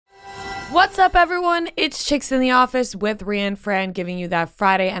What's up, everyone? It's Chicks in the Office with Ria Fran giving you that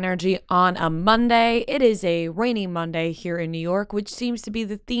Friday energy on a Monday. It is a rainy Monday here in New York, which seems to be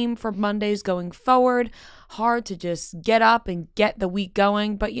the theme for Mondays going forward. Hard to just get up and get the week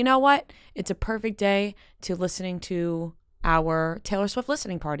going, but you know what? It's a perfect day to listening to our Taylor Swift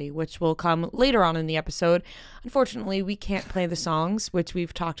listening party, which will come later on in the episode. Unfortunately, we can't play the songs, which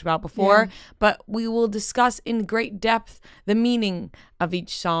we've talked about before, but we will discuss in great depth the meaning of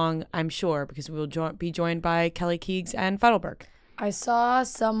each song, I'm sure, because we will be joined by Kelly Keegs and Feidelberg. I saw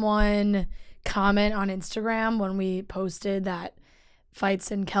someone comment on Instagram when we posted that Feits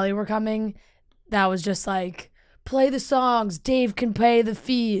and Kelly were coming. That was just like, play the songs, Dave can pay the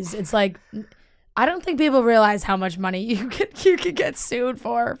fees. It's like, I don't think people realize how much money you could get sued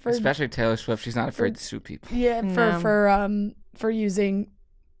for especially Taylor Swift. She's not afraid to sue people. Yeah, for using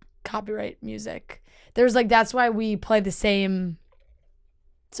copyright music. There's like, that's why we play the same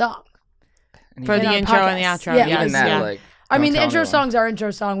song for the intro podcast. and the outro. Yeah, Even that, like, I mean, the intro anyone. song's our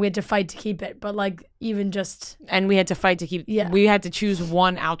intro song. We had to fight to keep it, but like even just And we had to fight to keep. Yeah. We had to choose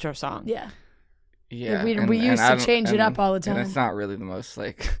one outro song. yeah. Yeah, We used to change it up all the time. And it's not really the most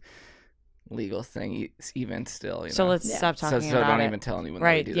like legal thing, even still. You So know? let's stop talking so about don't it. even tell anyone.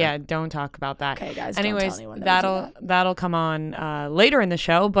 Right, that we do yeah, that. don't talk about that. Okay, guys. Don't Anyways, tell anyone that we do that. that'll come on later in the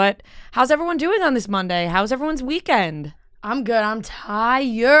show. But how's everyone doing on this Monday? How's everyone's weekend? I'm good. I'm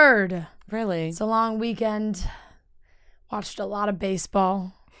tired. Really? It's a long weekend. Watched a lot of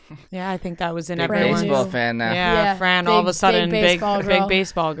baseball. Yeah, I think that was in Big everyone's. baseball fan now. Yeah, Fran, all of a sudden, big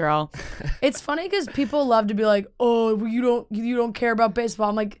baseball girl. It's funny because people love to be like, "Oh, well, you don't care about baseball."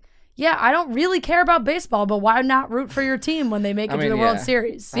 I'm like, yeah, I don't really care about baseball, but why not root for your team when they make it to the World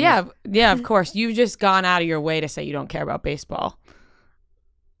Series? Yeah, of course. You've just gone out of your way to say you don't care about baseball.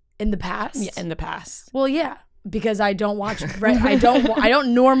 In the past? Yeah, in the past. Well, yeah, because I don't watch. I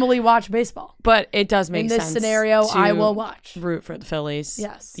don't normally watch baseball. But it does make sense. In this scenario, I will watch. Root for the Phillies.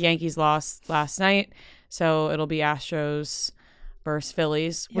 Yes. The Yankees lost last night, so it'll be Astros versus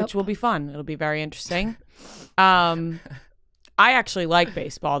Phillies, which will be fun. It'll be very interesting. I actually like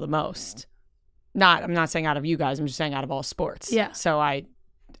baseball the most. I'm not saying out of you guys. I'm just saying out of all sports. Yeah. So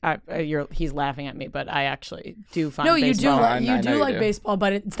he's laughing at me, but I actually do find No, baseball. you do like baseball,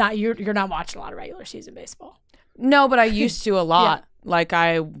 but it's not you're not watching a lot of regular season baseball. No, but I used to a lot. Like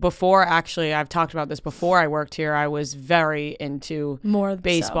I've talked about this before I worked here, I was very into More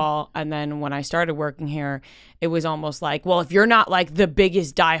baseball. So. And then when I started working here, it was almost like, well, if you're not like the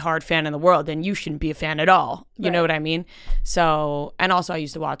biggest diehard fan in the world, then you shouldn't be a fan at all. You know what I mean? So, and also I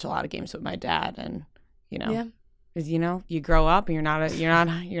used to watch a lot of games with my dad, and you grow up and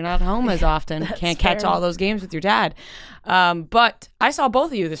you're not home as often. Can't catch all those games with your dad. But I saw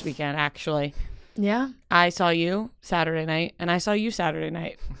both of you this weekend, actually. Yeah. I saw you Saturday night, and I saw you Saturday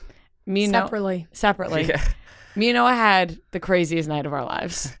night. Separately. Yeah. Me and Noah had the craziest night of our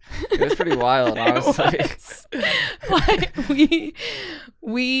lives. It was pretty wild, honestly. Like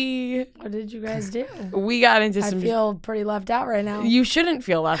we What did you guys do? We got into some. I feel pretty left out right now. You shouldn't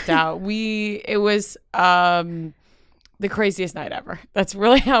feel left out. It was the craziest night ever. That's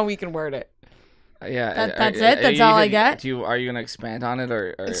really how we can word it. Yeah, that's it. That's all I get. Are you gonna expand on it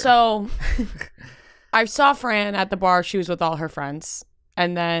or? So, I saw Fran at the bar. She was with all her friends,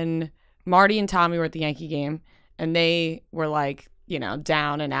 and then Marty and Tommy were at the Yankee game, and they were like,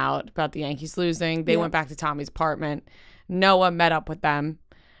 down and out about the Yankees losing. They went back to Tommy's apartment. Noah met up with them,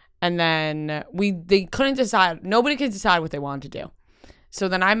 and then they couldn't decide. Nobody could decide what they wanted to do. So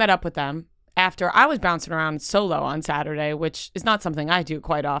then I met up with them. After I was bouncing around solo on Saturday, which is not something I do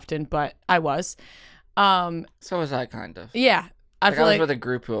quite often, but I was. So was I, kind of. Yeah. I was with a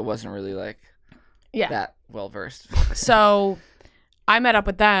group who wasn't really that well versed. So I met up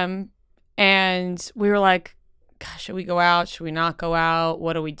with them, and we were like, gosh, should we go out? Should we not go out?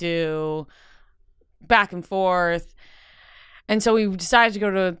 What do we do? Back and forth. And so we decided to go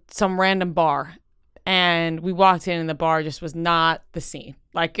to some random bar. And we walked in, and the bar just was not the scene.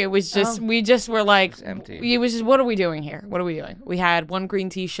 Like, it was just, we just were like, it was empty. It was just, what are we doing here? What are we doing? We had one green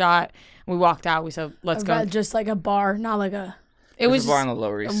tea shot, and we walked out. We said, let's go. Just like a bar, not like a... It was a bar on the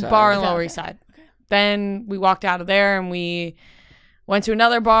Lower East Side. Bar on the Lower East Side. Okay. Then we walked out of there, and we went to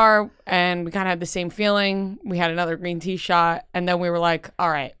another bar, and we kind of had the same feeling. We had another green tea shot, and then we were like, all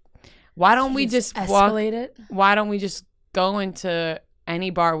right, why don't we just escalate it? Why don't we just go into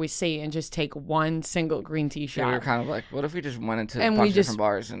any bar we see and just take one single green tea shot? Yeah, we were kind of like, what if we just went into a bunch of different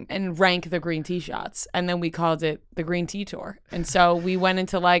bars and rank the green tea shots? And then we called it the green tea tour. And so we went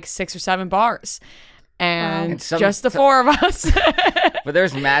into like 6 or 7 bars. And just the 4 of us. But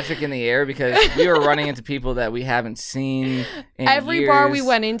there's magic in the air because we were running into people that we haven't seen in Every years. bar we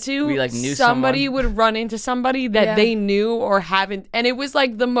went into, we like knew somebody someone. would run into somebody that they knew or haven't. And it was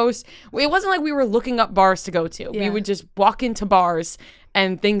like the most, it wasn't like we were looking up bars to go to. Yeah. We would just walk into bars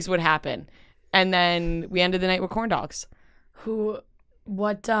and things would happen. And then we ended the night with corn dogs.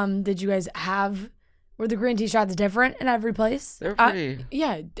 What did you guys have? Were the green tea shots different in every place? They were pretty.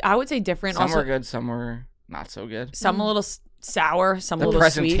 Yeah, I would say different. Some Also, were good, some were not so good. some a little sour, some a The little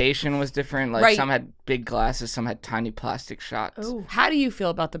sweet. presentation was different. Like Right. some had big glasses, some had tiny plastic shots. Oh, How do you feel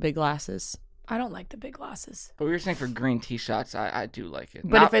about the big glasses? I don't like the big glasses. But we were saying for green tea shots, I do like it.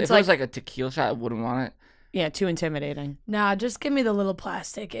 But Not- if it's it was like a tequila shot, I wouldn't want it. Yeah, too intimidating. Nah, just give me the little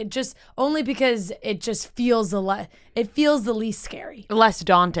plastic. It just only because it just feels it feels the least scary. Less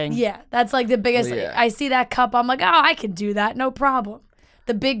daunting. Yeah, that's like the biggest. Well, yeah. I see that cup, I'm like, oh, I can do that, no problem.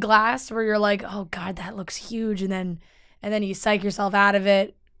 The big glass where you're like, oh god, that looks huge, and then you psych yourself out of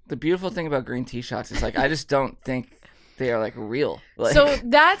it. The beautiful thing about green tea shots is like I just don't think they are like real. Like, So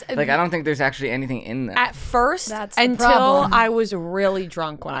that's like I don't think there's actually anything in them. at first That's the until problem. I was really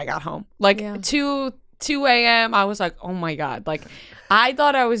drunk when I got home. Like Yeah. 2 a.m. I was like, oh my God. Like I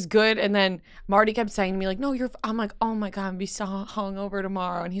thought I was good. And then Marty kept saying to me like, no, I'm like, oh my God, I'm gonna be so hungover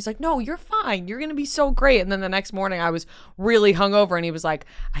tomorrow. And he's like, no, you're fine. You're going to be so great. And then the next morning I was really hungover and he was like,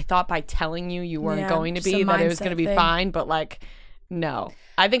 I thought by telling you weren't Yeah, going to just a be, that it was going to mindset be thing. fine. But like, no,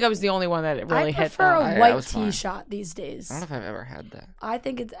 I think I was the only one that it really I hit prefer them. a I white was tea fine. shot these days. I don't know if I've ever had that. I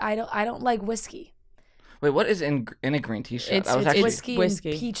think it's I don't like whiskey. Wait, what is in a green tea shot? It's- I was it's actually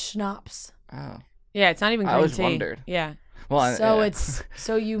Whiskey and peach schnapps. oh Yeah, it's not even I green always tea. wondered. Yeah. well So yeah. it's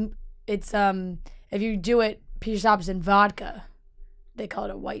if you do it peach schnapps and vodka, they call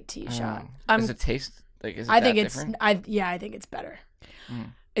it a white tea shot. Does it taste like? Is it I think that it's different? I think it's better.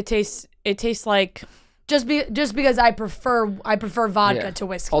 It tastes like Just because I prefer vodka Yeah. to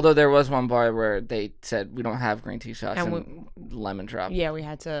whiskey. Although there was one bar where they said we don't have green tea shots And and, lemon drop, yeah, we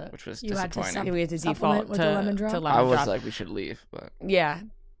had to which was You had to disappointing. we had to Supplement default with to the lemon drop? to I lemon was drop. like, we should leave, but Yeah.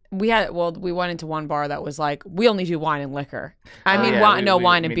 We went into one bar that was like, we only do wine and liquor. I Oh, mean, yeah, wine, we- no we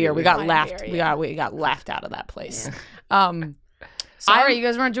wine and beer. We got Wine and laughed. beer, We yeah. got laughed out of that place. Sorry, you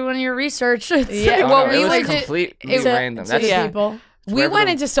guys weren't doing your research. Yeah, Oh, well, no, we it was went to- completely it- random. to That's the yeah. people. We wherever went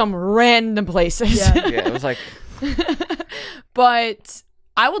the- into some random places. Yeah. yeah, it was like But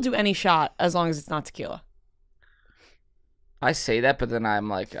I will do any shot as long as it's not tequila. I say that, but then I'm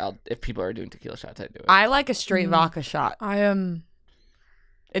like, if people are doing tequila shots, I do it. I like a straight vodka shot. I am.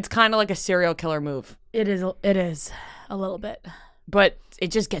 It's kind of like a serial killer move, It is a little bit. but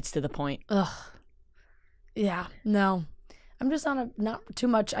it just gets to the point. Ugh. Yeah. No. I'm just not too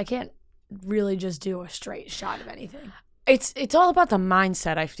much. I can't really just do a straight shot of anything. It's all about the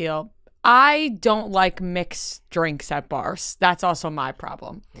mindset, I feel. I don't like mixed drinks at bars. That's also my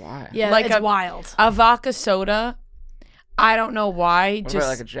problem. Why? Yeah, Like it's a- wild. A vodka soda, I don't know why. What Just about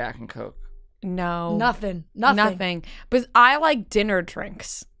like a Jack and Coke? no. Nothing. But I like dinner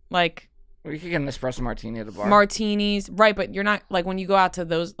drinks. Like Well, you could get an espresso martini at a bar. martinis. Right, but you're not like when you go out to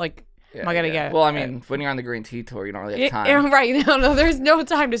those like Yeah, am I gonna yeah. get Well, I mean, when you're on the green tea tour, you don't really have time. Yeah, right. No, there's no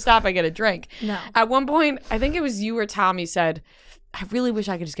time to stop and get a drink. No. At one point, I think it was you or Tommy said, I really wish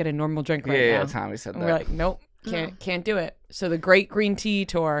I could just get a normal drink right yeah, now. Tommy said And that. we're like, nope, can't do it. So the Great Green Tea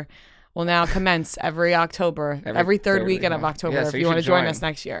Tour will now commence every October, every third weekend of weekend. October. Yeah, if so you you want to should join join. us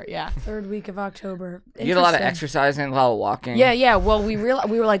next year, yeah. Third week of October. You get a lot of Interesting. exercising, a lot of walking. Yeah. Well, we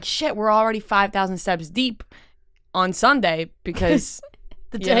were like, shit, we're already 5,000 steps deep on Sunday because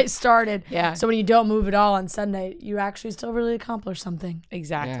The Yeah. day started. Yeah. So when you don't move at all on Sunday, you actually still really accomplish something.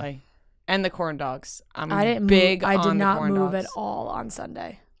 exactly. And the corn dogs. I'm I didn't big move. I on did the not corn move dogs. at all on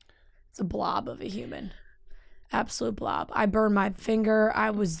Sunday. It's a blob of a human. Absolute blob. I burned my finger.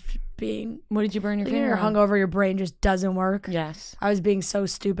 I was being What did you burn your when finger you're on? hungover, your brain just doesn't work. Yes. I was being so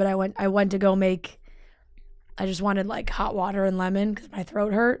stupid. I went to go make. I just wanted like hot water and lemon because my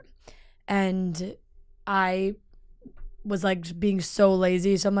throat hurt, and I was like being so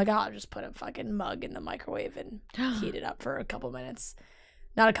lazy. So I'm like, oh, I'll just put a fucking mug in the microwave and heat it up for a couple minutes.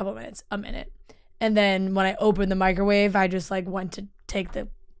 Not a couple minutes, a minute. And then when I opened the microwave, I just like went to take the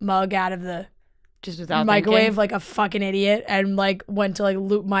mug out of the Just without microwave thinking? like a fucking idiot and like went to like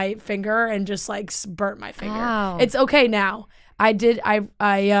loop my finger and just like burnt my finger. Ow. It's okay now.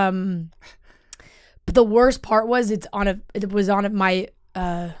 But the worst part was it was on my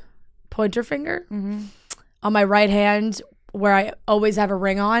pointer finger on my right hand where I always have a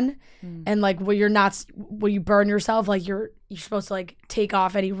ring on, and like when you burn yourself, like you're supposed to like take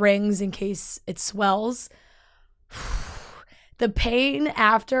off any rings in case it swells. the pain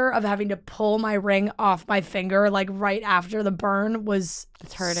after of having to pull my ring off my finger, like right after the burn, was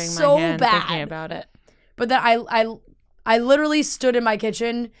It's hurting so my hand bad. thinking about it. But then I literally stood in my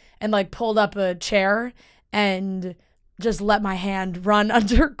kitchen and like pulled up a chair and just let my hand run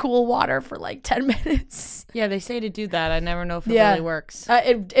under cool water for like 10 minutes. Yeah, they say to do that. I never know if it really works.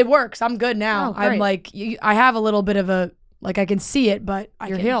 It works. I'm good now. Oh, great. I'm like, I have a little bit of a, like I can see it, but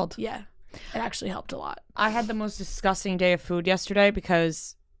You're healed. Yeah. It actually helped a lot. I had the most disgusting day of food yesterday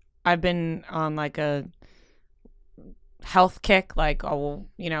because I've been on like a health kick, like,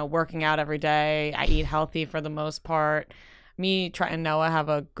 working out every day. I eat healthy for the most part. Me, Trent, and Noah have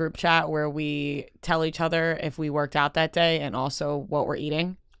a group chat where we tell each other if we worked out that day and also what we're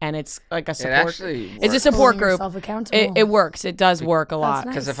eating. And it's like a support. It's a support Holding group. yourself accountable. It works. It does work a lot.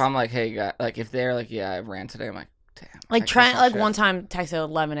 nice. Because if I'm like, hey, guy, like if they're like, yeah, I ran today, I'm like, damn. Like I Trent, guess I like should. one time texted at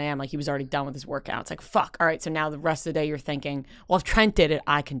 11 a.m. like he was already done with his workout. It's like, fuck. All right, so now the rest of the day you're thinking, well, if Trent did it,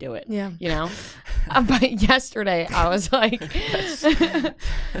 I can do it. Yeah. You know? But yesterday I was like, and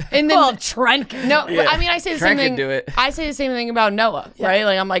then Well, Trent. no, Yeah. I mean I say the Trent same can thing. do it. I say the same thing about Noah, right?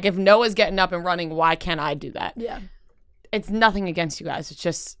 Like I'm like, if Noah's getting up and running, why can't I do that? Yeah. It's nothing against you guys. It's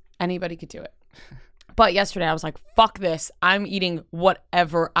just anybody could do it. But yesterday I was like, fuck this. I'm eating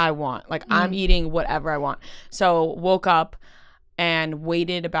whatever I want. Like I'm eating whatever I want. So woke up and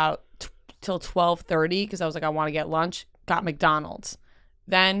waited about till 12:30 because I was like, I want to get lunch. Got McDonald's.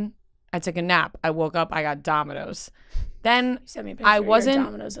 Then I took a nap. I woke up. I got Domino's. Then You sent me a picture I of your wasn't.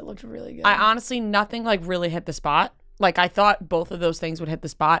 Domino's. It looked really good. I honestly, nothing like really hit the spot. Like I thought both of those things would hit the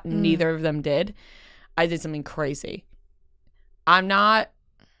spot. Neither of them did. I did something crazy.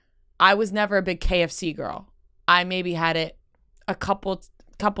 I was never a big KFC girl. I maybe had it a couple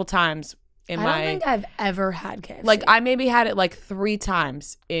times in I my. don't think I've ever had KFC. Like I maybe had it like 3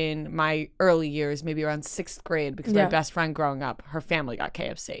 times in my early years, maybe around 6th grade, because my best friend growing up, her family got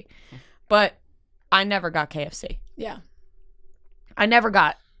KFC, but I never got KFC. Yeah. I never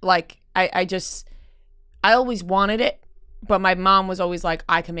got like I always wanted it, but my mom was always like,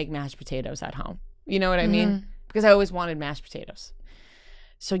 I can make mashed potatoes at home. You know what I mean? Because I always wanted mashed potatoes.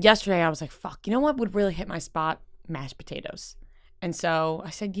 So yesterday I was like, fuck, you know what would really hit my spot? Mashed potatoes. And so I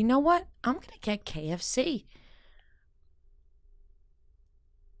said, you know what? I'm going to get KFC.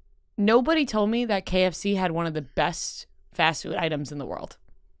 Nobody told me that KFC had one of the best fast food items in the world.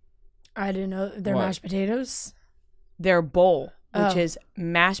 I didn't know they're What? mashed potatoes. Their bowl, which Oh. is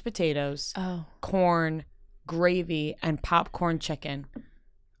mashed potatoes, Oh. corn, gravy, and popcorn chicken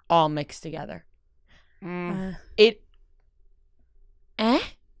all mixed together. It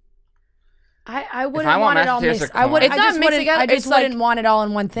I wouldn't I want want it all mashed potatoes mixed. or I would. corn- It's I not just mixed wouldn't. together, I just it's like- wouldn't want it all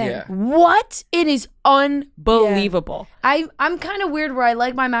in one thing. Yeah. What? It is unbelievable. I'm kind of weird where I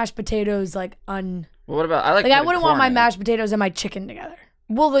like my mashed potatoes like Well, what about I like I putting wouldn't want corn my in it. mashed potatoes and my chicken together.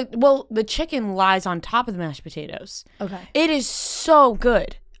 Well, the chicken lies on top of the mashed potatoes. Okay. It is so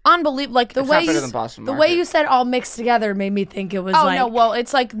good. Unbelievable. Like the It's way not better you than Boston The Market. way you said all mixed together made me think it was Oh like no, well,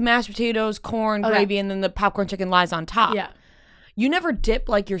 it's like mashed potatoes, corn, Okay. gravy, and then the popcorn chicken lies on top. yeah. You never dip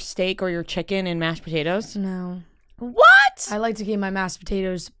like your steak or your chicken in mashed potatoes? No. What? I like to keep my mashed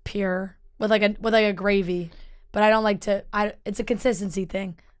potatoes pure with like a gravy, but I don't like to. It's a consistency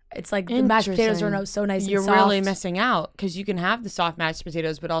thing. It's like the mashed potatoes are Interesting. So nice. You're and soft. really missing out because you can have the soft mashed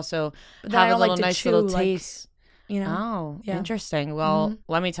potatoes, but also But then I have a don't like little to nice chew, little like, taste. You know. Oh, Yeah. interesting. Well,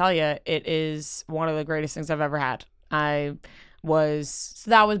 let me tell you, it is one of the greatest things I've ever had. I was, So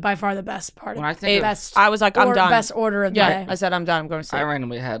that was by far the best part. When Of I think of, best. I was like, I'm or done. Best order of the Yeah, day. I said I'm done. I'm going to sleep. I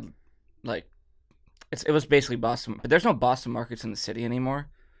randomly had like it was basically Boston, but there's no Boston Markets in the city anymore.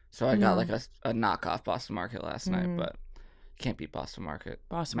 So I got like a knockoff Boston Market last night, but you can't beat Boston Market.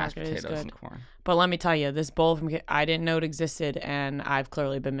 Boston Mashed Market is potatoes good. and corn. But let me tell you, this bowl from I didn't know it existed, and I've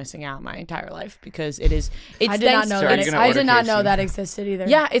clearly been missing out my entire life because it is. It's I did not know So are that. you It, gonna I order did not KFC? know that existed either.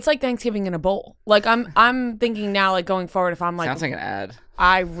 Yeah, it's like Thanksgiving in a bowl. Like I'm thinking now, like going forward, if I'm like, Sounds like an ad.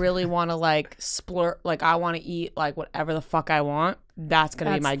 I really want to like splurt, like I want to eat like whatever the fuck I want. That's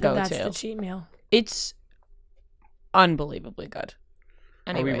gonna be my go-to. That's the cheat meal. It's unbelievably good.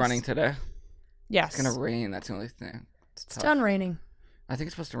 Anyways, Are we running today? Yes. It's gonna rain. That's the only thing. It's It's tough. done raining. I think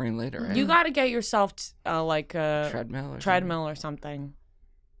it's supposed to rain later, right? You got to get yourself like a treadmill. Or treadmill or something.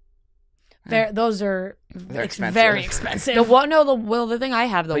 Those are They're expensive. very expensive. The thing I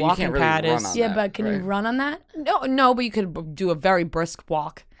have, the But you walking can't really pad run is on yeah, that, but can you right? run on that? no, but you could do a very brisk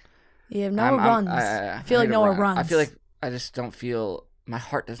walk. Yeah, Noah runs. I feel like need to Noah run. runs. I feel like I just don't feel my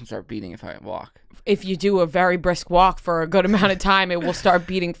heart doesn't start beating if I walk. If you do a very brisk walk for a good amount of time, it will start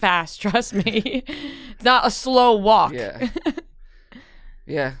beating fast. Trust me. It's not a slow walk. Yeah.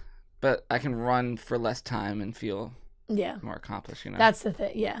 Yeah, but I can run for less time and feel more accomplished, you know? That's the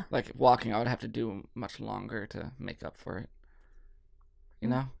thing, yeah. Like, walking, I would have to do much longer to make up for it. You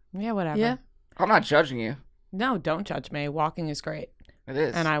know? Yeah, whatever. Yeah. I'm not judging you. No, don't judge me. Walking is great. It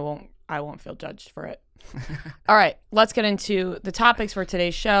is. And I won't feel judged for it. All right, let's get into the topics for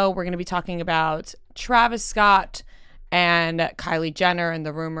today's show. We're going to be talking about Travis Scott and Kylie Jenner and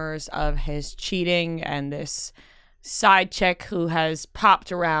the rumors of his cheating and this side chick who has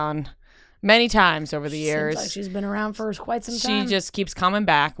popped around many times over the years. Seems like she's been around for quite some time. She just keeps coming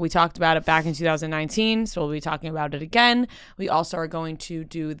back. We talked about it back in 2019, so we'll be talking about it again. We also are going to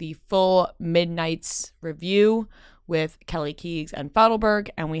do the full Midnight's review with Kelly Keegs and Fodelberg,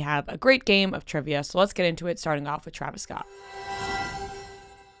 and we have a great game of trivia. So let's get into it, starting off with Travis Scott.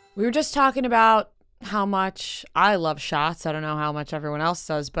 We were just talking about how much I love shots. I don't know how much everyone else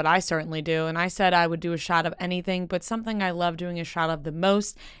does, but I certainly do. And I said I would do a shot of anything, but something I love doing a shot of the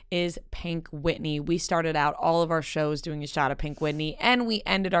most is Pink Whitney. We started out all of our shows doing a shot of Pink Whitney, and we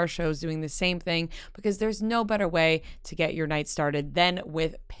ended our shows doing the same thing because there's no better way to get your night started than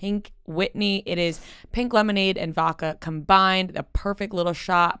with Pink Whitney. It is pink lemonade and vodka combined, the perfect little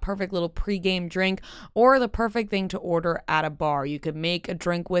shot, perfect little pregame drink, or the perfect thing to order at a bar. You could make a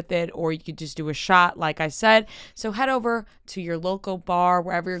drink with it, or you could just do a shot, like I said. So head over to your local bar,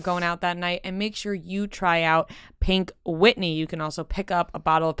 wherever you're going out that night, and make sure you try out Pink Whitney. You can also pick up a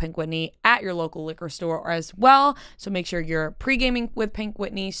bottle of Pink Whitney at your local liquor store as well. So make sure you're pre-gaming with Pink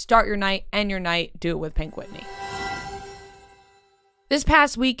Whitney. Start your night, end your night, do it with Pink Whitney. This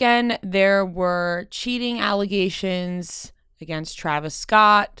past weekend, there were cheating allegations against Travis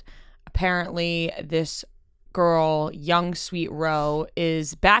Scott. Apparently, this girl, Young Sweet Roe,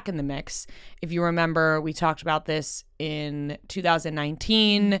 is back in the mix. If you remember, we talked about this in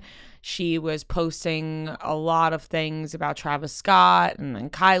 2019. She was posting a lot of things about Travis Scott, and then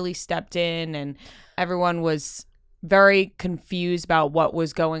Kylie stepped in, and everyone was very confused about what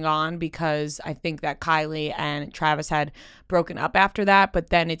was going on because I think that Kylie and Travis had broken up after that, but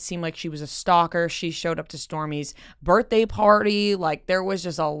then it seemed like she was a stalker. She showed up to Stormi's birthday party. Like, there was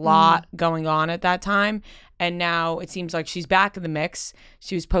just a lot going on at that time. And now it seems like she's back in the mix.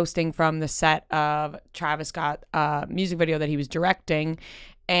 She was posting from the set of Travis Scott music video that he was directing.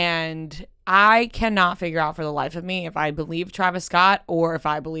 And I cannot figure out for the life of me if I believe Travis Scott or if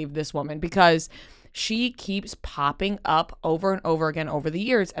I believe this woman, because she keeps popping up over and over again over the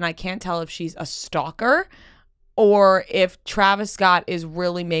years. And I can't tell if she's a stalker or if Travis Scott is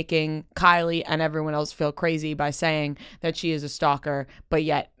really making Kylie and everyone else feel crazy by saying that she is a stalker, but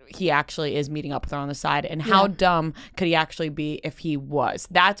yet he actually is meeting up with her on the side. And how dumb could he actually be if he was?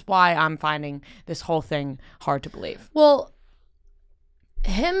 That's why I'm finding this whole thing hard to believe. Well,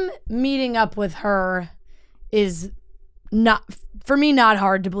 him meeting up with her is not, for me, not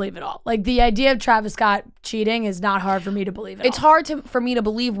hard to believe at all. Like, the idea of Travis Scott cheating is not hard for me to believe at all. It's hard for me to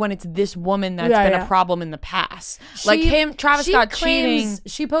believe when it's this woman that's been a problem in the past. Travis Scott cheating.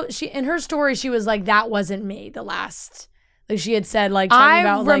 She in her story, she was like, that wasn't me, the last. Like, she had said, like, talking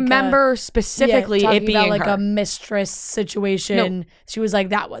about, like, remember specifically it being about, like, her. A mistress situation. No. She was like,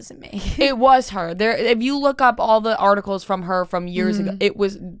 that wasn't me. It was her. There, if you look up all the articles from her from years ago, there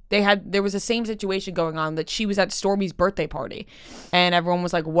was the same situation going on, that she was at Stormi's birthday party, and everyone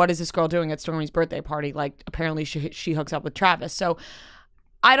was like, what is this girl doing at Stormi's birthday party? Like, apparently she hooks up with Travis. So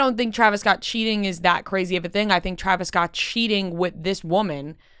I don't think Travis Scott cheating is that crazy of a thing. I think Travis Scott cheating with this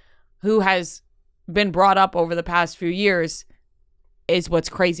woman who has been brought up over the past few years is what's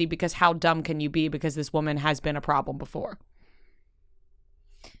crazy, because how dumb can you be, because this woman has been a problem before.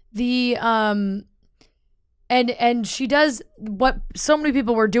 And she does what so many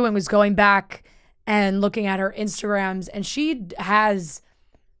people were doing, was going back and looking at her Instagrams, and she has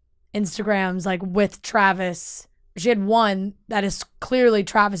Instagrams like with Travis. She had one that is clearly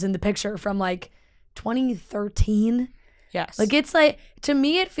Travis in the picture from like 2013. Yes. Like, it's like, to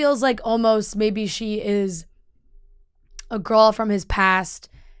me, it feels like almost maybe she is a girl from his past.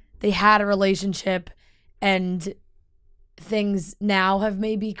 They had a relationship, and things now have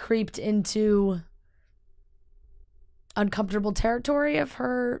maybe creeped into uncomfortable territory of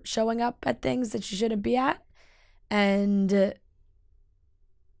her showing up at things that she shouldn't be at. And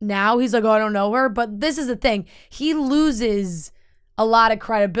now he's like, oh, I don't know her. But this is the thing. He loses a lot of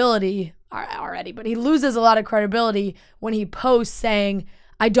credibility already, but he loses a lot of credibility when he posts saying,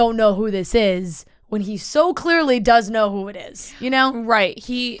 I don't know who this is, when he so clearly does know who it is, you know? Right.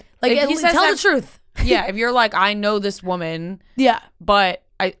 He says, tell the truth. Yeah, if you're like, I know this woman, yeah, but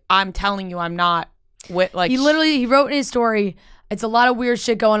I'm telling you I'm not with, like, he wrote in his story, It's a lot of weird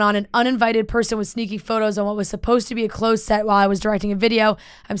shit going on. An uninvited person with sneaky photos on what was supposed to be a closed set while I was directing a video.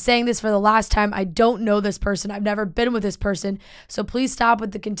 I'm saying this for the last time. I don't know this person. I've never been with this person. So please stop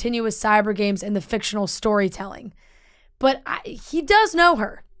with the continuous cyber games and the fictional storytelling. But he does know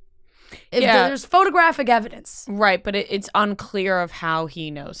her. There's photographic evidence. Right, but it's unclear of how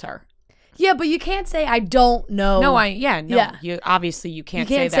he knows her. Yeah, but you can't say I don't know. You obviously you can't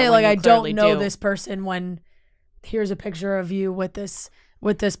say that. Say when like you I don't know do. this person when here's a picture of you with this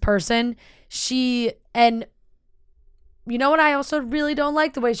person. And you know what I also really don't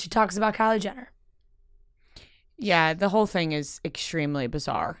like? The way she talks about Kylie Jenner. Yeah, the whole thing is extremely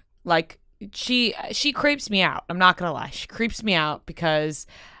bizarre. Like she creeps me out. I'm not gonna lie. She creeps me out because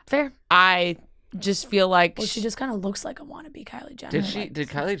fair. I just feel like she just kind of looks like a wannabe Kylie Jenner. Did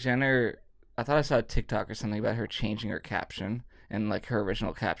Kylie Jenner? I thought I saw a TikTok or something about her changing her caption, and like her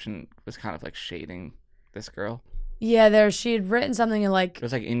original caption was kind of like shading this girl. Yeah, she had written something in like it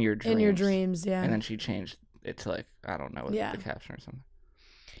was like in your dreams. In your dreams, yeah. And then she changed it to like I don't know what the caption or something.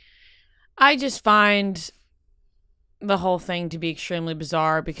 I just find the whole thing to be extremely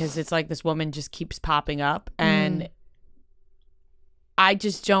bizarre because it's like this woman just keeps popping up and I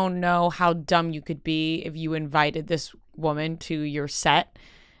just don't know how dumb you could be if you invited this woman to your set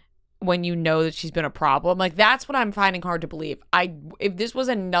when you know that she's been a problem. Like, that's what I'm finding hard to believe. If this was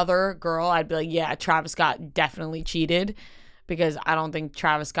another girl, I'd be like, yeah, Travis Scott definitely cheated because I don't think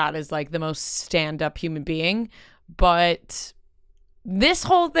Travis Scott is like the most stand-up human being. But this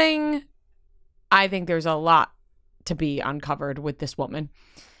whole thing, I think there's a lot to be uncovered with this woman.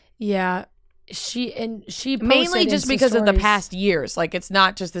 Yeah. She mainly just because of the stories. past years. Like, it's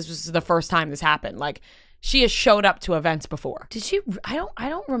not just this was the first time this happened. Like, she has showed up to events before. Did she? I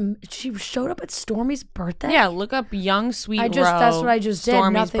don't remember. She showed up at Stormi's birthday. Yeah, look up young sweet Roe. That's what I just did.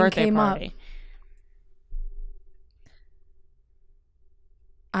 Stormi's Nothing birthday came party. up.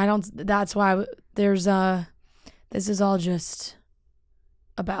 I don't. That's why there's this is all just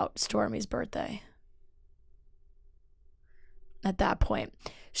about Stormi's birthday. At that point,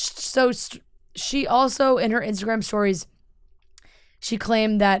 so she also in her Instagram stories, she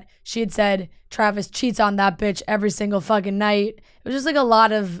claimed that she had said Travis cheats on that bitch every single fucking night. It was just like a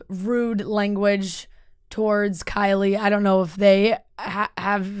lot of rude language towards Kylie. I don't know if they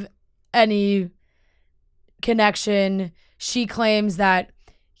have any connection. She claims that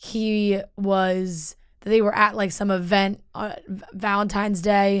they were at like some event on Valentine's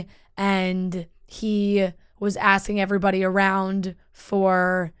Day and he was asking everybody around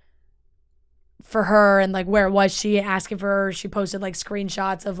for her and like where was she, asking for her. She posted like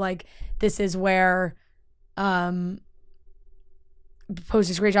screenshots of like this is where posting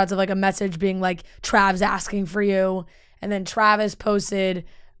screenshots of like a message being like Trav's asking for you, and then Travis posted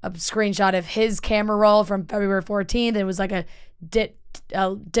a screenshot of his camera roll from February 14th and it was like a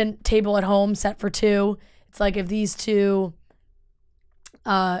table at home set for two. It's like if these two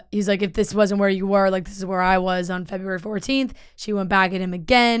he's like if this wasn't where you were, like this is where I was on February 14th. She went back at him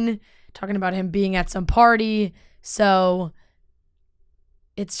again talking about him being at some party. So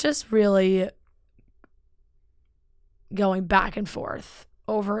it's just really going back and forth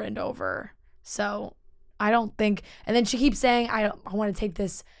over and over. So I don't think, and then she keeps saying, I want to take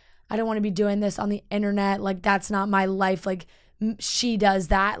this, I don't want to be doing this on the internet. Like, that's not my life. Like, she does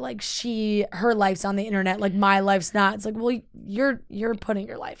that. Like, her life's on the internet. Like, my life's not. It's like, well, you're putting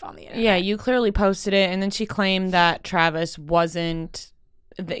your life on the internet. Yeah, you clearly posted it. And then she claimed that Travis wasn't,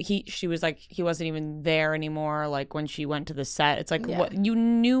 that she was like, he wasn't even there anymore. Like, when she went to the set, it's like, what, you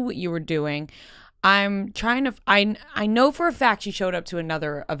knew what you were doing. I'm trying to, I know for a fact she showed up to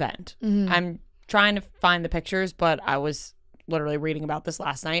another event. Mm-hmm. I'm trying to find the pictures, but I was literally reading about this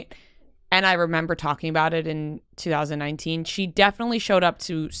last night. And I remember talking about it in 2019. She definitely showed up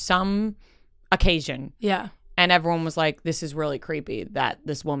to some occasion. Yeah. And everyone was like, this is really creepy that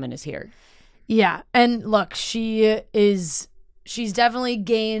this woman is here. Yeah. And look, she's definitely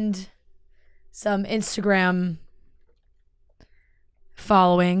gained some Instagram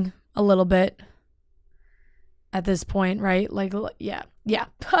following a little bit at this point, right? Like, yeah.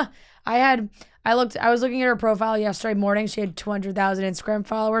 I was looking at her profile yesterday morning. She had 200,000 Instagram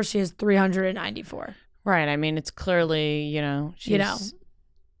followers. She has 394. Right. I mean, it's clearly, she's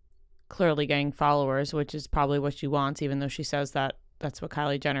clearly getting followers, which is probably what she wants, even though she says that that's what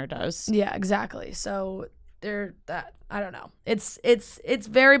Kylie Jenner does. Yeah, exactly. So I don't know. It's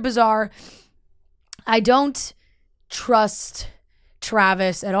very bizarre. I don't trust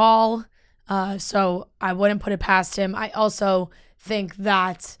Travis at all. So I wouldn't put it past him. I also think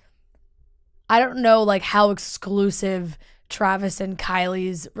that I don't know like how exclusive Travis and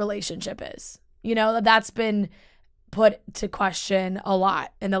Kylie's relationship is. That's been put to question a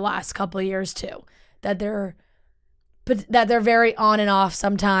lot in the last couple of years too. That they're very on and off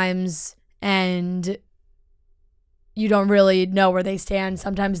sometimes, and you don't really know where they stand.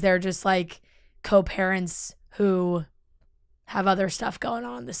 Sometimes they're just like co-parents who have other stuff going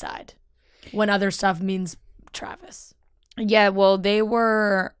on the side, when other stuff means Travis. Yeah, well, they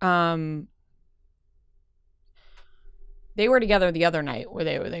were together the other night where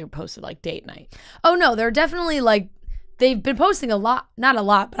they posted like date night. Oh no, they're definitely like, they've been posting a lot, not a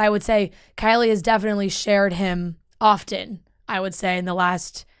lot, but I would say Kylie has definitely shared him often, I would say, in the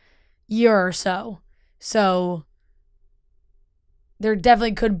last year or so. So there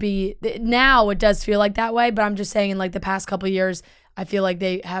definitely could be, now it does feel like that way, but I'm just saying in like the past couple of years, I feel like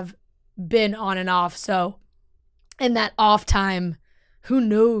they have been on and off. So in that off time, who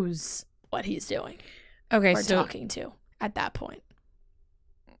knows what he's doing Okay, or so talking to at that point.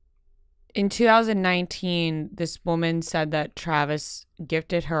 in 2019, this woman said that Travis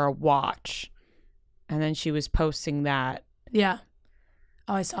gifted her a watch, and then she was posting that. Yeah.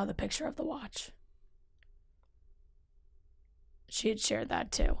 Oh, I saw the picture of the watch. She had shared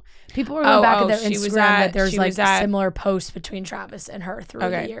that too. People were going back at their Instagram that there's like similar posts between Travis and her through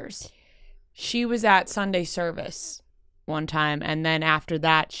the years. She was at Sunday service one time, and then after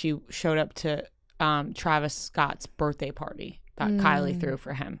that, she showed up to Travis Scott's birthday party that Kylie threw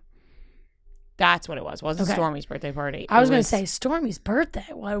for him. That's what it was. It wasn't Stormy's birthday party. I was going to say Stormy's birthday.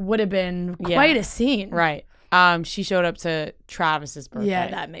 Well, it would have been quite a scene. Right. She showed up to Travis's birthday. Yeah,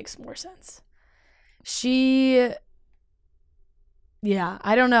 that makes more sense. Yeah,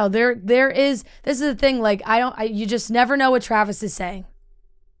 I don't know. This is the thing, like you just never know what Travis is saying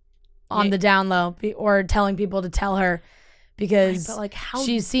on the down low or telling people to tell her, because but like, how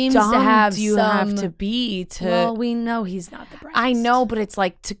she seems to have do you have to be to well, we know he's not the brightest. I know, but it's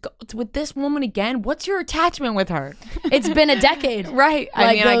like, to go with this woman again, what's your attachment with her? It's been a decade. Right.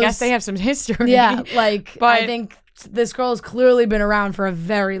 I mean, I guess they have some history. Yeah, like, but I think this girl has clearly been around for a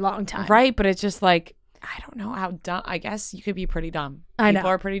very long time. Right, but it's just like, I don't know how dumb. I guess you could be pretty dumb. I know. People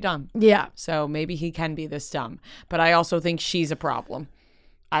are pretty dumb. Yeah. So maybe he can be this dumb. But I also think she's a problem.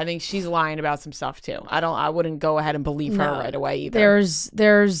 I think she's lying about some stuff too. I wouldn't go ahead and believe her right away either.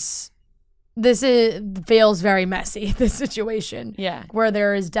 Feels very messy, this situation. Yeah. Where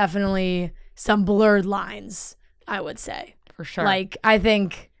there is definitely some blurred lines, I would say. For sure. Like, I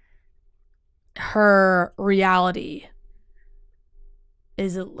think her reality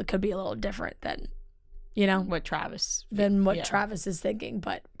could be a little different than, what Travis is thinking.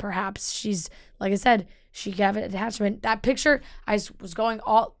 But perhaps she's, like I said, she could have an attachment. That picture, I was going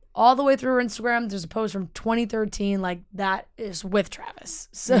all the way through her Instagram. There's a post from 2013, like, that is with Travis.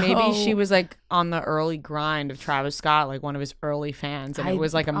 So maybe she was like on the early grind of Travis Scott, like one of his early fans, and it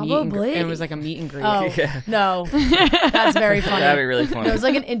was like a meet and greet. It was like a meet and greet. Oh, Yeah. No, that's very funny. That'd be really funny. It was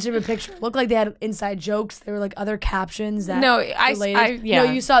like an intimate picture. It looked like they had inside jokes. There were like other captions that related. Yeah.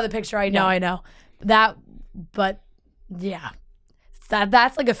 No, you saw the picture. I know. That, but yeah,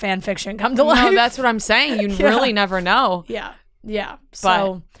 that's like a fan fiction come to life. No, that's what I'm saying. You really never know. Yeah.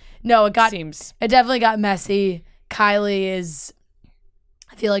 So no, it definitely got messy. Kylie is,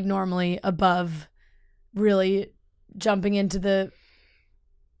 I feel like, normally above really jumping into the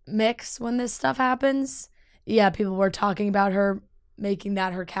mix when this stuff happens. Yeah, people were talking about her making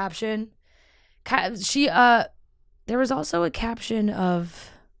that her caption. There was also a caption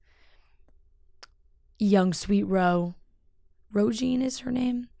of Young Sweet Ro. Rogine is her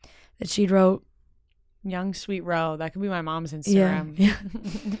name, that she wrote. Young Sweet Ro. That could be my mom's Instagram. Yeah.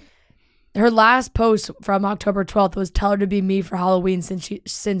 Her last post from October 12th was, "Tell her to be me for Halloween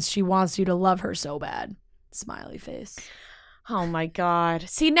since she wants you to love her so bad." Smiley face. Oh my God.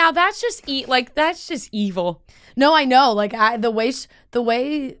 See, now that's just that's just evil. No, I know. Like, the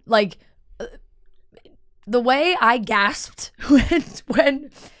way I gasped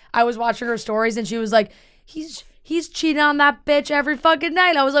when I was watching her stories and she was like, he's cheating on that bitch every fucking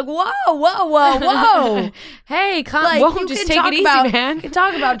night. I was like, whoa. Hey, just take it easy, man. You can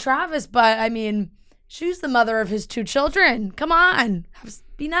talk about Travis, but I mean, she's the mother of his 2 children. Come on.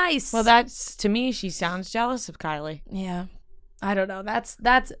 Be nice. Well, to me, she sounds jealous of Kylie. Yeah. I don't know. That's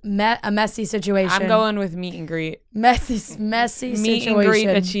a messy situation. I'm going with meet and greet. Messy situation. Meet and greet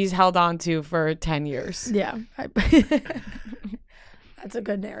that she's held on to for 10 years. Yeah. That's a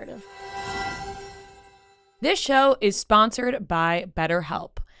good narrative. This show is sponsored by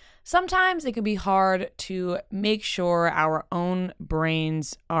BetterHelp. Sometimes it can be hard to make sure our own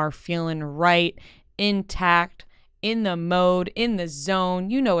brains are feeling right, intact, in the mode, in the zone.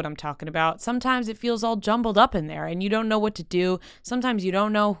 You know what I'm talking about. Sometimes it feels all jumbled up in there and you don't know what to do. Sometimes you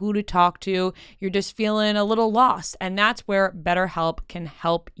don't know who to talk to. You're just feeling a little lost. And that's where BetterHelp can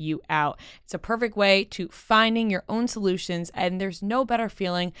help you out. It's a perfect way to finding your own solutions, and there's no better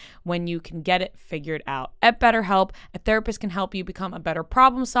feeling when you can get it figured out. At BetterHelp, a therapist can help you become a better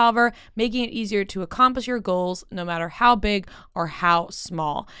problem solver, making it easier to accomplish your goals no matter how big or how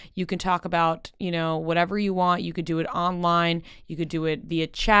small. You can talk about, whatever you want. You could do it online. You could do it via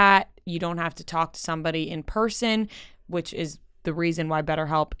chat. You don't have to talk to somebody in person, which is the reason why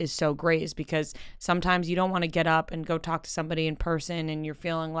BetterHelp is so great, is because sometimes you don't want to get up and go talk to somebody in person and you're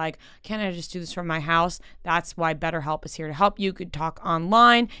feeling like, can't I just do this from my house? That's why BetterHelp is here to help you. You could talk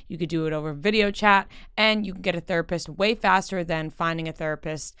online, you could do it over video chat, and you can get a therapist way faster than finding a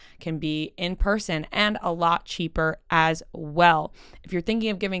therapist can be in person, and a lot cheaper as well. If you're thinking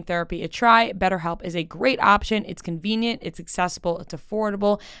of giving therapy a try, BetterHelp is a great option. It's convenient, it's accessible, it's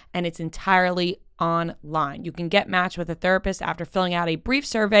affordable, and it's entirely online. You can get matched with a therapist after filling out a brief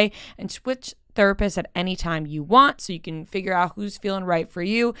survey and switch therapists at any time you want, so you can figure out who's feeling right for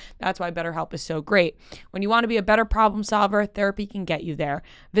you. That's why BetterHelp is so great. When you want to be a better problem solver, therapy can get you there.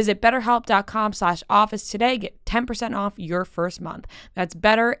 Visit betterhelp.com/office today. Get 10% off your first month. That's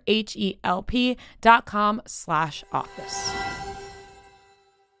betterhelp.com/office.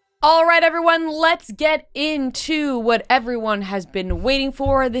 All right, everyone, let's get into what everyone has been waiting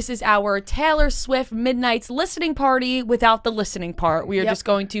for. This is our Taylor Swift Midnight's listening party without the listening part. We are just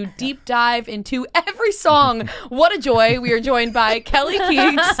going to deep dive into every song. What a joy. We are joined by Kelly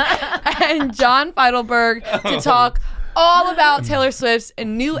Feits and John Feidelberg to talk all about Taylor Swift's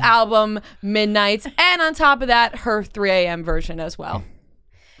new album, Midnights, and on top of that, her 3 a.m. version as well.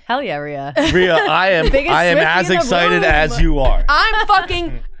 Hell yeah, Ria. Ria, I am as excited as you are. I'm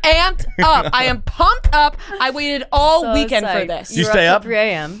fucking amped up. I am pumped up. I waited all weekend for this. You stay up? 3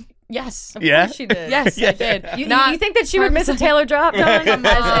 a.m. Yes. Of course she did. Yes, I did. You think that she would miss a Taylor drop, John? Come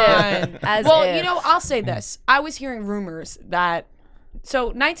on. As well, if. I'll say this. I was hearing rumors that. So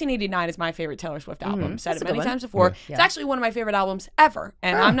 1989 is my favorite Taylor Swift album. Said it many times before. Yeah. It's actually one of my favorite albums ever.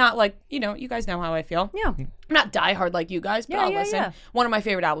 And I'm not like, you guys know how I feel. Yeah. I'm not diehard like you guys, but I'll listen. Yeah. One of my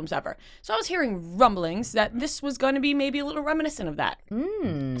favorite albums ever. So I was hearing rumblings that this was going to be maybe a little reminiscent of that.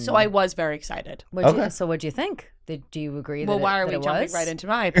 So I was very excited. So what'd you think? Do you agree? Well, why are we jumping right into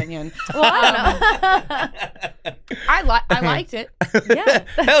my opinion? Well, I don't know. I liked it. Yeah.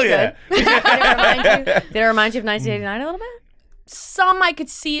 Hell yeah. Did it remind you of 1989 a little bit? Some I could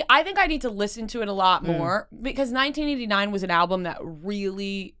see. I think I need to listen to it a lot more because 1989 was an album that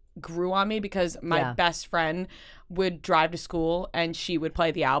really grew on me because my best friend would drive to school and she would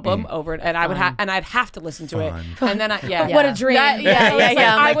play the album over and I'd have to listen to it. And then What a dream.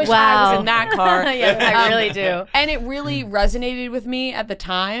 I wish I was in that car. I really do. And it really resonated with me at the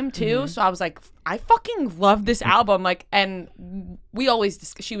time too. So I was like, I fucking love this album. And we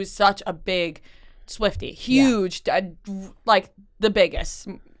always she was such a big Swiftie, huge, like the biggest,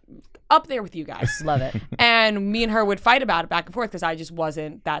 up there with you guys. Love it. And me and her would fight about it back and forth because I just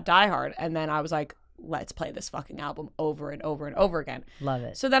wasn't that diehard. And then I was like, let's play this fucking album over and over and over again. Love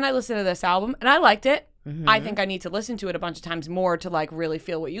it. So then I listened to this album and I liked it. I think I need to listen to it a bunch of times more to like really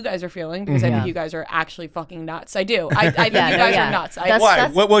feel what you guys are feeling because I think you guys are actually fucking nuts. I do. I think you guys are nuts. Why?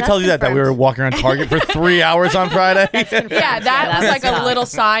 What tells you that we were walking around Target for 3 hours on Friday? That was like tough. A little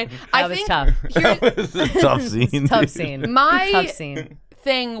sign. That was tough. That was a tough scene. Tough scene. My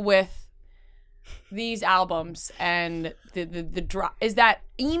thing with these albums and the drop is that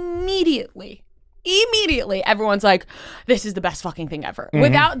immediately everyone's like, this is the best fucking thing ever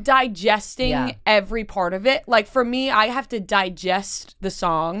without digesting every part of it. Like for me, I have to digest the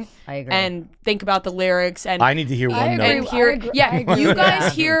song and think about the lyrics, and I need to hear one note. You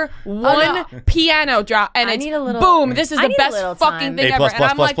guys hear one piano drop and it's boom, this is the best fucking thing ever. And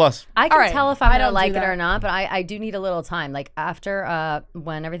I'm like, I can tell if I'm gonna like it or not, but I do need a little time. Like after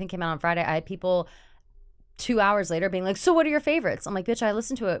when everything came out on Friday, I had people 2 hours later being like, so what are your favorites? I'm like, bitch, I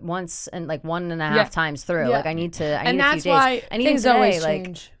listened to it once and like 1.5 times through. Like I need a few days. Why and things today, always like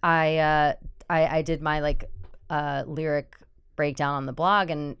change. I did my like lyric breakdown on the blog,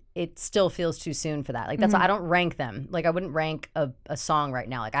 and it still feels too soon for that. Like that's why I don't rank them. Like I wouldn't rank a song right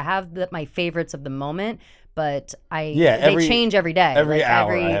now. Like I have my favorites of the moment, but they change every day. Every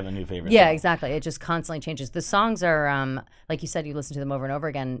hour I have a new favorite. Yeah, song. exactly. It just constantly changes. The songs are like you said, you listen to them over and over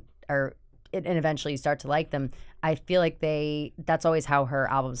again, and eventually you start to like them. I feel like that's always how her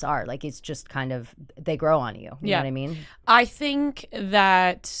albums are. Like it's just kind of, they grow on you. You know what I mean? I think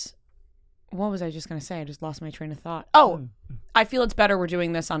that what was I just going to say? I just lost my train of thought. Oh, I feel it's better we're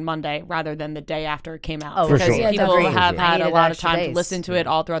doing this on Monday rather than the day after it came out. Oh, because for sure. people Agreed. have I had a needed lot of extra time to days. listen to it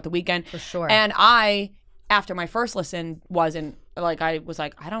all throughout the weekend. For sure. And I, after my first listen, wasn't like, I was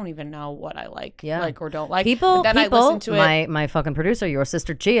like, I don't even know what I like, or don't like. People, but then I listened to it. my fucking producer, your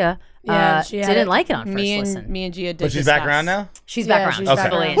sister Gia, Gia didn't like it on first Me listen. and Gia did. But she's back discuss. around now? She's Yeah, back around. she's She's back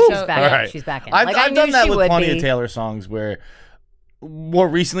fully around. in. She's So- back. All Yeah, right. she's back in. I've Like, I done knew that she with would plenty be. of Taylor songs where more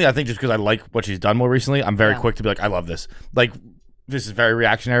recently, I think just because I like what she's done more recently, I'm very quick to be like, I love this. Like, this is very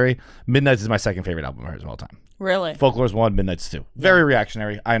reactionary. Midnight's is my second favorite album of hers of all time. Really? Folklore's 1, Midnight's 2. Very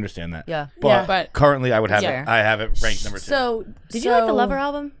reactionary. I understand that. Yeah. But, But- currently, I would have Yeah. it. I have it ranked number 2. So Did you like the Lover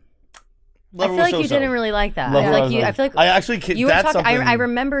album? Lover I feel was like you so-so. didn't really like that. Lover I feel was like so- I feel like I actually you were that's talking. something. I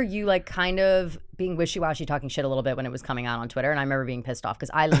remember you like kind of being wishy-washy, talking shit a little bit when it was coming out on Twitter, and I remember being pissed off because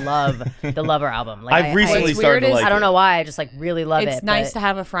I love the Lover album. Like I've recently What's started weird to is- like I don't it. know why. I just like really love It's it. nice but- to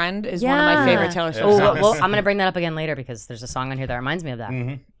have a friend is one of my Yeah. favorite Taylor Swift Oh, songs. well, I'm gonna bring that up again later because there's a song on here that reminds me of that, Mm-hmm.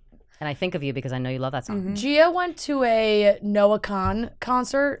 and I think of you because I know you love that song. Gia went to a Noah Khan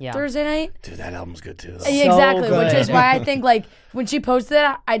concert Yeah. Thursday night. Dude, that album's good too. Yeah, exactly, which good. is why I think like when she posted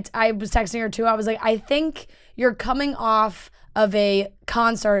it, I was texting her too. I was like, I think you're coming off of a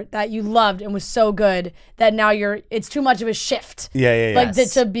concert that you loved and was so good that now it's too much of a shift. Yeah. Like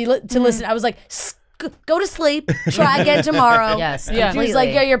to listen. I was like, go to sleep, try again tomorrow. Yes, She was like,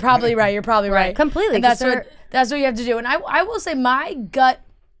 completely. yeah, you're probably right. You're probably right. Completely, And 'cause that's what you have to do. And I will say my gut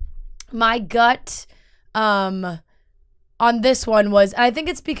on this one was, and I think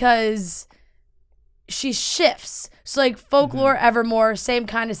it's because she shifts. So like Folklore, Evermore, same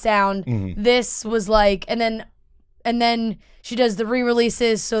kind of sound. This was like, and then she does the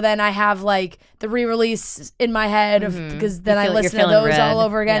re-releases. So then I have like the re-release in my head because then I you're listen to feeling those all Red.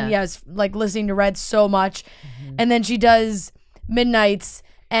 over again. Yeah. Yes, like listening to Red so much. And then she does Midnights.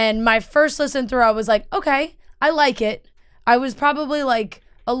 And my first listen through, I was like, okay, I like it. I was probably like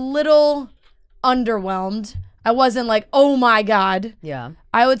a little underwhelmed. I wasn't like, oh my God. Yeah.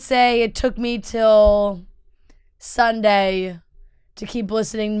 I would say it took me till Sunday to keep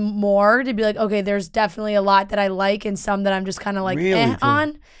listening more, to be like, okay, there's definitely a lot that I like and some that I'm just kind of like Really, too?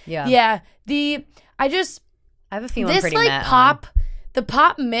 on. Yeah. Yeah. I have a few I'm This pretty like mad pop, the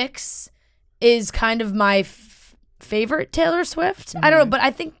pop mix is kind of my favorite Taylor Swift. I don't know, but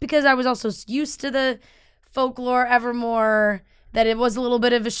I think because I was also used to the Folklore, Evermore, that it was a little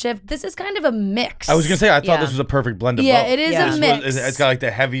bit of a shift. This is kind of a mix. I was gonna say I thought Yeah. this was a perfect blend of Yeah, both. it is Yeah. a This mix. was- it's got like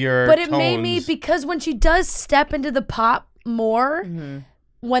the heavier But it tones. made me, because when she does step into the pop more,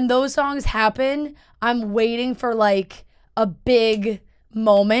 when those songs happen, I'm waiting for like a big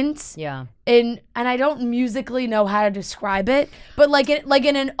moment. Yeah. And I don't musically know how to describe it, but like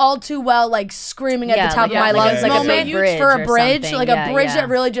in an all too well, like screaming at Yeah, the top like- of my like lungs a moment bridge for a or bridge, something. like Yeah, a bridge yeah. that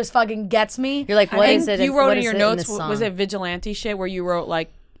really just fucking gets me. You're like, what And is it? you wrote what in is your it notes, this was song? it vigilante shit where you wrote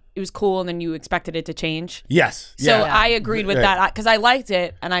like it was cool and then you expected it to change? Yes. So Yeah. I agreed with Right. that because I liked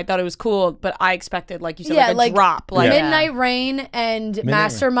it and I thought it was cool, but I expected, like you said, Yeah, like a like drop. Like, Yeah. Midnight Rain and Rain.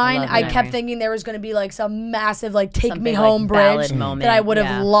 Mastermind, I love I Midnight kept Rain. thinking there was going to be like some massive like take Some me big, home like, bridge ballad moment. that I would have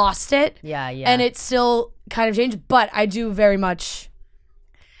Yeah. lost it. Yeah, yeah. And it still kind of changed, but I do very much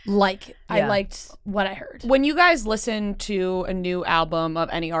like it. I Yeah. liked what I heard. when you guys listen to a new album of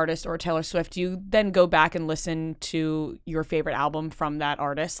any artist or Taylor Swift, do you then go back and listen to your favorite album from that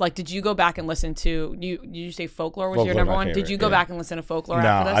artist? Like, did you go back and listen to did you say Folklore was your Folklore's number my one? Did favorite, you go yeah. back and listen to Folklore No,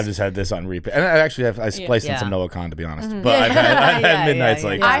 after this? I just had this on repeat, and I actually I spliced in Yeah. some Noah Khan to be honest. But I've had Yeah, Midnight's yeah,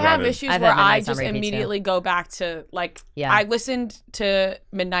 like yeah. I have rabid. issues I've where had I Midnights on just repeat, too. immediately go back to like Yeah. I listened to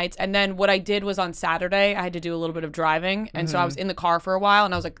Midnights and then what I did was on Saturday I had to do a little bit of driving and so I was in the car for a while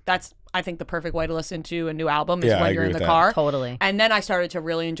and I was like that's I think the perfect way to listen to a new album is Yeah, I when you're agree in the with that. car. Totally. And then I started to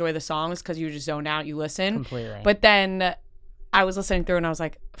really enjoy the songs because you just zone out, you listen. Completely. But then I was listening through and I was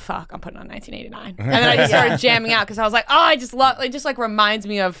like, fuck, I'm putting on 1989. And then I just started jamming out because I was like, oh, I just love it. Just like reminds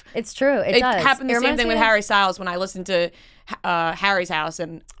me of It's true. It it does. happened the It same reminds thing me with of- Harry Styles when I listened to Harry's House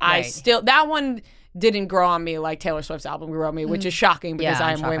and I Right. still that one didn't grow on me like Taylor Swift's album grew on me, which is shocking because Yeah, I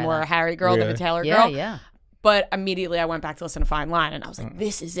I'm am shocked way by more that. a Harry girl than a Really? Taylor Yeah, girl. yeah. But immediately I went back to listen to Fine Line and I was like,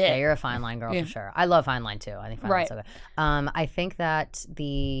 this is Yeah, it. you're a Fine Line girl Yeah. for sure. I love Fine Line too. I think Fine Line's so Right. good. I think that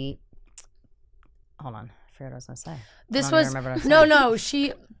the hold on, I forgot what I was gonna say. This I don't even was remember what I was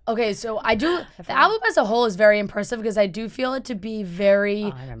no. Okay, so I do. The album as a whole is very impressive because I do feel it to be very I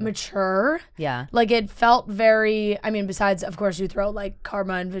remember. mature. Yeah. Like it felt very. I mean, besides of course you throw like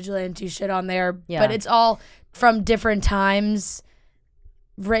Karma and Vigilante shit on there, Yeah. but it's all from different times.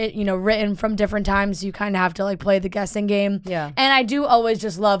 Written from different times. You kind of have to like play the guessing game. Yeah. And I do always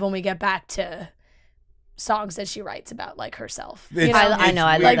just love when we get back to songs that she writes about like herself. It's- You know? I know.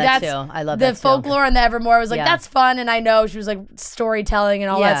 I love Like, that that's too. I love the that too. folklore and the Evermore was like, Yeah. that's fun, and I know she was like storytelling and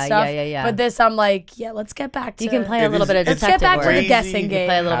all that Yeah, stuff. yeah. But this, I'm like, yeah, let's get back to You can play a It little is- bit of let's detective get back work. to the Crazy. guessing You game.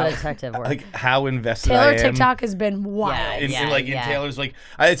 play a little How- bit of detective work. Like how invested I Taylor am. TikTok has been wild. Yeah. In Taylor's like,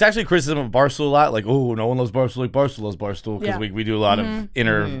 it's actually criticism of Barstool a lot. Like, oh, no one loves Barstool like Barstool loves Barstool because Yeah. we do a lot of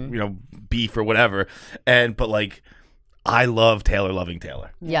inner, beef or whatever. But like, I love Taylor loving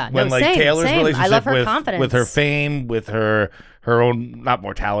Taylor. Yeah, When no, like same, Taylor's same. relationship I love her with confidence. with her fame, with her own not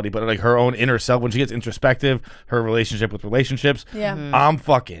mortality, but like her own inner self when she gets introspective, her relationship with relationships. Yeah. I'm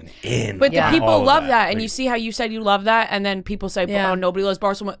fucking in. But Yeah. the people all of love that, and Like, you see how you said you love that, and then people say, Yeah. "Oh, nobody loves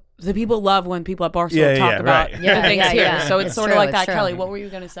Barcelona." The people love when people at Barcelona Yeah, talk yeah, about right. the Yeah, things yeah, here. yeah. So it's It's sort true, of like it's that. true. Kelly, what were you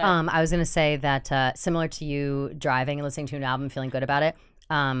gonna say? I was gonna say that similar to you driving and listening to an album, feeling good about it.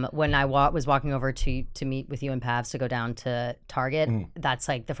 When I was walking over to meet with you and Pavs to go down to Target, that's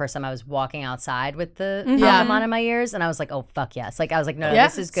like the first time I was walking outside with the album on in my ears, and I was like, oh fuck yes! Like I was like, no, Yeah,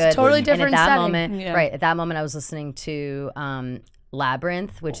 this is it's good. totally And different at that setting. moment, Yeah. right at that moment, I was listening to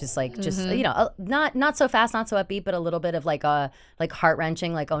Labyrinth, which is like just not so fast, not so upbeat, but a little bit of like a heart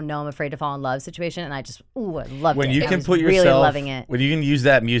wrenching, like oh no, I'm afraid to fall in love situation, and I just I loved when it. you I can was put really yourself, loving it. when you can use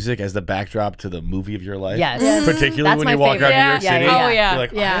that music as the backdrop to the movie of your life. Yes. Particularly That's when my you walk favorite. around New York Yeah, City. yeah, Oh, yeah. You're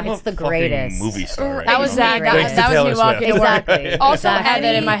like, Yeah. I'm a It's the fucking greatest. movie star. Right That now. was me. Exactly. Thanks to That was Taylor me walking Swift. to work. Exactly. Also, I Exactly. had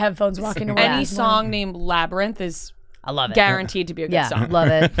that in my headphones walking to work. Any this morning. song named Labyrinth is I love it. guaranteed to be a good Yeah, song. love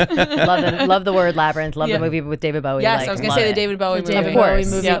it. Love the word labyrinth. Love Yeah. the movie with David Bowie. Yes, like, I was gonna love say the it. David Bowie The movie. David Of course.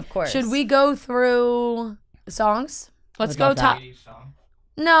 Bowie movie. Yeah, of course. Should we go through songs? Let's Would go love that. top.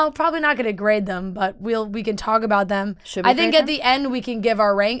 No, probably not going to grade them, but we can talk about them. Should we I think grade at the end we can give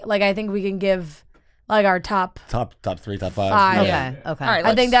our rank. Like I think we can give like our top. Top 3, top 5. Five. Yeah. Okay. All right,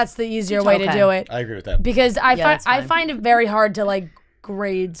 I think that's the easier way to Okay. do it I agree with that. because Yeah, that's I fine. find it very hard to like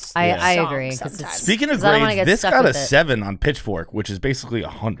grade. I songs agree. 'Cause sometimes. it's- Speaking of 'Cause I don't wanna grades, get this stuck got a with it. 7 on Pitchfork, which is basically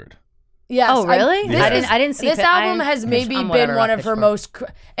 100. Yes. Oh really? Yeah. I didn't see This album has maybe I'm been whatever one about of her Pitchfork. most,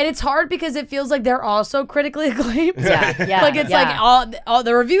 and it's hard because it feels like they're also critically acclaimed. Yeah. Like it's yeah. like all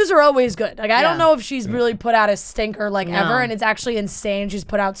the reviews are always good. Like I don't Yeah. know if she's really put out a stinker like No. ever, and it's actually insane. She's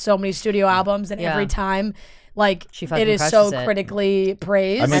put out so many studio albums, and Yeah. every time, like She fucking it is so crushes it. critically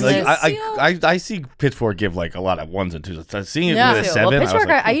praised. I mean, And like this- I see Pitchfork give like a lot of 1s and 2s. So seeing it Yeah. with a Too. 7, Well, I was Pitchfork,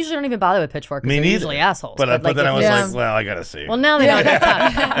 like, I usually don't even bother with Pitchfork. 'Cause me they're neither. usually assholes. But like, then I if was it's- like, well, I gotta see. well, now they know what they're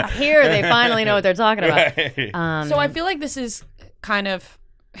talking. Here, they finally know what they're talking about. Right. So I feel like this is kind of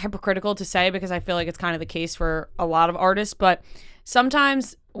hypocritical to say because I feel like it's kind of the case for a lot of artists, but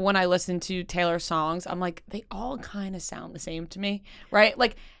sometimes when I listen to Taylor's songs, I'm like, they all kind of sound the same to me, right?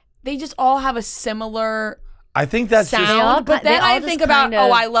 Like they just all have a similar I think that's sound, just all but ki- they then all I just think about, kind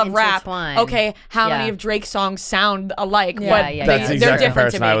of I love rap. intertwine. Okay, how many Yeah. of Drake's songs sound alike? Yeah, but yeah, That's the they're exact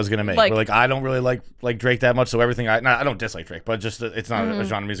different to comparison me. I was gonna make. Like, Like I don't really like Drake that much, so everything I don't dislike Drake, but just it's not a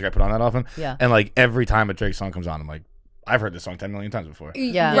genre of music I put on that often. Yeah. And like every time a Drake song comes on, I'm like, I've heard this song 10 million times before.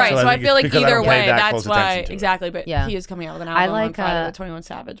 Yeah. right. So So, I I think feel it's like because I either don't pay way, that that's close why attention to it. exactly. But Yeah. he is coming out with an I album on like, Friday with 21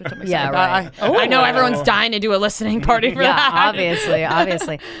 Savage, which I'm excited Yeah, about. right. I know everyone's dying to do a listening party for Yeah, that. obviously.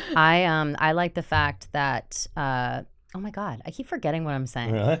 I like the fact that oh my god, I keep forgetting what I'm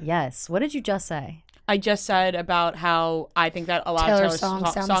saying. Really? Yes. What did you just say? I just said about how I think that a lot Taylor's of Taylor's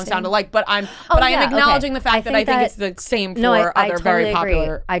songs sound the songs same. sound alike, but I Oh, am yeah, acknowledging okay. the fact I that I think think it's the same for No, I other totally very agree.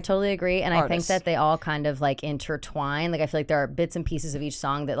 popular. I totally agree, and I think artists. that they all kind of like intertwine. Like I feel like there are bits and pieces of each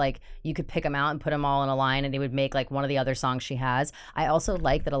song that like you could pick them out and put them all in a line, and it would make like one of the other songs she has. I also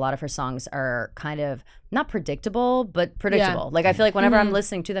like that a lot of her songs are kind of not predictable, but predictable. Like I feel like whenever I'm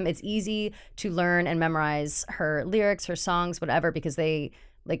listening to them, it's easy to learn and memorize her lyrics, her songs, whatever, because they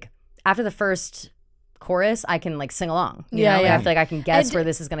like after the first chorus, I can like sing along. You Yeah, know? Like, yeah. I feel like I can guess And where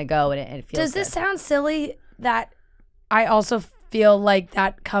this is gonna go, and it feels. Does this good. sound silly that I also feel like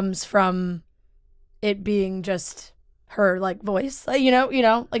that comes from it being just her like voice? Like, you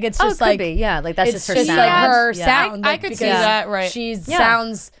know, like it's Oh, just it could like be. Yeah, like that's it's just her just sound. like her Yeah. sound. I like, could see because that, right. She Yeah.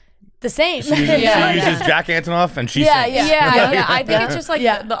 sounds the same. She uses, Yeah. she uses Jack Antonoff and she Yeah, sings. Yeah. I think it's just like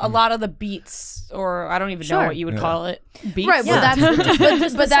Yeah. a lot of the beats, or I don't even know Sure. what you would call it. Beats. Right. Well, Yeah. that's Just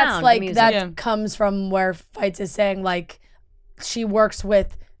but the that's sound, the like music. that Yeah. comes from where Fights is saying like she works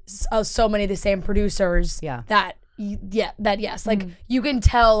with so many of the same producers. Yeah. That yes, like you can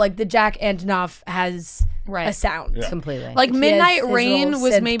tell like the Jack Antonoff has Right. a sound. Completely. Like He has Midnight his Rain little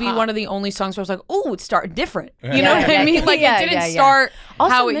was synth maybe pop. one of the only songs where I was like, oh, it started different. You know Yeah, what I yeah, mean? Like yeah, it didn't yeah, yeah. start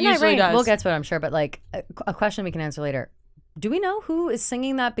also, how it Midnight usually Rain, does. we'll get to it, I'm sure, but like a question we can answer later. Do we know who is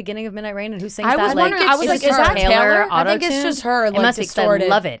singing that beginning of Midnight Rain and who sings I that? was wondering. I was like, is that Taylor? I think it's auto-tune? just her. It must be 'cause I distorted.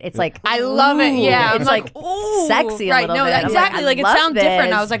 love it. It's like I love it. Yeah, it's I'm like ooh, sexy a right? little No, bit. I'm exactly. Like I it love sounds different.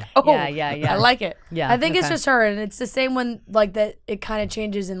 this. I was like, oh, yeah. I like it. Yeah, I think it's okay. just her, and it's the same when like that. It kind of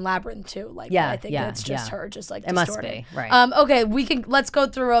changes in Labyrinth too. Like Yeah, I think yeah, that's just yeah. her, just like It must distorted. be, right. Okay, let's go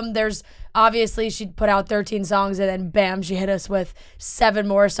through them. There's obviously she put out 13 songs, and then bam, she hit us with 7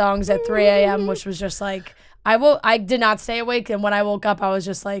 more songs at 3 a.m., which was just like I did not stay awake, and when I woke up, I was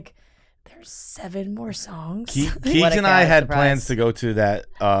just like, there's 7 more songs. Keegs and I had plans to go to that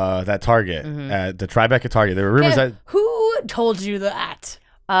Target, at the Tribeca Target. There were rumors that Who told you that?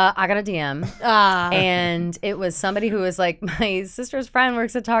 I got a DM, and it was somebody who was like, my sister's friend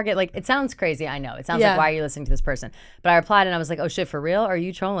works at Target. Like, it sounds crazy. I know. It sounds like, why are you listening to this person? But I replied, and I was like, oh, shit, for real? Are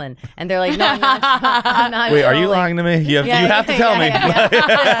you trolling? And they're like, no, I'm not. I'm not wait, trolling. are you lying to me? You have to tell me.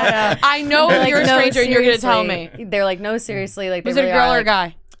 I know They're like, you're a "No, stranger and you're gonna tell me. seriously." They're like, no, seriously. Like, Was they it a really girl are, or a like-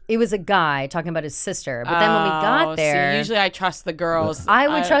 guy? It was a guy talking about his sister. But then when we got there, see, usually I trust the girls. I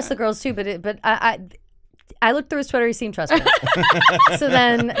would trust the girls too, but I looked through his Twitter. He seemed trustworthy. so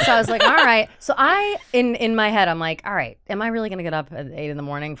I was like, all right. So in my head, I'm like, all right, am I really gonna get up at 8 in the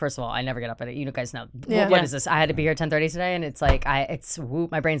morning? First of all, I never get up at 8. You guys know what is this? I had to be here at 10:30 today, and it's like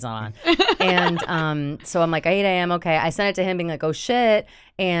my brain's not on. And so I'm like 8 a.m. Okay, I sent it to him, being like, oh shit,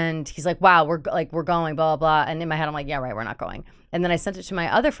 and he's like, wow, we're going, blah blah blah. And in my head, I'm like, yeah, right, we're not going. And then I sent it to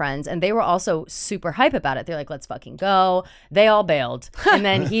my other friends, and they were also super hype about it. They're like, let's fucking go. They all bailed. And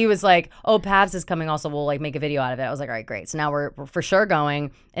then he was like, oh, Pavs is coming also. We'll like make a video out of it. I was like, all right, great. So now we're for sure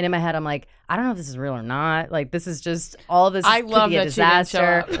going. And in my head, I'm like, I don't know if this is real or not. Like, this is just all of this I could love be a that you didn't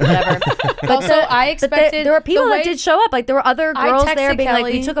show disaster, up. whatever. Also, I expected there were people the that way- did show up. Like, there were other I girls there texted being like,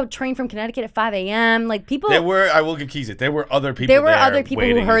 Kelly. we took a train from Connecticut at 5 a.m. Like, people. there were. I will give Keys it. There were other people. There were there other people who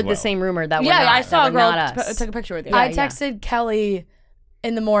waiting heard as well. the same rumor that were Yeah, not, I saw that a were girl not us. took a picture with you. I texted Kelly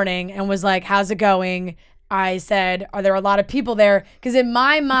in the morning and was like, how's it going? I said, are there a lot of people there? Because in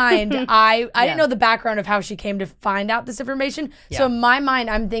my mind, I didn't know the background of how she came to find out this information. So in my mind,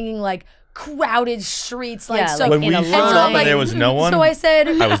 I'm thinking like crowded streets. Like, Yeah, so like When we in a showed line. up and there was no one, So I said,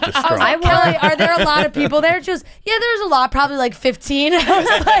 I was distraught. Kelly, are there a lot of people there? She goes, yeah, there's a lot, probably like 15. I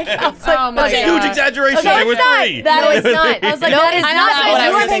was like, Oh my That's a God. huge exaggeration. Okay, there were it's not. 3. That No, is- it's not. I was like, no, that it's is not. not what I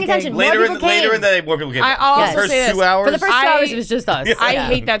You was weren't paying thinking. attention. Later More in people came. the day, more people came. I also the first say this. 2 hours. For the first 2 I- hours, it was just us. I Yeah.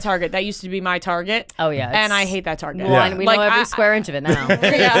 hate that Target. That used to be my Target. Oh, yeah, and it's- I hate that Target. Well, and we Like, know every I- square inch of it now.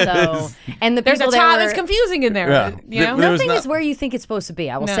 Yeah. So, and the There's a people top. there It's were, confusing in there. Yeah. You know. There was nothing not- is where you think it's supposed to be.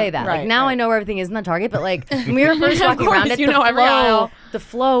 I will No, say that. Like right, now, right. I know where everything is in the Target, but like when we were first walking course, around it, you the know every aisle.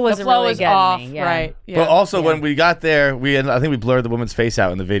 flow wasn't The flow really is getting off. me. Yeah. Right. Yeah. But also when we got there, I think we blurred the woman's face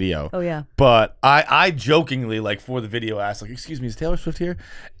out in the video. Oh yeah. But I jokingly, like for the video, asked like, "Excuse me, is Taylor Swift here?"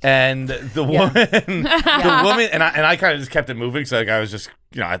 And the woman, the woman, and I kind of just kept it moving. So like I was just,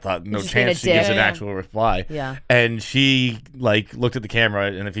 I thought no Just being chance a she gives dick. an actual reply. Yeah. And she like looked at the camera,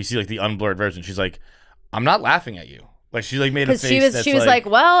 and if you see like the unblurred version, she's like, "I'm not laughing at you." Like she like made a Because face. she was like,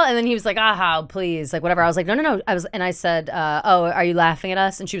 well, and then he was like, aha, please, like whatever. I was like, no. I said, oh, are you laughing at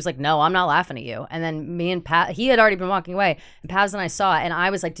us? And she was like, no, I'm not laughing at you. And then me and Pat, he had already been walking away, and Paz and I saw it, and I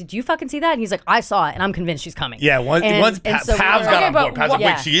was like, did you fucking see that? And he's like, I saw it, and I'm convinced she's coming. yeah. Once so we Pav's were- got Okay, on but board, Pav's like,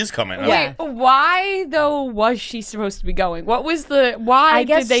 yeah. wait, she is coming. I was Yeah. Wait, why though was she supposed to be going? What was the why I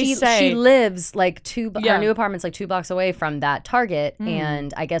guess did they she say lives like Yeah. our new apartment's like 2 blocks away from that Target,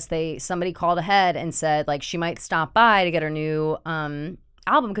 and I guess somebody called ahead and said like she might stop by to get her new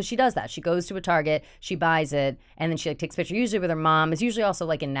album, because she does that. She goes to a Target, she buys it, and then she like takes a picture usually with her mom. It's usually also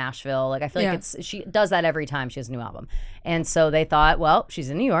like in Nashville. Like I feel like she does that every time she has a new album. And so they thought, well, she's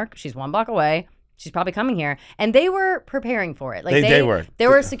in New York, she's 1 block away. She's probably coming here, and they were preparing for it. Like They were. There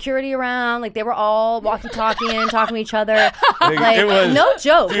were security around. Like they were all walkie-talkieing, talking to each other. Like it was- no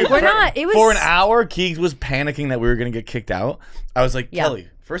joke. Dude, We're not. It was for an hour. Keegs was panicking that we were going to get kicked out. I was like, Yeah. Kelly,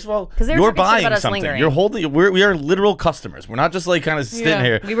 first of all, they were you're talking shit buying about us something. lingering. You're holding. We are literal customers. We're not just like kind of sitting Yeah.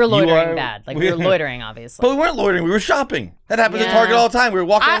 here. We were You loitering are- bad. Like we were loitering, obviously. But we weren't loitering. We were shopping. That happens at Yeah. Target all the time. We were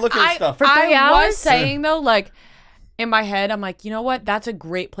walking around looking at stuff. For 3 I hours? was saying though, like in my head, I'm like, you know what? That's a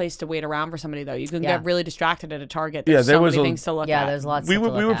great place to wait around for somebody though. You can Yeah. get really distracted at a Target. Yeah, There's there so was many a- things to look Yeah, at. there's lots. we of were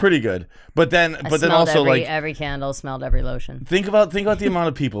stuff to look at. pretty good. But then Smelled also like every candle, smelled every lotion. think about the amount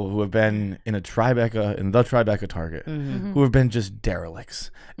of people who have been in the Tribeca Target Mm-hmm. who have been just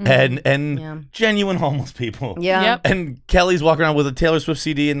derelicts and Yeah. genuine homeless people. Yeah. Yep. And Kelly's walking around with a Taylor Swift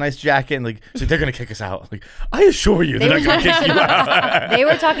CD and nice jacket, and like, so they're gonna kick us out. Like, I assure you, they're not gonna kick you out. They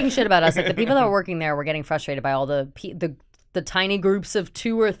were talking shit about us. Like the people that were working there were getting frustrated by all the the tiny groups of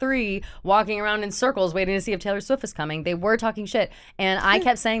 2 or 3 walking around in circles waiting to see if Taylor Swift is coming. They were talking shit. And I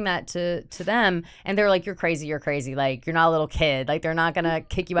kept saying that to them. And they were like, you're crazy. Like, you're not a little kid. Like, they're not going to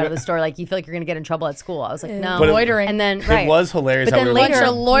kick you out of the store. Like, you feel like you're going to get in trouble at school. I was like, no. Loitering. And then, It was hilarious. But how then we were later,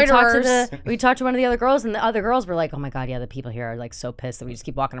 loiterers. we talked to one of the other girls, and the other girls were like, oh my God, yeah, the people here are like so pissed that we just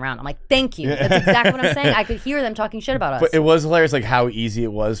keep walking around. I'm like, thank you. That's exactly what I'm saying. I could hear them talking shit about us. But it was hilarious, like how easy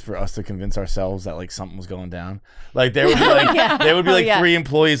it was for us to convince ourselves that like something was going down. Like there would be like there would be like 3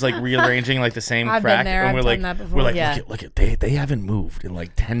 employees like rearranging like the same I've crack, been there. and I've we're done that like before. we're like Yeah. look at they haven't moved in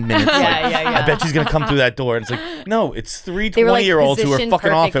like 10 minutes. Yeah. I bet she's gonna come through that door, and it's like no, it's 3 They were, like, 20-year-olds who are positioned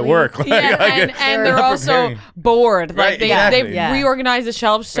fucking off at perfectly. work. Like, And they're not also preparing. bored. Like Right, they've exactly. Yeah. reorganized the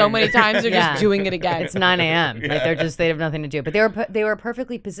shelves so many times, they're Yeah. just doing it again. It's 9 a.m. Like they have nothing to do. But they were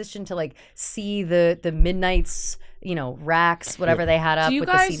perfectly positioned to like see the midnights, racks, whatever they had up. Do you with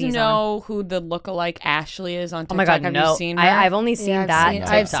guys the CDs know on. who the lookalike Ashley is on Oh TikTok? my God, Have no! you seen her? I've only seen I've that. seen-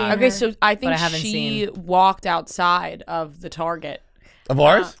 TikTok. I've seen Okay, her. so I think I haven't she seen. walked outside of the Target. Of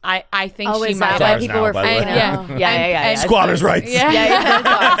ours? I think Oh, she is might that why have. Ours people now, were by the way. freaking out? Yeah. Squatters' rights. Yeah.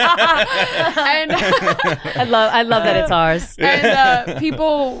 and I love that it's ours. and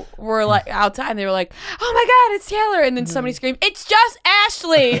people were like outside, and they were like, "Oh my God, it's Taylor!" And then somebody screamed, "It's just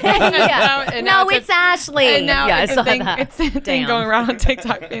Ashley!" And now No, it's Ashley. And now yeah, it's I a saw thing. that. It's a thing Damn. going around on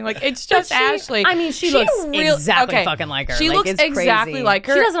TikTok, being like, "It's But just Ashley." I mean, she looks exactly fucking like her. She Like, looks it's exactly crazy. like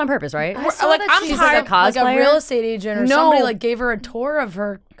her. She does it on purpose, right? Like, I'm She's tired. like a cosplayer? real estate agent or No. somebody like gave her a tour of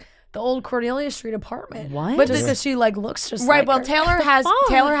the old Cornelia Street apartment. What? But just because she like looks just Right. like Well, her.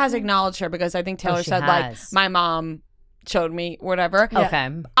 Taylor has acknowledged her because I think Taylor she said like has. my mom showed me whatever. Yeah. Okay.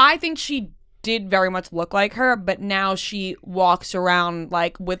 I think she did very much look like her, but now she walks around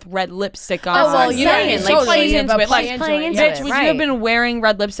like with red lipstick on. Oh, well, you know, saying, and like, she plays she's into it. Like, playing into bitch, it, would right. you have been wearing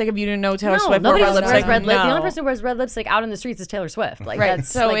red lipstick if you didn't know Taylor Swift wore Nobody red wears lipstick? red lipstick. The No. only person who wears red lipstick out in the streets is Taylor Swift. Like, Right, that's,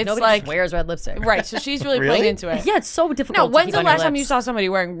 so like, it's nobody like- just wears red lipstick. Right, so she's really Really? playing into it. Yeah, it's so difficult. No, to when's keep the on your last time you lips. saw somebody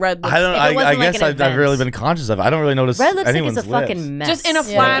wearing red lipstick? I don't. If it wasn't I like guess an I've really event. been conscious of it. I don't really notice Red lipstick anyone's is a fucking lips. mess. Just in a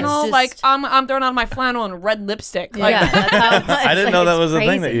Yeah. flannel, It's like just- I'm throwing on my flannel and red lipstick. Like, Yeah, that's how it's I didn't like, know that it's was a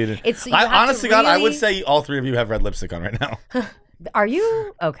thing that crazy. you did. It's you I, have to honestly, God, I would really- say all 3 of you have red lipstick on right now. Are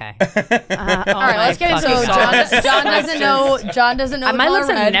you okay? all right, let's get into So songs. John doesn't know. John doesn't know. the My color lips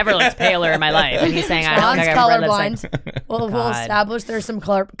have red. never looked paler in my life, and he's saying I don't John's think I have red colorblind. lipstick. We'll God. establish there's some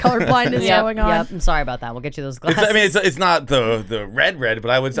color blindness Yep, going on. Yep. I'm sorry about that. We'll get you those It's, glasses. I mean, it's not the red, but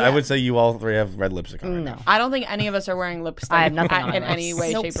I would say you all 3 have red lipstick on right no. now. I don't think any of us are wearing lipstick I have nothing on my in lips. any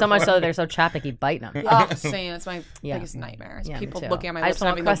way, Nope. shape, or So much form. so they're so chapped they keep biting them. Oh, same. It's my Yeah. biggest nightmare. It's Yeah, me people too. looking at my I lips just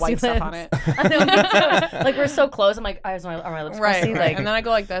and want having the white crusty stuff on it. lips. I know, me too. Like we're so close. I'm like, are my lips Right. crusty? Like, And then I go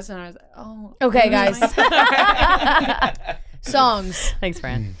like this, and I was like, oh. Okay, guys. Songs. thanks,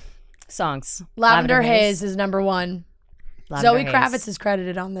 Fran. Songs. Lavender Haze is number 1. Lavender Zoe Haze. Kravitz is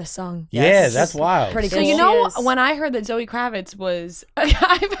credited on this song. Yeah, that's wild. Pretty So cool. you know, She is. when I heard that Zoe Kravitz was,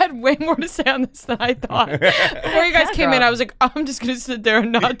 I've had way more to say on this than I thought. Before you guys came in, I was like, I'm just gonna sit there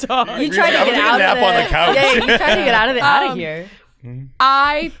and not talk. You tried to I'm get gonna out nap of on the the couch. Yeah, you tried to get out of here.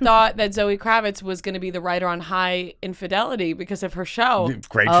 I thought that Zoe Kravitz was going to be the writer on High Infidelity because of her show.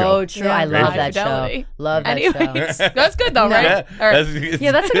 Great Oh, show. true. Yeah. I love High that show. Fidelity. Love that Anyways, show. that's good though, right? Yeah, All right.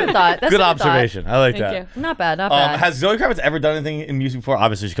 Yeah, that's a good thought. That's a good good observation. I like Thank that. you. Not bad. Not bad. Has Zoe Kravitz ever done anything in music before?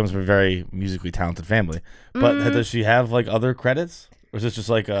 Obviously, she comes from a very musically talented family. But does she have like other credits, or is this just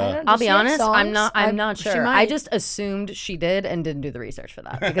like don't- I'll Does be she have honest. I'm songs? not She sure. might. I just assumed she did and didn't do the research for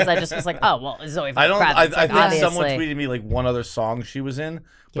that because I just was like, oh well, Zoe. I don't. Kravitz, I like, think someone obviously. tweeted me like one other song she was in,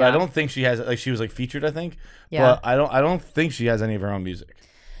 but Yeah. I don't think she has. Like she was like featured, I think. Yeah. But I don't think she has any of her own music.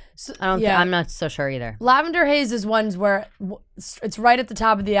 I don't. Yeah. I'm not so sure either. Lavender Haze is ones where it's right at the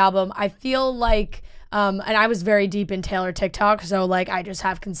top of the album. I feel like, and I was very deep in Taylor TikTok, so like I just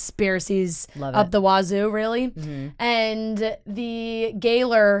have conspiracies Love up it. the wazoo, really. And the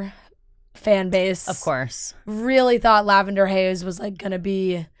Gaylor fan base, Of course. really thought Lavender Haze was like gonna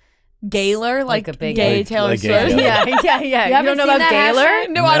be Gaylor, like a big- gay Like- Taylor like gay, Swift. yeah. Yeah. You haven't don't know seen about that Gaylor? hashtag?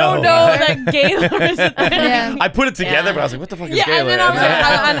 No, I don't No. know that Gaylor is a thing. Yeah. I put it together, Yeah. but I was like, what the fuck is Yeah, Gaylor? and then I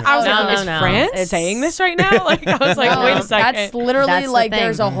was like, No, is no. Fran It's- saying this right now? Like, I was like, No, wait a second. That's literally That's the like thing.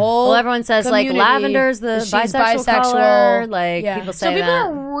 there's a whole. Well, everyone says like community. lavender's the She's bisexual color. Like Yeah. people So say people that.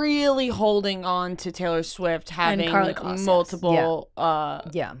 are really holding on to Taylor Swift having Karlie Kloss, yes. multiple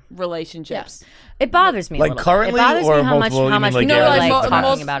Yeah. relationships. It bothers me a Like little currently bit. It bothers or me how much multiple, you mean, like, people yeah, are like, like multiple-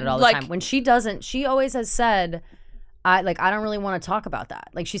 talking about it all the like- time. When she doesn't, she always has said, I don't really want to talk about that.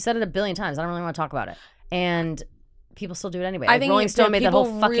 Like she said it a billion times. I don't really want to talk about it. And people still do it anyway. I Like, think Rolling Stone made that whole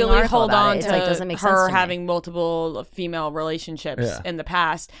people fucking really article hold about on it. It's to like doesn't make sense her to me. having multiple female relationships Yeah. in the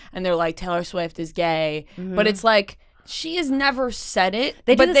past, and they're like Taylor Swift is gay, but it's like She has never said it.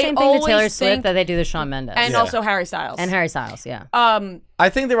 They do but the same thing to always Taylor Swift think- that they do to Shawn Mendes. and also Harry Styles. And Harry Styles, yeah. I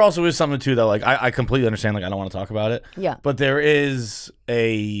think there also is something too, though. Like I completely understand. Like I don't want to talk about it. Yeah. But there is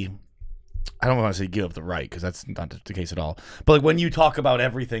a. I don't want to say give up the right because that's not the case at all. But like when you talk about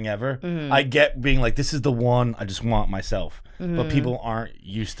everything ever, I get being like, this is the one I just want myself. But people aren't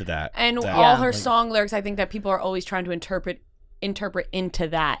used to that. And that, all her like- song lyrics, I think that people are always trying to interpret into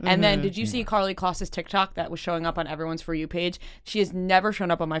that. And then did you see Carly Kloss's TikTok that was showing up on everyone's For You page? She has never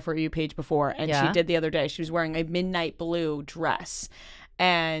shown up on my For You page before. And she did the other day. She was wearing a midnight blue dress.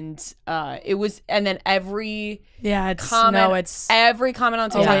 And it was, and then every every comment on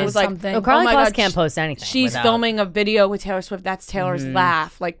TikTok was like, something. Oh, Carly my Kloss God, can't post anything. she's without- filming a video with Taylor Swift. That's Taylor's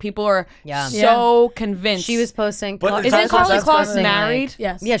laugh. Like people are Yeah. so convinced. She was posting. But Isn't Carly that's Kloss posting, married?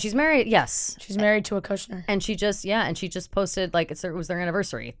 Yes. Yeah, she's married. Yes. She's married to a Kushner. And she just posted like it was their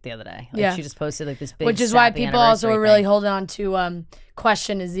anniversary the other day. Like, Yeah. she just posted like this big, Which is why sappy people also anniversary were really thing. holding on to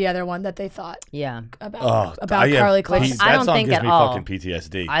Question is the other one that they thought Yeah, about Carly Kloss. Which I that don't song think gives at me all. fucking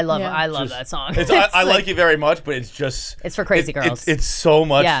PTSD. I love Yeah. that song. It's, I like it very much, but it's just It's for crazy girls. It's so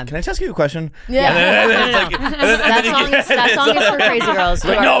much. Yeah. Can I just ask you a question? Yeah. And then it's like- and then that song is for crazy girls who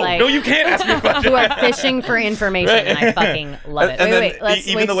like, are no, like no, you can't ask me a question. who are fishing for information, and I fucking love it. And Wait, then let's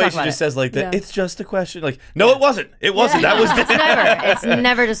even wait the to way talk she about just it. says like that, Yeah. it's just a question. Like, no, it wasn't. It wasn't. That was It's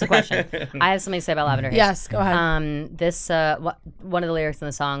never just a question. I have something to say about Lavender Haze. Yes, go ahead. This one of the lyrics in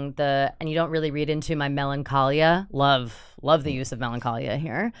the song, and you don't really read into my melancholia. Love the use of melancholia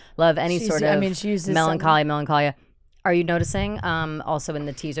here. Love any sort of she uses melancholia. Are you noticing also in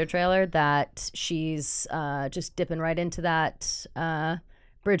the teaser trailer that she's just dipping right into that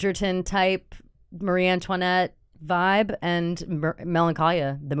Bridgerton type Marie Antoinette vibe and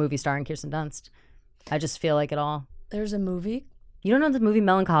Melancholia, the movie starring Kirsten Dunst? I just feel like it all. There's a movie. You don't know the movie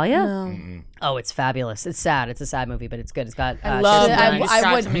Melancholia? No. Oh, it's fabulous. It's sad. It's a sad movie, but it's good. It's got I love Kirsten that. Dunst.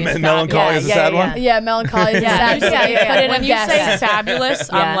 I would- Melancholia is a sad one. Yeah, Melancholy. is sad. Yeah. When you say fabulous,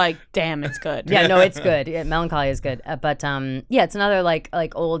 Yeah. I'm like, damn, it's good. Yeah, no, it's good. Yeah, Melancholia is good. But yeah, it's another like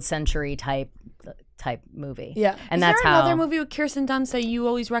old century type movie. Yeah. and Is that's there how another movie with Kirsten Dunst that you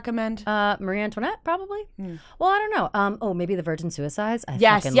always recommend? Marie Antoinette probably. Well, I don't know. Oh, maybe The Virgin Suicides. I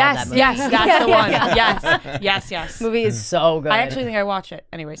Yes, fucking love that movie. that's the one. Yes. Movie is so good. I actually think I watch it.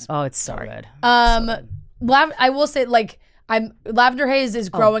 Anyways, Oh, it's so good. I will say, like, Lavender Haze is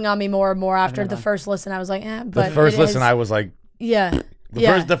growing on me more and more after the first listen. I was like, but The first it listen, is- I was like, yeah.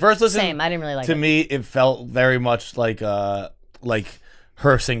 the first listen. Same. I didn't really like to it. me, it felt very much like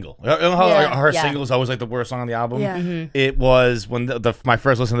her single. You know how Yeah. her Yeah. single is always like the worst song on the album? Yeah. It was when my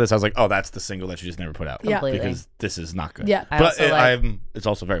first listen to this, I was like, oh, that's the single that she just never put out. Yeah. Completely. Because this is not good. Yeah. I But also like- it's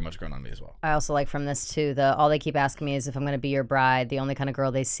also very much grown on me as well. I also like from this too. All they keep asking me is if I'm going to be your bride. The only kind of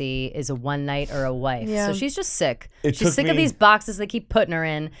girl they see is a one night or a wife. Yeah. So she's just sick. It She's took sick of me- these boxes they keep putting her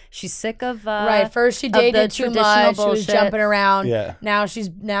in. She's sick of Right. First she of the dated too traditional much. She was bullshit. jumping around. Yeah. Now she's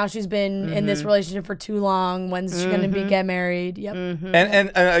been in this relationship for too long. When's she gonna get married? Yep. And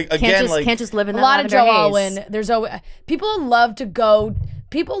again, Can't just live in A that lot of Lavender Joe Haze. Alwyn. There's always people love to go.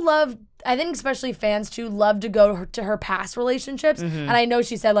 People love. I think especially fans too love to go to her past relationships. And I know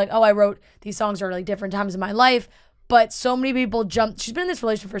she said like, oh, I wrote these songs are like different times in my life. But so many people jump. She's been in this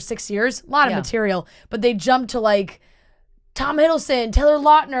relationship for 6 years. A lot of material. But they jump to like Tom Hiddleston, Taylor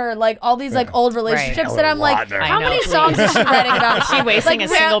Lautner, like all these like old relationships Taylor that I'm like, Lautner. how I know, many please. songs is she writing about? Is she wasting Like,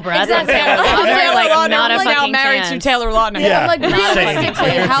 a single breath? Exactly. on Taylor Lautner? Taylor Like, Lautner not a was now fucking married chance. to Taylor Lautner. Yeah. I'm like, Same.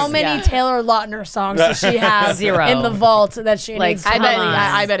 realistically, how many Yeah. Taylor Lautner songs does she have Zero. in the vault that she Like, needs? come to on.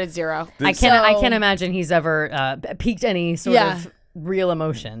 I bet it's zero. I can't imagine he's ever peaked any sort Yeah. of real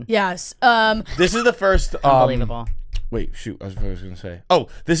emotion. Yes. this is the first. Unbelievable. Wait, shoot. I was going to say. Oh,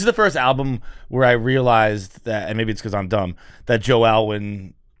 this is the first album where I realized that, and maybe it's because I'm dumb, that Joe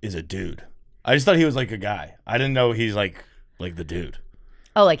Alwyn is a dude. I just thought he was like a guy. I didn't know he's like the dude.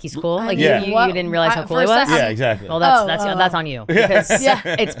 Oh, like he's cool. Like Yeah. you didn't realize how cool he first was. I- Yeah, exactly. Well, that's on you because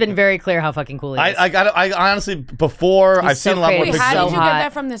it's been very clear how fucking cool he is. I honestly, before I've so seen a lot more creative. pictures. How so did you hot. get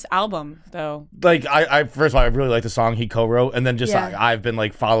that from this album, though? Like I first of all, I really like the song he co-wrote, and then just Yeah. I've been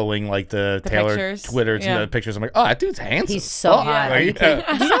like following like the Taylor pictures. Twitters Yeah. and the pictures. I'm like, oh, that dude's handsome. He's so hot. Are you kidding?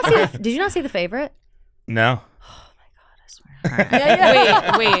 Did you not see the favorite? No. Wait.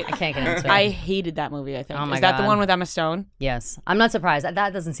 I can't get into it. I hated that movie, I think. Oh my Is that the God. one with Emma Stone? Yes, I'm not surprised.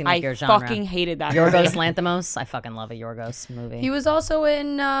 That doesn't seem like I your genre. fucking hated that Yorgos movie. Lanthimos. I fucking love a Yorgos movie. he was also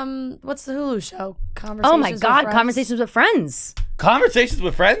in what's the Hulu show? Conversations Oh my with God, Friends. Conversations with Friends. Conversations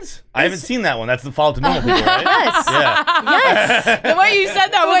with Friends? I haven't seen that one. That's the Fall to Normal People, right? Yes. Yeah. Yes. The way you said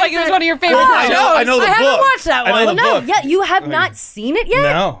that was like it was one of your favorite I shows. know the book. haven't watched that I know one. the No, book. yeah, you have not seen it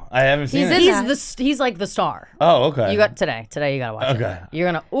yet? No, I haven't seen it. He's like the star. Oh, okay. You got today. Today you gotta watch Okay. it.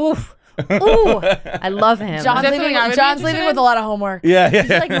 You're gonna oof. Ooh. I love him. John's that leaving, something I would be John's interested leaving in? with a lot of homework. Yeah, yeah. Did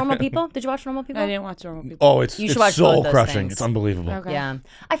you like Normal People? Did you watch Normal People? I didn't watch Normal People. Oh, it's You should watch both soul those crushing. things. It's unbelievable. Okay. Yeah,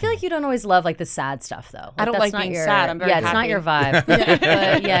 I feel like you don't always love like the sad stuff though. I don't that's like not being your, sad. I'm very yeah, it's not happy. your vibe.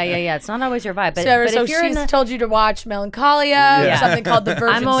 But yeah. It's not always your vibe. But, So, but so if you're in she's the, told you to watch Melancholia, Yeah. or something called The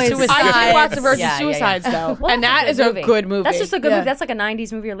Virgin I'm always- Suicide. I usually watch The Virgin Yeah. Suicides though, Well, and that's that is a a good movie. good movie. that's just a good Yeah. movie. That's like a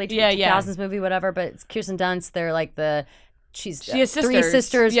 '90s movie or late 2000s movie, whatever. But it's Kirsten Dunst. They're like she has has three sisters.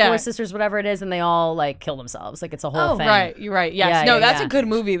 sisters, Yeah. 4 sisters, whatever it is, and they all like kill themselves. Like it's a whole thing. Right, you're right. Yes, Yeah, no, yeah, that's yeah. a good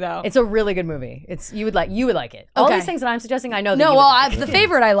movie though. It's a really good movie. You would like it. All Okay. these things that I'm suggesting, I know. That No, you well, would like. the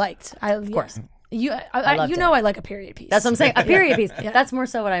favorite I liked. Of course. You, loved you it. know, I like a period piece. That's what I'm saying. A period piece. That's more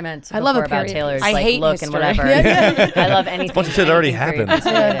so what I meant. I love a before about period Taylor's piece. I like hate look and history. whatever. I love anything. bunch of shit already anything happened.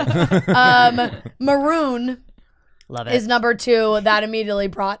 period related. Maroon Love it. is number 2. That immediately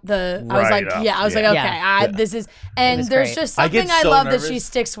brought the. I was Right like, up, yeah. I was like, yeah. okay, this is. And was there's great. just I get something I so love nervous. that she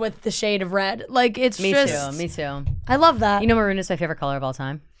sticks with the shade of red. Like it's Me just. too. Me too. I love that. You know, maroon is my favorite color of all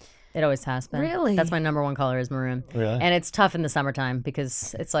time. It always has been. Really? That's my number 1 color is maroon. Really? And it's tough in the summertime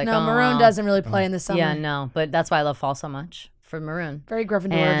because it's like no, maroon aw. doesn't really play in the summer. Yeah, no, but that's why I love fall so much for maroon. Very Gryffindor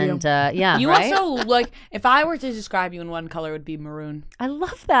of you. And yeah, you right? also like. If I were to describe you in one color, it would be maroon. I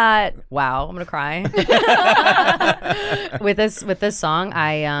love that. Wow, I'm gonna cry. with this song,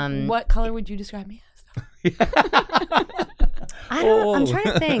 I What color would you describe me as? I don't. I'm trying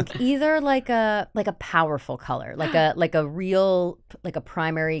to think. Either like a powerful color, like a real like a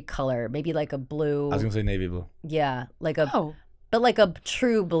primary color, maybe like a blue. I was gonna say navy blue. Yeah, like a Oh, but like a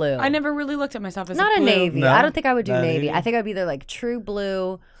true blue. I never really looked at myself as Not a blue. navy. No? I don't think I would do Not navy. navy? I think I'd be either like true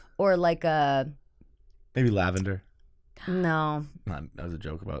blue or like a Maybe lavender. no. That was a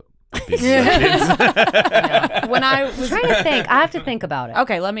joke about. When I was I'm trying to think. I have to think about it.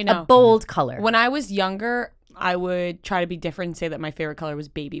 okay, let me know. A bold color. When I was younger, I would try to be different and say that my favorite color was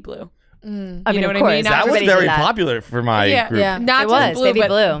baby blue. I you mean, know of what I course, mean? That was everybody very did that. popular for my group. Yeah. Not It just was, blue, baby but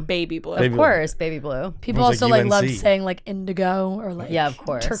blue. baby blue. Baby Of course, baby blue. People It was also like like loved UNC. saying like indigo or like Yeah, of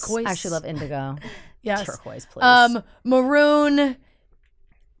course. turquoise. I actually love indigo. Yes. Turquoise, please. Maroon.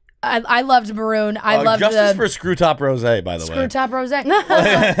 I loved maroon. I loved justice the for Screw Top Rose, by the screw way. top rose. Please,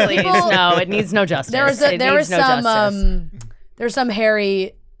 no, it needs no justice. There was It there was needs no some justice. there's some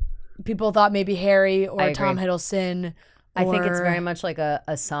Harry. People thought maybe Harry or I agree. Tom Hiddleston. I think it's or- very much like a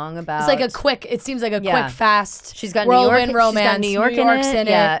song about. It's like a quick. It seems like a Yeah. quick, fast. She's got New York. whirlwind romance. She's got New York York's in it.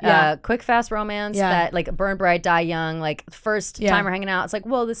 Yeah. Quick, fast romance. Yeah. That like burn bright, die young. Like first Yeah. time we're hanging out, it's like,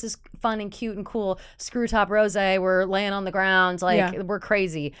 whoa, this is fun and cute and cool. Screw top rose. We're laying on the ground. Like Yeah. we're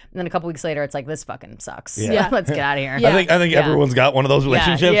crazy. And then a couple weeks later, it's like this fucking sucks. Yeah. Let's get out of here. Yeah. I think everyone's got one of those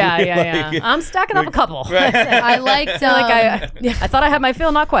relationships. Yeah. I'm stacking up a couple. I liked. I thought I had my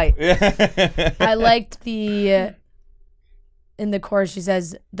fill, not quite. I liked the. In the chorus, she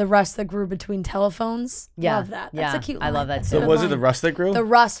says, "The rust that grew between telephones." Yeah. Love that. That's Yeah. a cute. I love line. that That's a too. good Was it line. the rust that grew? The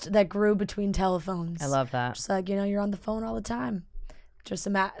rust that grew between telephones. I love that. Just like you're on the phone all the time. Just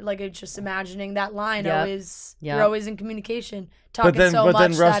it's just imagining that line. Yep. Always, Yep. you're always in communication, talking but then, so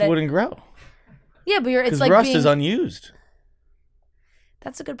much rust that wouldn't grow yeah, but it's because like rust being. is unused.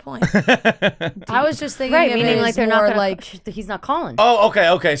 That's a good point. I was just thinking, Right, of meaning it like as they're not more gonna like he's not calling. Oh,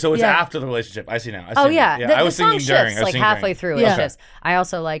 okay. So it's Yeah. after the relationship. I see now. Oh yeah, I was the song thinking during. shifts I was like thinking halfway during. through. Yeah. It shifts. I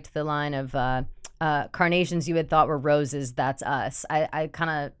also liked the line of carnations you had thought were roses. That's us. I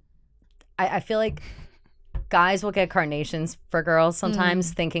feel like guys will get carnations for girls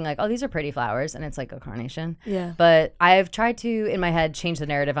sometimes, thinking like, oh, these are pretty flowers, and it's like a carnation. yeah. But I've tried to, in my head, change the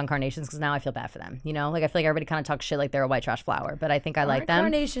narrative on carnations because now I feel bad for them. You know, like I feel like everybody kind of talks shit like they're a white trash flower, but I think I like Aren't them.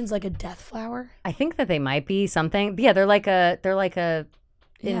 carnations like a death flower? I think that they might be something. But yeah, they're like a in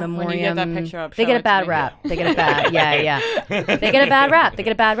Yeah. memoriam. When you get that picture up, they show get it a to bad me. rap. They get a bad They get a bad rap. They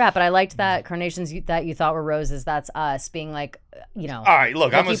get a bad rap. But I liked that carnations that you thought were roses. That's us being like, you know. All right,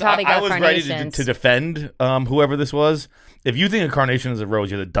 look, Like, you probably I got was ready carnations. to defend whoever this was. If you think a carnation is a rose,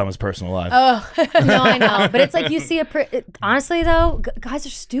 you're the dumbest person alive. Oh, No, I know. But it's like you see honestly though, guys are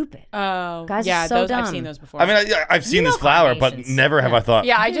stupid. Oh, Guys are yeah, so I've dumb. seen those before. I mean, I've seen know this flower, but carnations. never have I thought.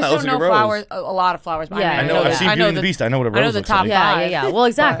 yeah, I just that looks don't like know a rose. flowers. A lot of flowers. But Yeah, I know. I I've seen I Beauty know and the Beast. I know what a I know rose the looks top like. Yeah, five. Well,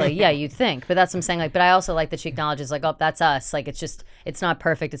 exactly. Yeah, you'd think, but that's what I'm saying. Like, but I also like that she acknowledges, like, oh, that's us. Like, it's not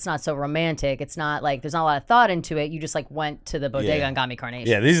perfect. It's not so romantic. It's not like there's not a lot of thought into it. You just like went to the bodega Yeah. and got me carnations.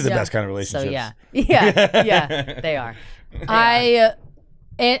 Yeah, these are the Yeah. best kind of So relationships. yeah, they are. I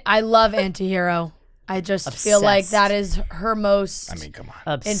love Antihero. I just feel like Obsessed. that is her most I mean, come on.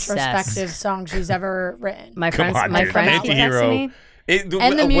 Obsessed. introspective song she's ever written. My friends, on, my dude. friends keep Anti-hero. texting me.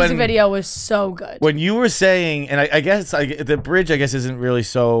 And the music video was so good. When you were saying, and I guess the bridge, I guess, isn't really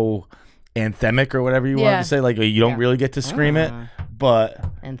so anthemic or whatever you wanted Yeah. to say. Like you don't really get to scream it, but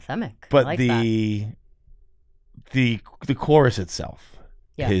Anthemic. I but like the chorus itself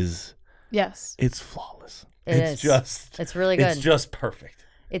Yeah. is Yes. it's flawless. It's It's really good. It's just perfect.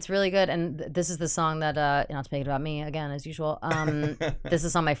 It's really good, and this is the song that not to make it about me again as usual. This is a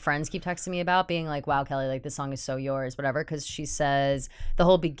song my friends keep texting me about, being like, "Wow, Kelly, like this song is so yours," whatever. Because she says the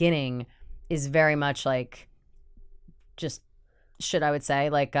whole beginning is very much like just shit. I would say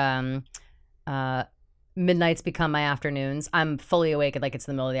like midnights become my afternoons. I'm fully awake at like it's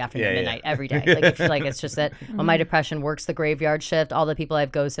the middle of the afternoon, Yeah, yeah. midnight every day. Like I feel like it's just that when my depression works the graveyard shift, all the people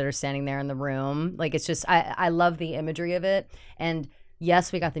I've ghosted are standing there in the room. Like it's just I love the imagery of it. And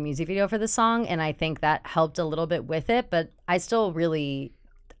yes, we got the music video for the song, and I think that helped a little bit with it. But I still really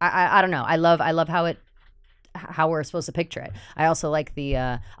I don't know. I love how we're supposed to picture it. I also like the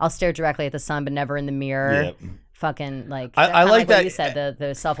I'll stare directly at the sun but never in the mirror. Yep. Fucking like I like what that you said,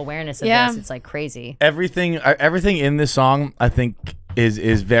 the self-awareness of Yeah. this. It's like crazy. Everything in this song, I think,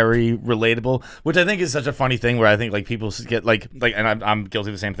 is very relatable, which I think is such a funny thing. Where I think like people get like, and I'm guilty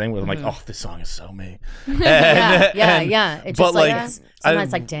of the same thing. Where I'm like, oh, this song is so me. Yeah. It's but just like, sometimes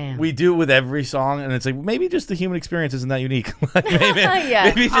it's like, damn. we do it with every song, and it's like maybe just the human experience isn't that unique. Like, maybe, Yeah.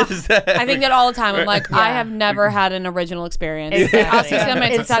 maybe just that. I think that all the time. I'm like, I Yeah. have never had an original experience. Exactly. I'll see something on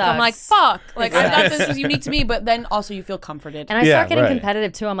It TikTok, I'm like, sucks. fuck. Like, I thought this was unique to me, but then also you feel comforted. And I Yeah, start getting right.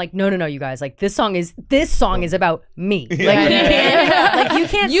 competitive too. I'm like, no, you guys. Like this song is about me. Like you can't, like you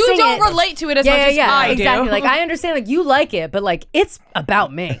can't. You sing don't it. relate to it as much as I do. exactly. Like I understand, like you like it, but like it's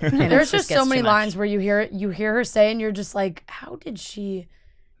about me. And There's it just gets so many too much. lines where you hear her say, and you're just like, how did she,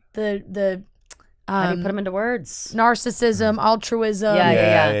 the How do you put them into words? narcissism, altruism,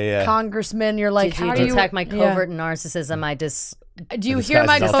 Yeah. congressman. You're like, Did you how do you detect my yeah. covert narcissism? Do you hear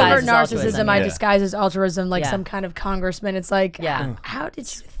my Disguises covert altruism. narcissism? I Yeah. disguise as altruism, like Yeah. some kind of congressman. It's like, Yeah. how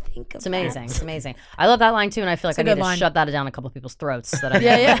did you think of It's amazing. It's amazing. I love that line too, and I feel like a I need good to line. shove that down a couple of people's throats. That I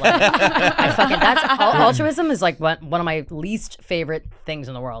Yeah. I fucking that's altruism is like one of my least favorite things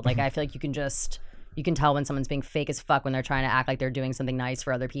in the world. Like I feel like you can tell when someone's being fake as fuck when they're trying to act like they're doing something nice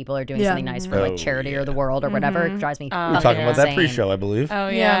for other people or doing Yeah. something nice for like Oh, charity or the world or whatever. It drives me. We were fucking talking about that insane. pre-show, I believe. Oh,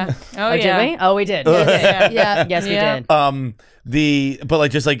 yeah. Oh, did we? Oh, we did. Yeah. Yes, we Yeah. did. But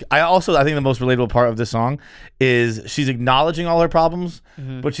like just like I think the most relatable part of this song is she's acknowledging all her problems,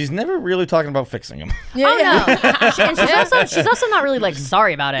 but she's never really talking about fixing them. Yeah, yeah. No, she's also not really like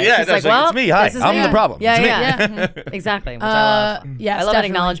sorry about it. Yeah, she's no, like, she's like, well, it's me. Hi, this is I'm me. the problem. Yeah, It's me. yeah, exactly. Which I love. Yes, I love an definitely.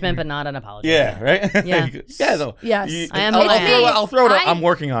 acknowledgement, but not an apology. Yeah, right. Yeah. yeah. Though. Yes. I am I'll, aware. I'll throw it. I- I'm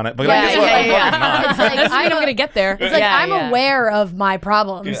working on it, but Yeah, guess what? yeah, I'm yeah. fucking not. It's like, I'm going to get there. It's like Yeah, I'm yeah. aware of my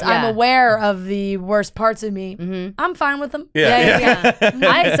problems. Yeah. I'm Yeah. aware of the worst parts of me. I'm fine with them. Yeah.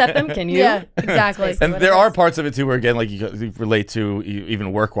 I accept them. Can you? Yeah, exactly. And there are parts of it too where again, like you relate to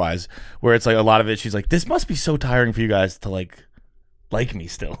even work wise, where it's like a lot of it. She's like, "This must be so tiring for you guys to like me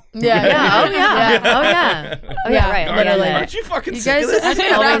still." Yeah, Yeah. Oh yeah. Oh yeah. Oh yeah. Right. literally. Yeah. Aren't you fucking You sick guys of this? have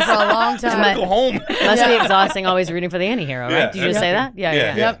been around for a long I want time. to go home. Must be exhausting always rooting for the anti-hero, right? Yeah. Did you just say that? Yeah.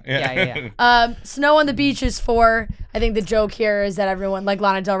 Yeah, Yeah. yeah. Yeah. Snow on the Beach is 4. I think the joke here is that everyone, like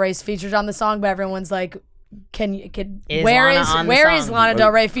Lana Del Rey's featured on the song, but everyone's like, Is where Lana is on the where is song? Lana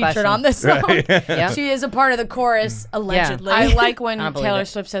Del Rey featured Question. on this song? Yeah. She is a part of the chorus, allegedly. I like when I don't believe Taylor it.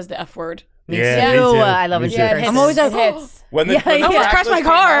 Swift says the F word. Me Yeah, too. me too. I love Me when she too. Yeah, it curses. hits. I'm always like, It hits. When the, Yeah, when the yeah. almost track crashed my list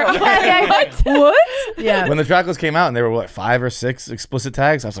car. came out- What? Yeah. When the track list came out and there were what 5 or 6 explicit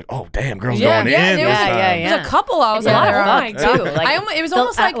tags, I was like, "Oh damn, girls Yeah, going yeah, in there this was- time." yeah, There's a couple. I was It's a like, lot of oh my fuck, God. too. Like, It was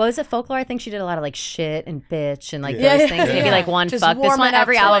almost like what was it, folklore? I think she did a lot of like shit and bitch and like Yeah, those yeah, things. Maybe yeah. like one Just fuck. This warming one, up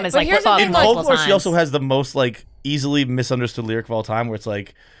every to album it. is But like here's fuck the In thing, multiple folklore, times. she also has the most like easily misunderstood lyric of all time, where it's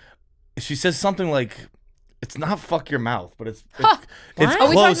like she says something like, "It's not fuck your mouth, but it's What? close. Oh,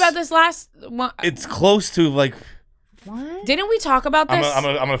 we talked about this last one. It's close to like What? Didn't we talk about this? I'm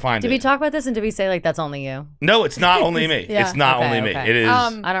gonna find Did it. we talk about this and did we say like that's only you? No, it's not only me. Yeah. It's not Okay, only me. okay. It is.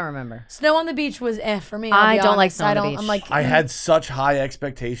 I don't remember. Snow on the Beach was for me. I I'll be don't like honest. Snow on the I'm Beach. like, I had such high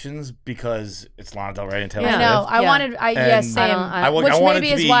expectations because it's Lana Del Rey and Taylor Yeah. I Swift. know. I Yeah. wanted. Yes, And same. I don't- Which I wanted maybe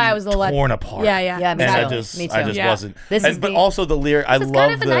to is be why I was a little torn apart. Yeah, yeah. Yeah, me And too. Me too. I just Yeah. wasn't. This is But the- also the lyric, I It's love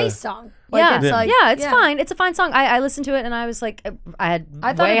kind of a the. nice song. Like, Yeah, it's like, it's fine. It's a fine song. I listened to it and I was like, I had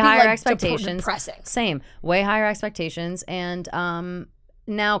I thought way it'd be, higher like, expectations. depressing. Same, way higher expectations, and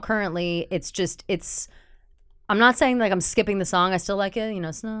now currently it's I'm not saying like I'm skipping the song. I still like it. You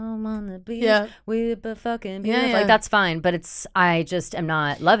know, snow on the beach. Yeah. We but fucking beautiful. Yeah. Like that's fine. But I just am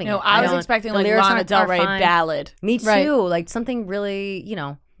not loving it. I was don't- expecting the like lyrics Lana aren't- Del are Rey fine. ballad. Me too. Right. Like something really,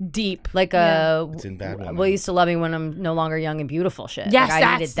 Deep. like It's in Bad Woman. Will you still love me when I'm no longer young and beautiful? Shit. Yes, like,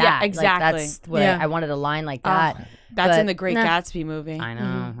 I needed that's- yeah, that. exactly. Like, that's what Yeah. I wanted a line like that. That's But, in the Great nah. Gatsby movie. I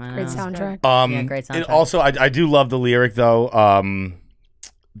know. I know. Great soundtrack. Yeah, great And soundtrack. also, I do love the lyric though.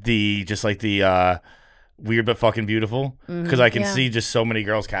 The weird but fucking beautiful, because I can Yeah. see just so many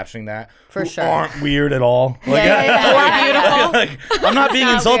girls capturing that For who sure. aren't weird at all. Like, yeah. like, I'm not being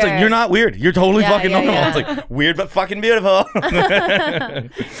not insulting. weird. You're not weird. You're totally Yeah, fucking yeah, normal. yeah. It's like weird but fucking beautiful.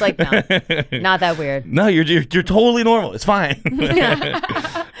 It's like no, not that weird. No, you're totally normal. It's fine.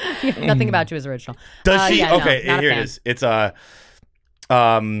 Nothing about you is original. Does she? Yeah, no, Okay, not a here it fan. is. It's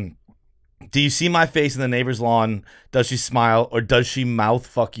do you see my face in the neighbor's lawn? Does she smile or does she mouth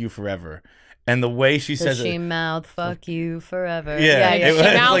fuck you forever? And the way she Does says she it, mauth fuck you forever? yeah, yeah, it, she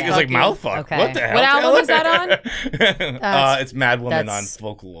it's mouth like it's like fuck you. mouth fuck. Okay. What the hell? What album is that on? It's Mad Woman on That's-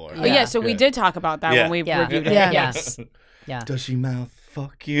 Folklore. Oh, yeah, so we did talk about that Yeah. when we Yeah. reviewed it. Yeah. Yes. Yeah. Does she mouth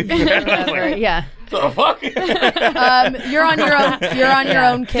fuck you? Whatever, yeah. The fuck? You're on your own. You're on your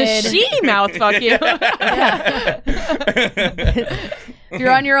own, kid. Does she mouth fuck you?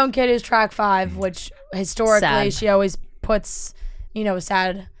 You're on your own, kid is track 5, which historically Sad. she always puts, a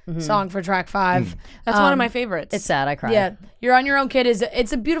sad song for track 5. That's one of my favorites. It's sad. I cried. Yeah, You're on Your Own, Kid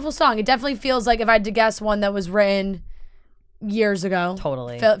it's a beautiful song. It definitely feels like, if I had to guess, one that was written years ago.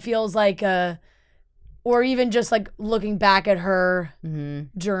 Totally. Feels like or even just like looking back at her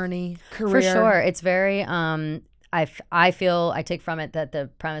journey, career. For sure. It's very I feel I take from it that the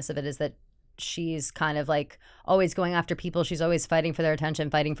premise of it is that she's kind of like always going after people. She's always fighting for their attention,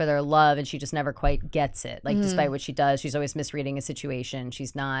 fighting for their love, and she just never quite gets it. Like despite what she does, she's always misreading a situation.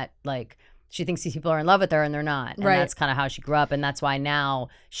 She's not like she thinks these people are in love with her and they're not. And Right. that's kind of how she grew up, and that's why now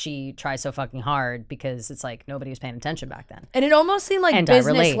she tries so fucking hard, because it's like nobody was paying attention back then. And it almost seemed like And I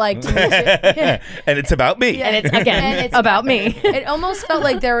relate. business like to me. And it's about me. And it's again And it's- about me. It almost felt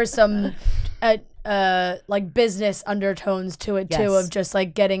like there was some like business undertones to it too, Yes. of just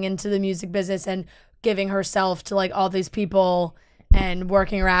like getting into the music business and giving herself to like all these people and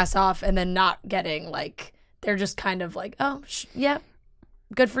working her ass off, and then not getting like, they're just kind of like, oh yeah,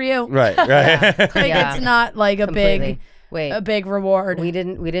 good for you. Right, right. Like Yeah. it's not like Completely. Wait. a big reward. We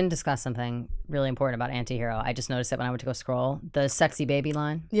didn't discuss something really important about Antihero. I just noticed it when I went to go scroll. The sexy baby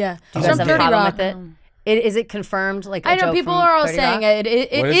line. Yeah. Do you guys From have a 30 problem Rock. with it? Is it confirmed? Like I a know joke people from are all 30 saying Rock?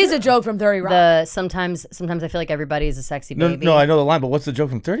 it What is is it? a joke from 30 Rock. The sometimes I feel like everybody's a sexy No, baby. no, I know the line, but what's the joke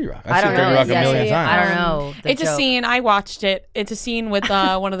from 30 Rock? I've I don't seen know. 30 Rock a exactly. million times. I don't know. the It's a joke. scene. I watched it. It's a scene with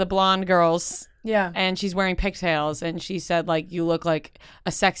one of the blonde girls, yeah. and she's wearing pigtails, and she said like, "You look like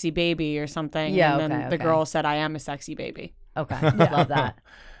a sexy baby" or something. Yeah, and then okay, the okay. girl said, "I am a sexy baby." Okay, love that.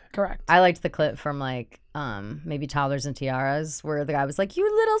 Correct. I liked the clip from like maybe Toddlers and Tiaras where the guy was like, "You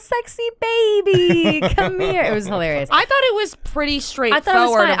little sexy baby, come here." It was hilarious. I thought it was pretty fine.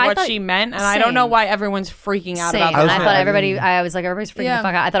 straightforward of I what thought- she meant, and I don't know Same. why everyone's freaking out Same. about And that. I thought everybody. I was like, everybody's freaking Yeah. the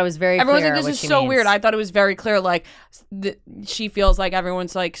fuck out. I thought it was very. Everyone's clear like, what "This is she so means. weird." I thought it was very clear. Like, she feels like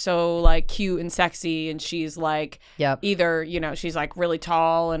everyone's like so like cute and sexy, and she's like Yep. either she's like really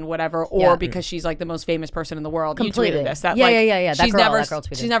tall and whatever, or Yeah. because she's like the most famous person in the world. Completely. You tweeted this. That, Yeah, like, yeah. That She's girl- never that girl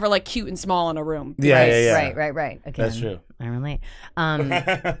tweeted. she's never like cute and small in a room. Yeah, right, yeah, yeah. Right. Again, That's true. I relate.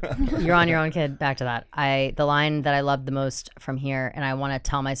 You're on your own, kid. Back to that. The line that I loved the most from here, and I want to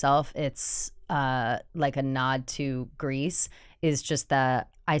tell myself it's like a nod to Grease, is just that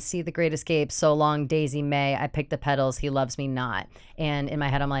I see the great escape. So long, Daisy May. I pick the petals. He loves me not. And in my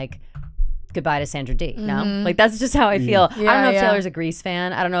head, I'm like, goodbye to Sandra D. No, like that's just how I feel. I don't know if Yeah. Taylor's a Grease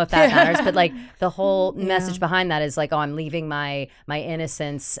fan. I don't know if that matters, but like the whole message behind that is like, oh, I'm leaving my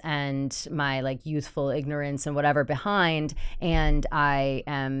innocence and my like youthful ignorance and whatever behind, and I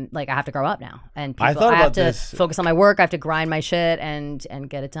am like, I have to grow up now, and I thought have about to this. focus on my work. I have to grind my shit and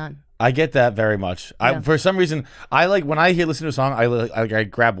get it done. I get that very much. For some reason, I like when I listen to a song, I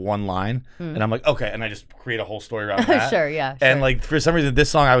grab one line and I'm like, okay, and I just create a whole story around that. Sure, yeah, And sure. like for some reason, this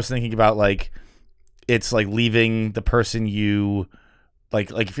song I was thinking about like it's like leaving the person you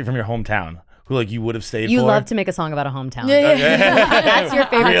like if you're from your hometown who like you would have stayed You for. love to make a song about a hometown. Yeah. That's your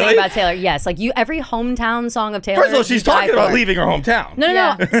favorite Really? thing about Taylor. Yes, like every hometown song of Taylor. First of all, you she's die talking about for. leaving her hometown.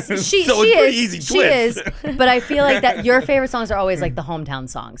 No. She So she it's pretty is. easy She twist. is. But I feel like that your favorite songs are always like the hometown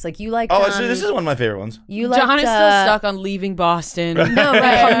songs. Like you like. Oh, so this is one of my favorite ones. You like. John is still stuck on leaving Boston. No,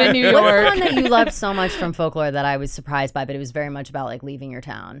 right. Come to New What's the York. one that you loved so much from Folklore that I was surprised by, but it was very much about like leaving your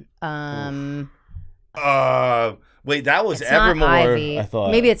town? Wait, that was It's not Evermore. Ivy. I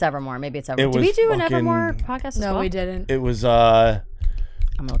thought Maybe it's Evermore. Maybe it's Evermore. It Did we was do an fucking- Evermore podcast as No, well? we didn't. it was I'm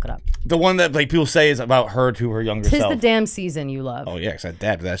gonna look it up. the one that like people say is about her to her younger Tis self. the damn season you love. Oh yeah, because I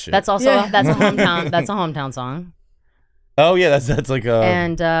dabbed that shit. That's also that's a hometown. That's a hometown song. oh yeah, that's like a.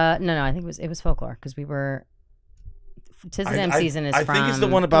 And no, I think it was folklore because we were. Tis the damn season is I from. think it's the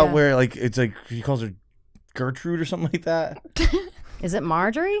one about where like it's like she calls her Gertrude or something like that. Is it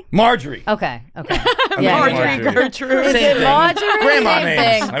Marjorie? Marjorie. Okay. Marjorie Gertrude. Is it Marjorie? Grandma Same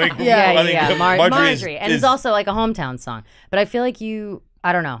names. thing. I mean, Yeah, I think Marjorie. Is, and it's also like a hometown song. But I feel like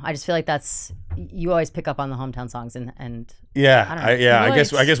I don't know. I just feel like you always pick up on the hometown songs and Yeah, I don't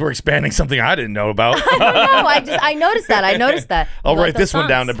know. I guess we're expanding something I didn't know about. I don't know. I noticed that. I'll You like write those this one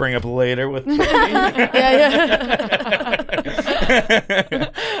down to songs. bring up later with.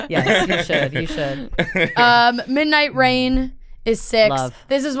 Yes, you should. Midnight Rain is 6. Love.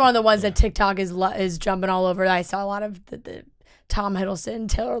 This is one of the ones that TikTok is jumping all over. I saw a lot of the Tom Hiddleston,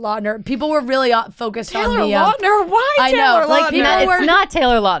 Taylor Lautner. People were really focused on Taylor the Lautner? Why I know, Taylor like, Lautner? people were- It's not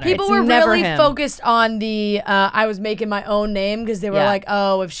Taylor Lautner. People It's were never really him. focused on the I was making my own name because they were Yeah. like,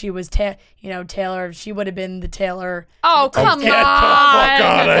 oh, if she was Taylor, she would have been the Taylor. Oh, come Get the on. fuck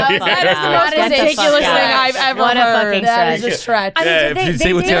outta here. That is the Out. most Get the ridiculous fuck thing out. I've ever What a heard. fucking That is stretch. a stretch. I mean, Yeah, did if they- you they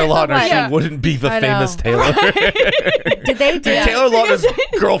say with did Taylor it, but Lautner, like- she wouldn't be the I know. famous Taylor. Did they do Taylor Lautner's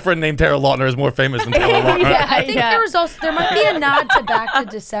girlfriend named Taylor Lautner is more famous than Taylor Lautner. Yeah. I think there might be a nod to Back to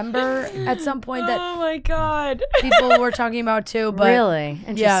December at some point that Oh my god. people were talking about too. But Really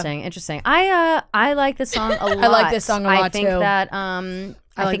interesting. I like this song a lot. I like this song a I lot, think too. that I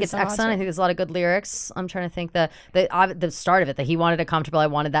I like think this it's song a lot, excellent. I too. think there's a lot of good lyrics. I'm trying to think the start of it that he wanted it comfortable. I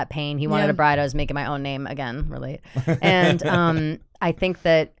wanted that pain. He wanted Yeah. a bride. I was making my own name again. Relate. And I think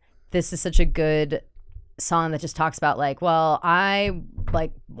that this is such a good song that just talks about like, well, I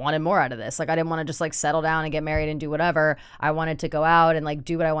like wanted more out of this. Like I didn't want to just like settle down and get married and do whatever. I wanted to go out and like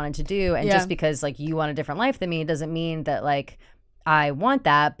do what I wanted to do. And Yeah. just because like you want a different life than me doesn't mean that like I want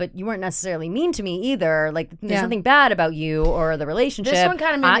that, but you weren't necessarily mean to me either. Like there's Yeah. nothing bad about you or the relationship. This one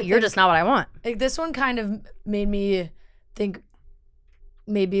kinda made me You're think- just not what I want. like, this one kind of made me think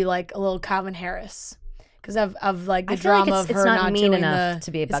maybe like a little Calvin Harris because of like the I feel like drama it's of her not not mean doing enough the,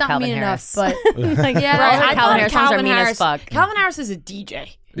 to be it's about not Calvin mean Harris. enough, but like yeah, Right, that's I what Calvin thought Harris songs are Calvin mean as Harris. fuck. Calvin Harris is a DJ.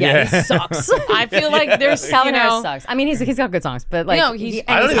 Yeah, he sucks. I feel like there's Calvin you Harris know, sucks. I mean, he's got good songs, but like No, he's-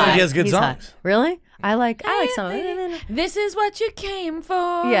 I don't he's even think hot. he has good He's hot. songs. Really? I like some of it. This is what you came for.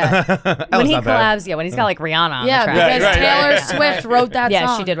 Yeah, That when was he not bad. collabs, when he's got like Rihanna on yeah the track. because Right, Taylor right. Swift wrote that Yeah,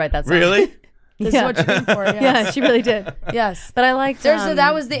 song. she did write that song. Really? This Yeah. is what you came for. Yes. Yeah, she really did. Yes. But I liked.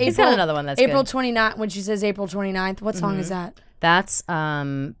 That was the April. He's got another one that's April good. 29th when she says April 29th. What song is that? That's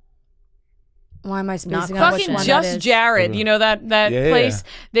Why am I spacing out which Fucking one that Just is? Jared, you know that Yeah. place.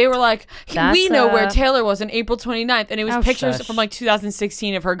 They were like, That's, we know where Taylor was on April 29th, and it was Oh, pictures shush. from like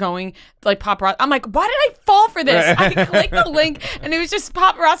 2016 of her going like paparazzi. I'm like, why did I fall for this? I clicked the link, and it was just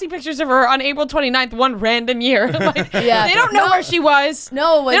paparazzi pictures of her on April 29th, one random year. I'm like, Yeah. they don't know where she was.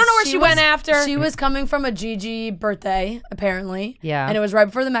 No, They don't know where she went after. She was coming from a Gigi birthday, apparently. Yeah. And it was right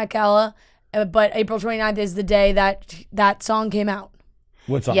before the Met Gala. But April 29th is the day that song came out.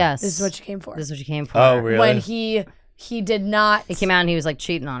 What song? yes. This is what she came for. This is what you came for. Oh, really? When he did not. He came out and he was like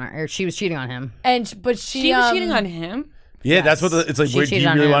cheating on her, or she was cheating on him. But she She was cheating on him. Yeah, that's what it's like. She Where, do cheated you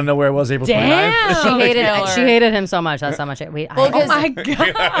on really him. want to know where it was April 29th? Damn. She hated him so much. That's how much it. Well, Oh my god.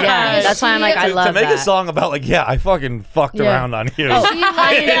 Yeah, that's why I'm like, I To love to make that. a song about like, yeah, I fucking fucked Yeah. around on you.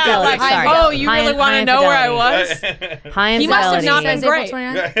 High Yeah, Infidelity. like, Sorry. oh, you High really in- want High to know where I Infidelity. was? High He must have Infidelity. not been April great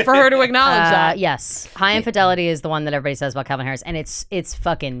 29th? for her to acknowledge that. Yes, High Infidelity is the one that everybody says about Calvin Harris, and it's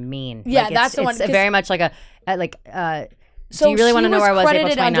fucking mean. Yeah, Like, that's the one, It's 'cause- very much like So do you really she want to know was where I was April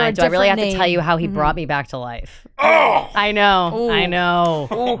credited under a 29th? Do I really have different to tell name. you how he brought me back to life? Oh, I know. I know.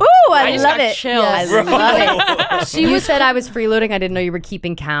 Ooh, I just love got it. chills. I love it. She said I was freeloading. I didn't know you were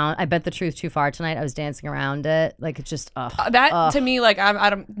keeping count. I bet the truth too far tonight. I was dancing around it. Like it's just. That to me, like I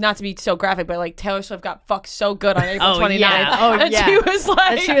don't, not to be so graphic, but like Taylor Swift got fucked so good on April 29th. yeah. Oh, and yeah. she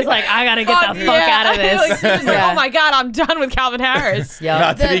was like, I gotta get the fuck out of this. Like, she was like, oh my god, I'm done with Calvin Harris. Yep.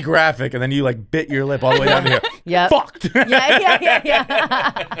 Not to be graphic, and then you like bit your lip all the way down to here. Yep. Fucked.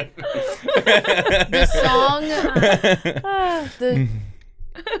 Yeah. the song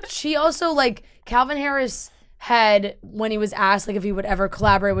she also like Calvin Harris had when he was asked like if he would ever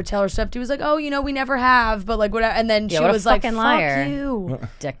collaborate with Taylor Swift, he was like, oh, we never have, but like whatever. And then she what a was like, fucking fuck liar. you.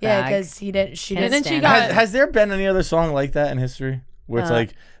 Dick Yeah, bag. because she Can't didn't. then she stand got- it. Has there been any other song like that in history where it's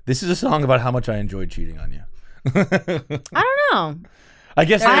like, this is a song about how much I enjoyed cheating on you? I don't know. I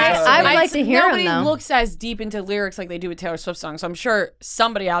guess I would like to hear Nobody him, though. looks as deep into lyrics like they do with Taylor Swift songs. So I'm sure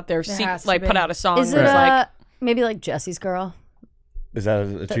somebody out there has to like be. put out a song Is where it it's like, Maybe like Jesse's Girl. Is that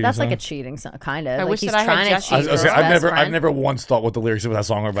a cheating That's song? like a cheating song, kind of. I like wish he's that I had trying to Jesse's cheat. I was gonna his say, best I've friend. never once thought what the lyrics of that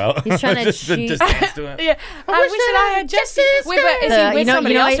song are about. He's trying to just cheat. dance to it. Yeah, I wish that I had Jesse. Wait, but is he with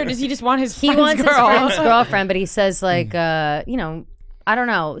somebody else, or does he just want his He friend's wants girl? his friend's girlfriend, but he says like, you know, I don't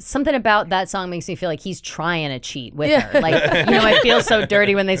know. Something about that song makes me feel like he's trying to cheat with her. Like, you know, I feel so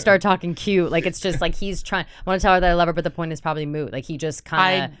dirty when they start talking cute. Like, it's just like he's trying. I want to tell her that I love her, but the point is probably moot. Like, he just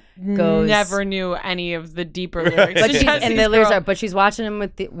kind of goes. Never knew any of the deeper lyrics. But she's, and the lyrics girl. are, but she's watching him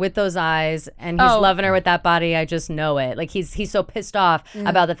with those eyes, and he's loving her with that body. I just know it. Like he's so pissed off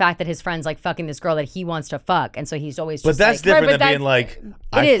about the fact that his friend's like fucking this girl that he wants to fuck, and so he's always. But Just that's like, different Right, but than being like,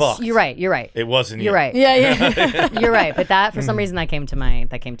 I It is. fucked. You're right. You're right. It wasn't You're you. right. Yeah. You're right. But that for some reason that came to my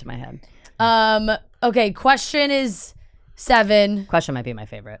head. Okay. Question is 7. Question might be my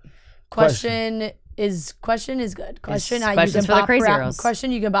favorite. Question is good. Question. You questions can for the bop crazy around. girls.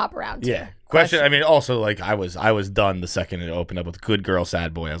 Question. You can bop around. Yeah. Question. I mean, also like I was done the second it opened up with "Good Girl,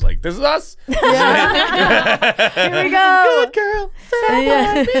 Sad Boy." I was like, "This is us." Here we go. Good girl,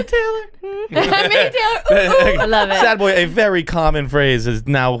 Yeah. sad boy, me and Taylor. I love it. Sad boy, a very common phrase, is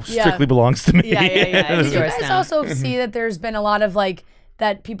now strictly belongs to me. Yeah. It's Did you yours guys now. also see that there's been a lot of like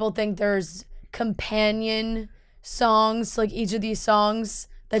that people think there's companion songs, like each of these songs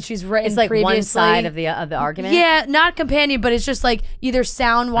that she's written It's like previously. one side of the argument. Yeah, not companion, but it's just like either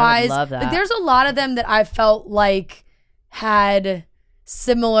sound wise. love that. Like, there's a lot of them that I felt like had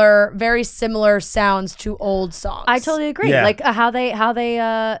very similar sounds to old songs. I totally agree. Yeah. Like how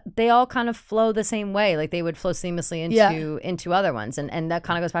they all kind of flow the same way. Like they would flow seamlessly into other ones, and that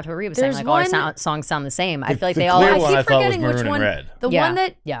kind of goes back to what Rhea was saying. There's Like all our one- songs sound the same. I feel like the they all. clear I one keep I thought was forgetting which Maroon and one. Red. The Yeah, one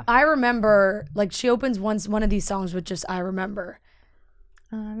that yeah. I remember, like she opens one of these songs with just "I remember,"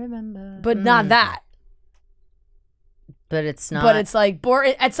 I remember, but not that. but it's not. But it's like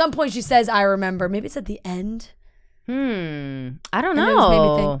at some point she says "I remember." Maybe it's at the end. I don't And know. it just made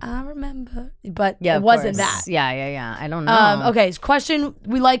me think, I remember. But yeah, it of wasn't course. that. Yeah. I don't know. Okay, question.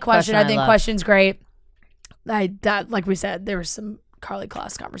 We like question. Question I I think love. question's great. Like we said, there was some Carly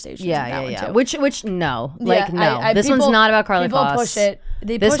Kloss conversations. in that one Yeah. too. Which no, like Yeah, no. This people- one's not about Carly people Kloss. push it.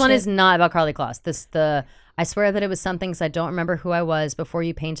 This one is not about Carly Kloss. I swear that it was something because I don't remember who I was before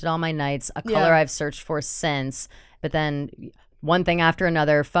you painted all my nights. A color Yeah. I've searched for since, but then one thing after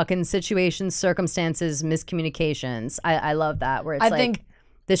another, fucking situations, circumstances, miscommunications. I love that where it's I like think-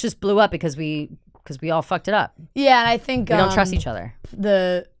 this just blew up because we all fucked it up. Yeah, and I think We don't trust each other.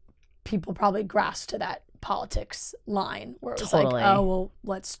 The people probably grasped to that politics line where it was Totally. like, oh well,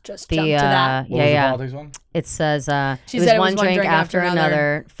 let's just The jump to that. What was the yeah. politics one? It says She it was said one drink after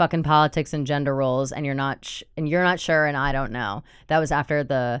another, fucking politics and gender roles, and you're not sure, and I don't know. That was after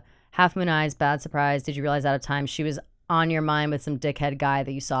the Half Moon Eyes, Bad Surprise. Did you realize at a time she was on your mind with some dickhead guy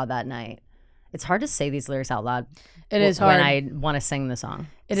that you saw that night? It's hard to say these lyrics out loud. It is hard. when I want to sing the song.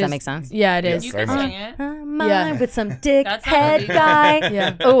 Does that make sense? Yeah, it is. You Very can much. sing it. On my Yeah. mind with some That's dickhead not guy.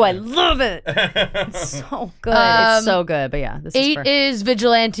 Yeah. Oh, I love it. It's so good. It's so good. But yeah, this 8 is is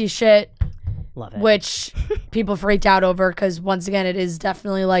vigilante shit, love it. which people freaked out over because once again, it is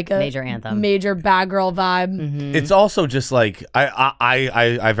definitely like a Major anthem. major bad girl vibe. Mm-hmm. It's also just like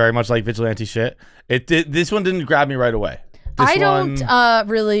I very much like vigilante shit. This one didn't grab me right away. This I don't one-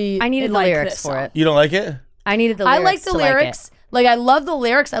 really. I needed the like lyrics this for song. it. You don't like it? I needed the I lyrics. like the to lyrics. Like I love the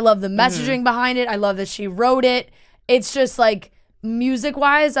lyrics. I love the messaging behind it. I love that she wrote it. It's just like music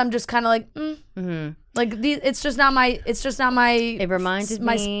wise, I'm just kind of like, like it's just not my. It's just not my. It reminded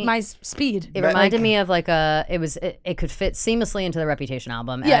me. my speed. It reminded me of like it could fit seamlessly into the Reputation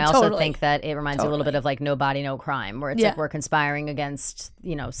album. And Yeah, I also totally. think that it reminds you a little bit of like No Body, No Crime, where it's Yeah. like we're conspiring against,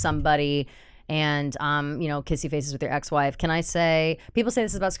 somebody and kissy faces with your ex-wife. Can I say people say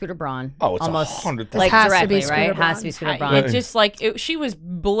this is about Scooter Braun? Oh, it's almost 100%. like Has to be directly, Scooter right? Braun. Has to be Scooter It Braun. just she was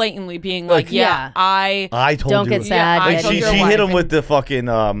blatantly being Like, like, yeah, I told Don't you. get sad. I Yeah, told She your hit wife him and- with the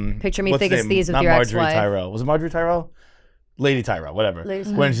fucking Picture me what's thick the as name? thieves with Not your Marjorie ex-wife. Tyrell. Was it Marjorie Tyrell? Lady Tyrell, whatever.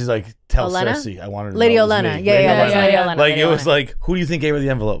 when she's like, tell Olenna? Cersei, I wanted to Lady know it was Olenna. me. Yeah, Lady yeah, Olenna. Lady Olenna. Like Lady it was Olenna. like, who do you think gave her the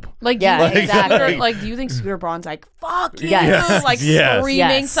envelope? Like, Yeah, do you think exactly. Scooter, like, do you think Scooter Braun's like, fuck you, Yes. like Yes. screaming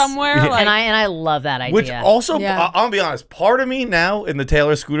Yes. somewhere? Like, and I love that idea. Which also, Yeah. I'll be honest, part of me now in the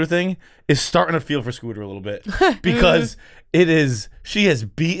Taylor Scooter thing is starting to feel for Scooter a little bit because she has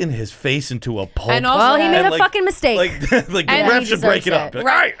beaten his face into a pulp. And also- well, he made And, a fucking mistake. Like And the he ref should break deserves it up. it. Like,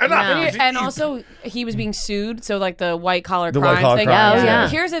 all right, enough. No. and also he was being sued, so like the white collar The crime white collar thing. crimes, Oh, yeah.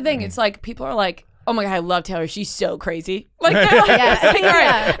 Here's the thing: it's like people are like, "Oh my god, I love Taylor. She's so crazy." Like, they're like, Yeah. all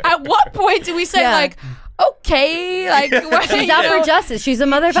right, at what point do we say Yeah. like, okay, like She's out for justice. She's a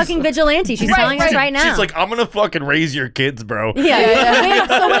motherfucking vigilante. She's telling us right now. She's like, I'm gonna fucking raise your kids, bro. Yeah.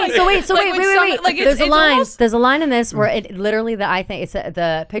 Wait. Like, Wait. like, There's a it's line. almost- There's a line in this where it literally that I think it's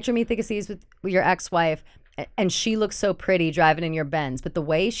the picture me think of sees with your ex-wife. And she looks so pretty driving in your Benz, but the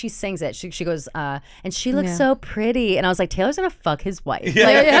way she sings it, she goes, and she looks so pretty, and I was like, Taylor's gonna fuck his wife,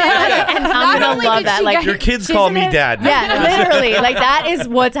 and I'm gonna only love did that. she Like get- Your kids she's call in me it- dad. Yeah, literally, like that is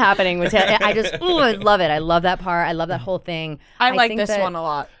what's happening with Taylor. I just, I love it. I love that part. I love that whole thing. I like think this that one a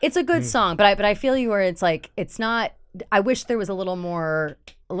lot. It's a good song, but I feel you where it's like it's not. I wish there was a little more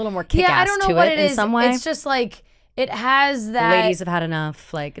kick-ass I don't know to what it it in is. some way. It's just like it has The that. ladies have had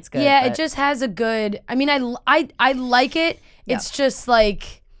enough. Like it's good. Yeah, but- it just has a good. I mean, I like it. It's just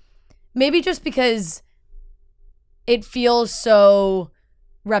like maybe just because it feels so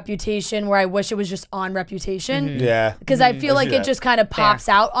Reputation, where I wish it was just on Reputation. Yeah. Because I feel I like see it that. just kind of pops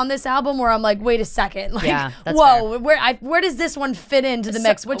out on this album where I'm like, wait a second. Like, Yeah, that's whoa, where does this one fit into the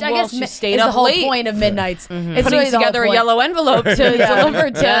mix? Which I well, guess she is stayed the up whole late. point of Midnight's. It's Putting really the whole together a point. yellow envelope to deliver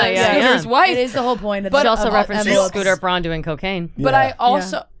to Scooter's It wife. is the whole point of She the also of references envelopes. Scooter Braun doing cocaine. But I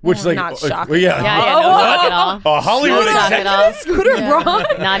also, Which is like, not shocking. well, yeah. Yeah, no shock at all. Hollywood No shock exec- at all. Scooter Braun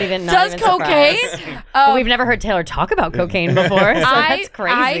Not even does even surprised. cocaine. But we've never heard Taylor talk about cocaine before, so that's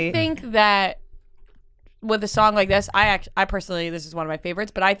crazy. I think that with a song like this, I personally, this is one of my favorites,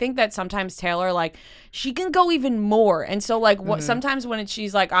 but I think that sometimes Taylor, like, she can go even more. And so, like, what sometimes when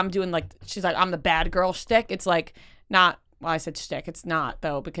she's like, I'm doing, like, she's like, I'm the bad girl shtick, it's like, not, well, I said shtick, it's not,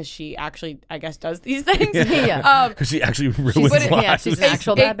 though, because she actually, I guess, does these things. Yeah. Because she actually ruins but it- lives. yeah, she's an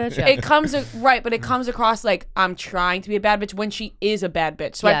actual bad bitch. Yeah. It comes right, but it comes across like I'm trying to be a bad bitch when she is a bad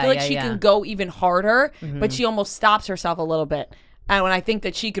bitch. So I Yeah, feel like yeah, she yeah. can go even harder, but she almost stops herself a little bit. And when I think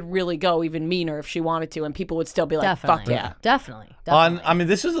that she could really go even meaner if she wanted to, and people would still be like, Definitely. "Fuck yeah!" Definitely. I mean,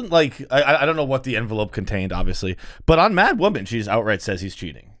 this isn't like I don't know what the envelope contained, obviously, but on Mad Woman, she just outright says he's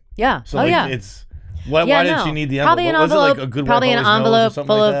cheating. Yeah. So oh like, yeah. it's why did she need the envelope? Probably an Was it envelope. like a good probably wife an always knows or envelope something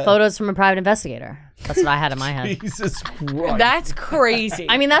full like of that? photos from a private investigator. That's what I had in my head. Jesus Christ! That's crazy.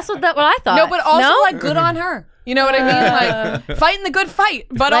 I mean, that's what I thought. no, but also No? like good on her. You know what I mean? Like fighting the good fight,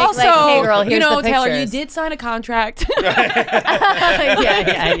 but Like, also, hey, girl, you here's know, the Taylor, you pictures. did sign a contract,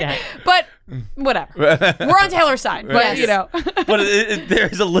 yeah. but whatever. We're on Taylor's side, but Yes. you know, But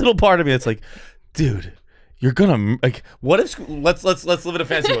there's a little part of me that's like, dude, you're gonna like. What if let's live in a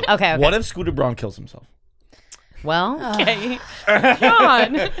fantasy world. Okay. What if Scooter Braun kills himself? Well, okay.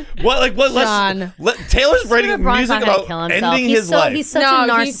 John. What John. Taylor's Scooter writing Braun's music not gonna about kill himself. ending He's his so, life. He's such No,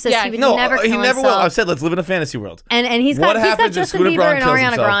 a he's- narcissist. yeah, He would no, never kill he never himself. will. I've said let's live in a fantasy world. And he's What got happens if Justin Scooter Bieber Braun and kills Ariana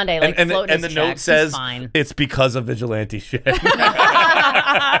himself? Grande like and floating the his note checks. says He's fine. it's because of vigilante shit.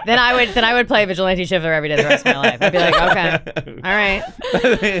 Then I would play Vigilante Shifter every day the rest of my life. I'd be like, okay, all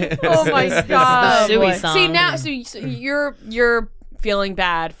right. Oh my god. the Suey song. See now, so you're feeling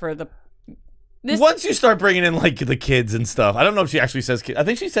bad for the. This, Once you start bringing in like the kids and stuff, I don't know if she actually says kids. I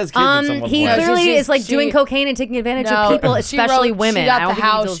think she says kids in some He point. clearly she's- is like doing she- cocaine and taking advantage No, of people, she especially wrote- women. She I got don't the think he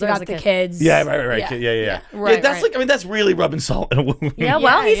house. She deserves got a the kid. kids. Yeah, right. Yeah. Right, That's right. like, I mean, that's really rubbing salt in a wound. Yeah,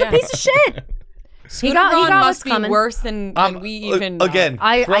 well, he's yeah. a piece of shit. Scooter he got Braun what's must be coming. worse than we even know. Again,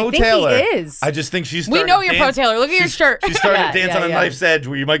 I pro think he Taylor. is. I just think she's. We starting know to you're pro dance- Taylor. Look at your shirt. She's starting Yeah, to dance yeah, on a yeah. knife's edge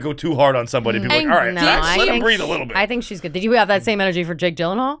where you might go too hard on somebody. People are like, And all right, No, relax, I let him think breathe a little bit. I think she's good. Did you have that same energy for Jake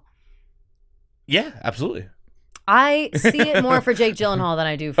Gyllenhaal? Yeah, absolutely. I see it more for Jake Gyllenhaal than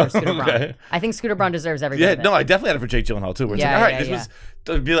I do for Scooter Braun. Okay. I think Scooter Braun deserves every Yeah, bit of it. no, I definitely had it for Jake Gyllenhaal too. Where it's Yeah, like, all right, yeah, this yeah. was.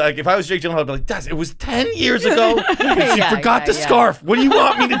 It'd be like if I was Jake Gyllenhaal, I'd be like, "Guys, it was 10 years ago. and she Yeah, forgot the yeah. scarf. What do you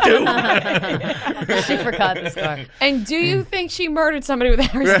want me to do?" She forgot the scar. And do you think she murdered somebody with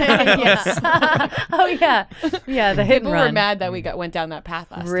Harrison? Oh yeah, yeah. The hit People and run. were mad that we went down that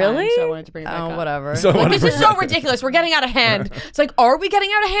path last Really? time, so I wanted to bring it back Oh, up. whatever. So Like, this is so ridiculous. We're getting out of hand. It's like, are we getting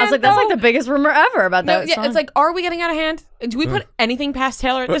out of hand? I was like, that's like though? the biggest rumor ever about No, that yeah, song. it's like, are we getting out of hand? Do we put anything past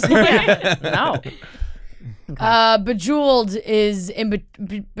Taylor at this point? no. Bejeweled is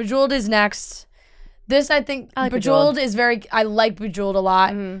Bejeweled is next. This I think I like Bejeweled Bejeweled. is very. I like Bejeweled a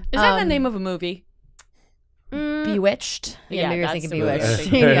lot. Is that the name of a movie? Bewitched. Yeah, maybe you're that's thinking the movie I was Bewitched.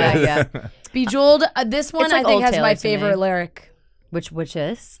 thinking. yeah. Bejeweled. This one It's like I think old has Taylor my to favorite me. lyric. Which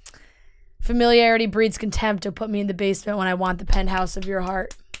is? Familiarity breeds contempt. To put me in the basement when I want the penthouse of your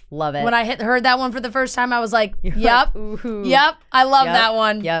heart. Love it. When I heard that one for the first time, I was like, You're "Yep, like, ooh. yep, I love Yep, that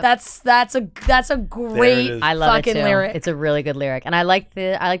one. yep. That's a great is. I love fucking it too. lyric." It's a really good lyric, and I like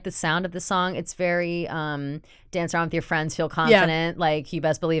the sound of the song. It's very dance around with your friends, feel confident. Like you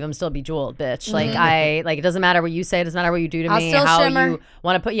best believe I'm still bejeweled, bitch. Like it doesn't matter what you say, it doesn't matter what you do to I'll me. still How shimmer. you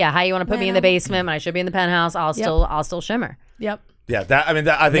want to put how you want to put me in the basement when I should be in the penthouse. I'll still shimmer. Yep. Yeah, I think that's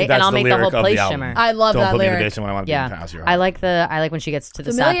and I'll the make the lyric whole of place the album. shimmer. I love Don't that put me in a lyric. condition when I want to be in Yeah, house your I like when she gets to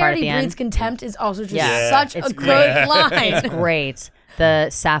the sad part at Familiarity the end. breeds contempt is also just Yeah. such It's a great. good line. It's great. The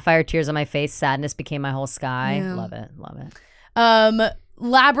sapphire tears on my face, sadness became my whole sky. Yeah. Love it.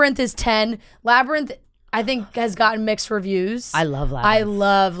 Labyrinth is 10. Labyrinth, I think, has gotten mixed reviews. I love Labyrinth. I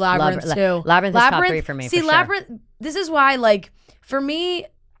love Labyrinth too. Labyrinth is top 3 for me. See, for sure. Labyrinth. This is why, like, for me,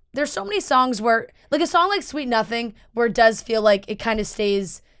 there's so many songs where, like, a song like "Sweet Nothing," where it does feel like it kind of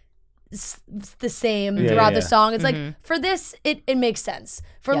stays the same throughout the song. It's like for this, it makes sense.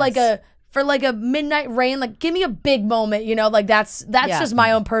 For like a Midnight Rain, like give me a big moment, you know, like that's just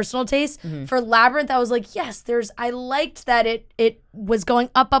my own personal taste. For Labyrinth, I was like, yes, I liked that it was going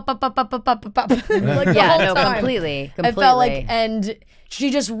up, like the whole time. completely. I felt like, and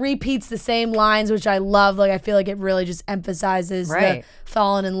she just repeats the same lines, which I love. Like I feel like it really just emphasizes the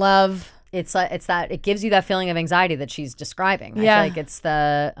falling in love. It's that it gives you that feeling of anxiety that she's describing. I feel like it's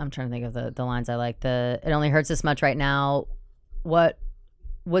I'm trying to think of the lines I like. It only hurts this much right now. What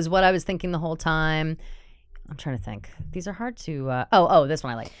I was thinking the whole time. I'm trying to think. These are hard to. This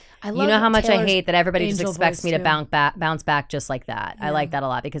one I like. I You love know how much I Taylor's hate that everybody just angel expects voice, me too. to bounce back just like that. I like that a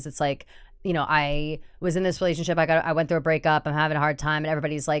lot because it's like, you know, I was in this relationship. I went through a breakup. I'm having a hard time, and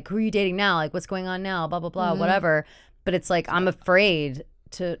everybody's like, "Who are you dating now? Like, what's going on now? Blah blah blah, whatever." But it's like I'm afraid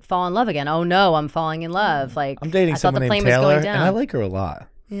to fall in love again. Oh no, I'm falling in love. Like I'm dating I thought someone the named plane was Taylor, going down. and I like her a lot.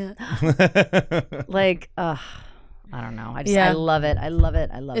 Yeah. Like, I don't know. I Yeah. love it. I love it.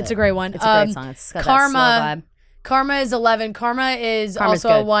 It's a great one. It's a great song. It's got Karma. that slow vibe. Karma is 11. Karma is Karma's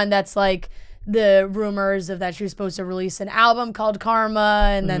also good. one that's like the rumors of that she was supposed to release an album called Karma,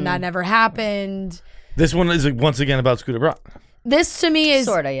 and then that never happened. This one is once again about Scooter Braun. This to me is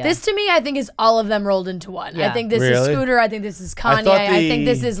Sorta, yeah. This to me, I think, is all of them rolled into one. I Yeah. think this is Really? Scooter. I think this is I Kanye. thought I think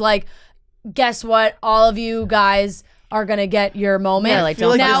this is like, guess what? All of you guys are gonna get your moment. Yeah, like, I feel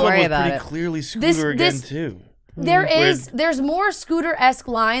like Don't this now, one worry was about pretty it. clearly Scooter This- again this- too. there's more Scooter-esque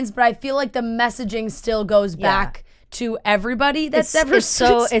lines, but I feel like the messaging still goes back to everybody that's ever it's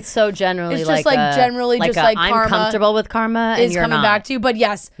so generally It's like just like generally just like I'm Karma comfortable with karma and is you're coming not. back to you. But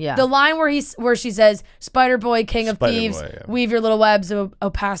yes, Yeah. the line where she says, "Spider Boy, King of Spider Thieves, Boy, yeah. weave your little webs of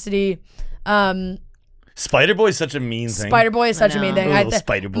opacity." Spider Boy is such a mean thing. Spider Boy is such a mean thing. Little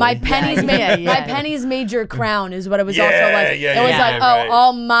Spider Boy. My pennies made Yeah, yeah. my pennies made your crown is what it was Yeah, also like. yeah, it was yeah, like, right.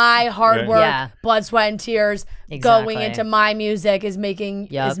 all my hard Right. work, Yeah. blood, sweat, and tears Exactly. going into my music is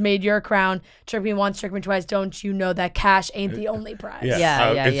Yup. is made your crown. Trick me once, trick me twice. Don't you know that cash ain't the only prize?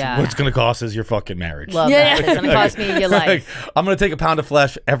 Yeah. What's gonna cost is your fucking marriage. Love Yeah. that. It's gonna cost me your life. I'm gonna take a pound of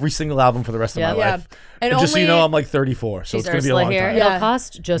flesh every single album for the rest of my Yeah. life. And And just so you only- know, I'm like 34, so She's it's gonna be a Ursula long here. time. Yeah. It'll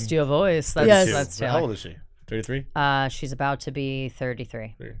cost just your voice. That's Yes. that's How Taylor. old is she? 33. She's about to be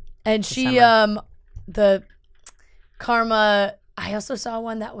 33. And she December. the Karma, I also saw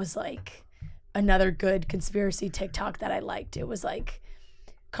one that was like another good conspiracy TikTok that I liked. It was like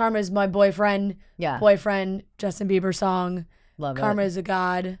Karma's my boyfriend, Yeah. Justin Bieber song. Love Karma it. is a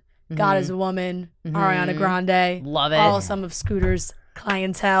god. God is a woman. Ariana Grande. Love it. All some of Scooter's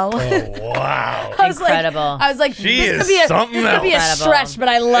clientele. Oh wow. I was Incredible. Like, I was like, She this is could be a, something this could be a else. stretch, but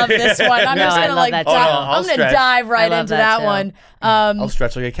I love this one. I'm No, just I gonna love like, that dive, too. I'll I'm gonna stretch. dive right I love into that that too. one. I'll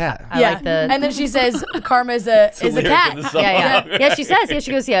stretch like a cat. I like the. And then she says, "Karma is a lyric cat." in the song. yeah. She says. Yeah, she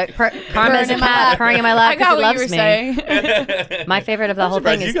goes. Yeah, karma is a in my cat lap. purring in my I lap got because it what you were loves me. saying. My favorite of the whole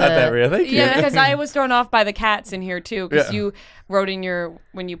Surprised thing you is got that, Ria. Thank you. Yeah, because I was thrown off by the cats in here too. Because Yeah. you wrote in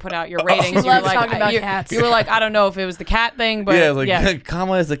when you put out your ratings, you were loves like, talking about you, cats. you were like, I don't know if it was the cat thing, but Yeah, like yeah.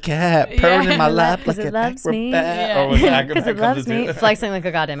 comma is a cat purring in my lap like Because it an loves me. acrobat. Or was acrobat Because it comes loves into- me. Flexing like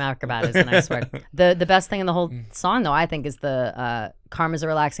a goddamn acrobat is a nice word. The best thing in the whole song, though, I think, is the karma's a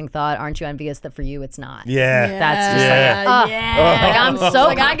relaxing thought. Aren't you envious that for you it's not? Yeah. That's just Yeah. like, yeah. like I'm so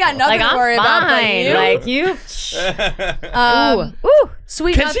Like, I got nothing like, to I'm worry about but fine. you. Like you. Ooh.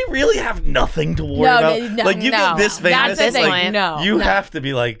 Sweet. Can she really have nothing to worry No, about? no, like you no. get this Not famous, at this like point, no. you No. have to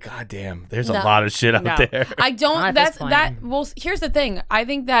be like, God damn, there's a No. lot of shit out No. there. I don't. Not at this That's point. that. Well, here's the thing. I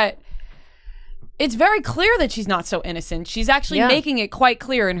think that it's very clear that she's not so innocent. She's actually Yeah. making it quite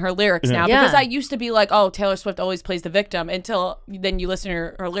clear in her lyrics now. Yeah. Because I used to be like, oh, Taylor Swift always plays the victim, until then you listen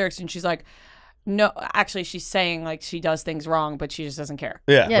to her lyrics and she's like, no, actually, she's saying like she does things wrong, but she just doesn't care.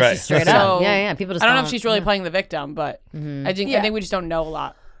 Yeah, Yeah, right. she's straight So, up. Yeah. People just I don't know if don't- she's really playing the victim, but I think Yeah. we just don't know a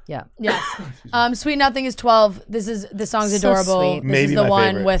lot. Yeah. Yes. Sweet Nothing is 12. The song's So adorable. sweet. This Maybe is the my one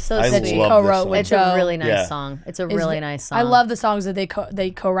favorite. with I that she love co-wrote this with It's Joe. a really nice Yeah. song. It's a really nice song. I love the songs that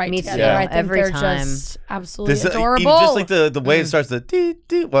they co-write Me together. too. I think Every they're time. just absolutely This, adorable. even just like the way it starts, the dee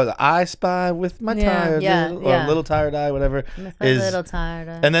dee. Well, I spy with my tired little tired eye, whatever. With my little tired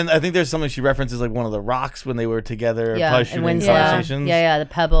eye. And then I think there's something she references, like one of the rocks when they were together, probably and shooting Winslow. conversations. Yeah, the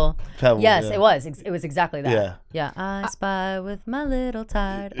pebble. Yes, yeah. it was. It was exactly that. Yeah. Yeah. I spy with my little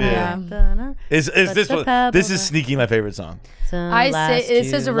tired Yeah. eye. Is this the one? pebble This is sneaky my favorite song. I say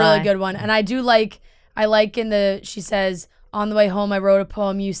this is a really good one, and I do like. I like in the she says on the way home I wrote a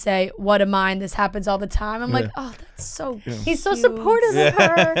poem. You say what a mind. This happens all the time. I'm like, oh, that's so. He's so cute. supportive of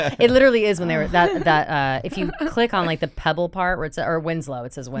her. It literally is when they were that if you click on like the pebble part where it's or Winslow,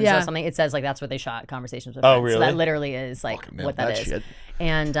 it says Winslow something. It says like that's where they shot Conversations with Friends. really? So that literally is like Fucking what nailed that that is. shit.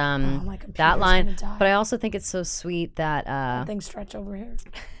 And my computer's that line, gonna die. but I also think it's so sweet that Things stretch over here.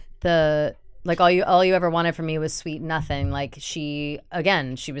 the like all you ever wanted from me was sweet nothing. Like she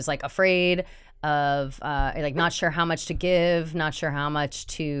was like afraid of like not sure how much to give, not sure how much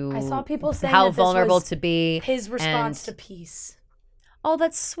to. I saw people saying how that this vulnerable was to be. His response and- to peace. Oh,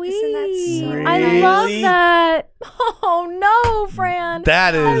 that's sweet. Isn't that so I nice? love that. Oh no, Fran.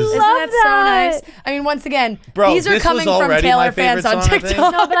 That is. Isn't love that so that. nice? I mean, once again, Bro, these are this was coming from already Taylor my favorite fans on song, I think.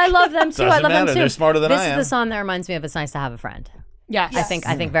 TikTok. No, but I love them too. I Doesn't love them matter. too. They're smarter than this I am. is the song that reminds me of "It's Nice to Have a Friend." Yes.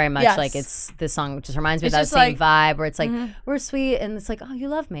 I think very much Yes. like it's this song just reminds me It's of that just same like- vibe where it's like we're sweet and it's like, oh, you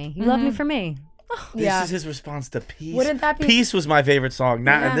love me, you love me for me. This Yeah. is his response to Peace. Wouldn't that be- Peace was my favorite song.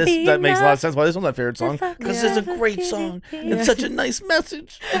 That makes a lot of sense why this one's my favorite song. Because it's a great song. It's such a nice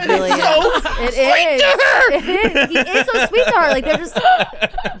message. It really is. It is. He is so sweet to her.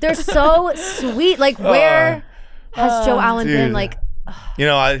 Like they're so sweet. Like where has Joe Allen been? dude. Like You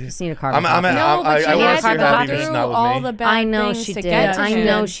know, I just need a carbon I'm copy. No, but I she want had to see her to happy, go but it's through not with all me. the bad I know things she to did. get to I shit.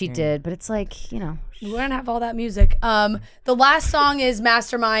 know she did. But it's like, you know. We're gonna have all that music. The last song is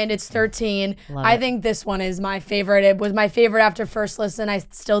Mastermind. It's 13. I think this one is my favorite. It was my favorite after first listen. I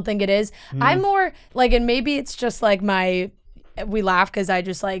still think it is. I'm more like, and maybe it's just like we laugh because I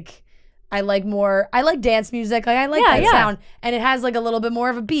just like, I like dance music. Like I like that sound, and it has like a little bit more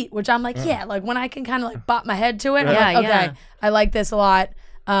of a beat, which I'm like, like when I can kind of like bop my head to it. I'm like, okay, I like this a lot.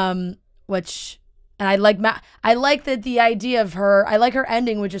 And I like that the idea of her. I like her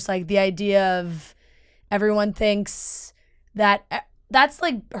ending with just like the idea of everyone thinks that that's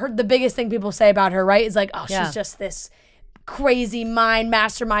like the biggest thing people say about her, right? Is like, oh, she's just this crazy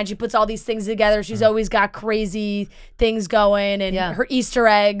mastermind. She puts all these things together. She's always got crazy things going and her Easter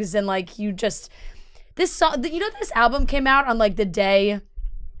eggs and like this song. You know, this album came out on like the day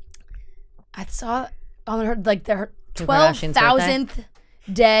I saw on her like her 12,000th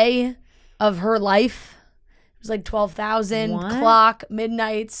day of her life. It was like 12,000 clock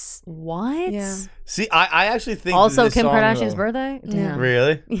midnights. What? Yeah. See, I actually think Also, this Kim song, Kardashian's though, birthday. Damn.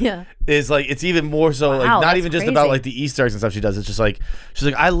 Really? Yeah. Is like it's even more so like Wow, not that's even just crazy. about like the Easter eggs and stuff she does. It's just like she's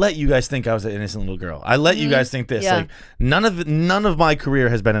like, I let you guys think I was an innocent little girl. I let you guys think this. Yeah. Like none of my career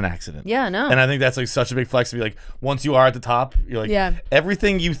has been an accident. Yeah. No. And I think that's like such a big flex to be like, once you are at the top, you're like,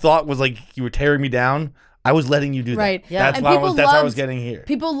 everything you thought was like you were tearing me down, I was letting you do that. Right. Yeah. That's And why people that's how I was loved- getting here.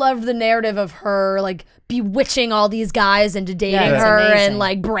 People loved the narrative of her like bewitching all these guys into dating it's her amazing. and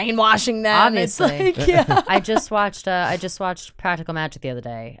like brainwashing them. Obviously. It's like, yeah. I just watched Practical Magic the other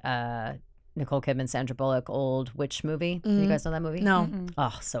day. Nicole Kidman, Sandra Bullock, old witch movie. You guys know that movie? No.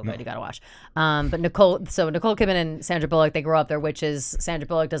 Oh, so good. You gotta watch. But Nicole Kidman and Sandra Bullock, they grow up, they're witches. Sandra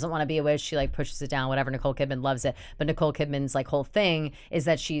Bullock doesn't want to be a witch. She like pushes it down, whatever. Nicole Kidman loves it. But Nicole Kidman's like whole thing is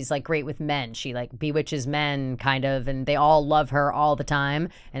that she's like great with men. She like bewitches men kind of, and they all love her all the time.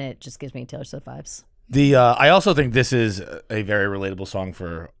 And it just gives me Taylor Swift vibes. I also think this is a very relatable song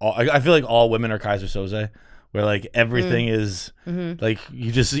for all. I feel like all women are Kaiser Soze, where like everything is like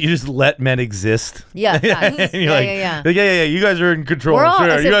you just let men exist. Yeah, facts. And you're Yeah. yeah. You guys are in control. We're all- Sure.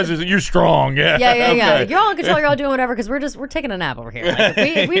 as You if- guys you're strong. Yeah. Yeah. Okay. You're all in control. You're all doing whatever because we're taking a nap over here. Like,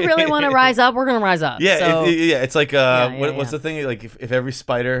 if we really want to rise up, we're gonna rise up. Yeah, So, it's like what's yeah. the thing? Like if every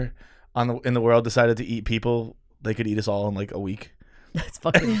spider in the world decided to eat people, they could eat us all in like a week. that's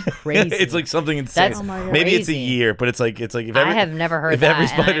fucking crazy. It's like something insane. That's Maybe it's a crazy. year, but it's like if every, I have never heard if that. every and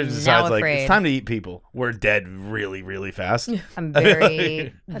spider I'm decides now like afraid. it's time to eat people, we're dead really really fast. I'm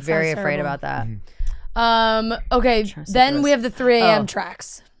very That very sounds afraid terrible. about that. Okay, to see then the we have the 3 a.m. Oh.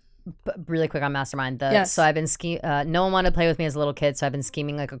 tracks. But really quick on Mastermind. Yes. So I've been no one wanted to play with me as a little kid, so I've been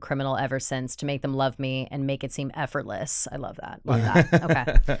scheming like a criminal ever since to make them love me and make it seem effortless. I love that. Love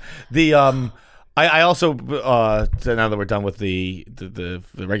that. Okay. I also now that we're done with the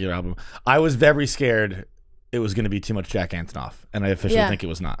regular album, I was very scared it was going to be too much Jack Antonoff, and I officially think it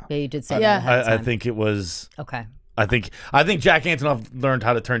was not. Yeah, you did say Yeah. that ahead of I time. think it was. Okay. I think Jack Antonoff learned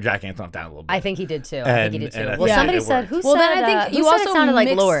how to turn Jack Antonoff down a little bit. I think he did too. I think he did too. And I Well, think somebody it said, worked. who Well, said, then I think who you said also it sounded like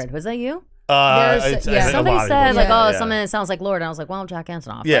mixed- Lord? Was that you? There's- yeah. Somebody said like, Yeah. oh, something that sounds like Lord, and I was like, well, Jack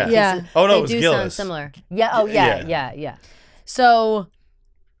Antonoff. Yeah. Like, Yeah. Oh no, they it was do Gillis. sound similar. Yeah. Oh yeah. Yeah. Yeah. So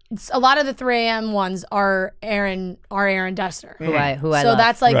a lot of the 3 a.m. ones are Aaron Dessner. Who I So love.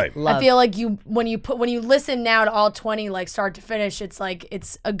 that's like Right. I Love. feel like when you listen now to all 20 like start to finish, it's like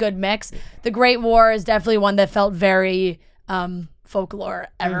it's a good mix. The Great War is definitely one that felt very folklore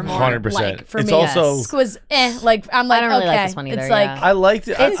Evermore. 100%. Like, for It's me, also- this was like I'm like I don't really okay. like this one either, It's yeah. like I liked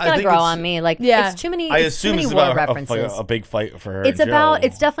it. It's I gonna think grow it's- on me. Like Yeah. it's too many. I It's too assume many it's war about references. a big fight for her. It's and about. Joe.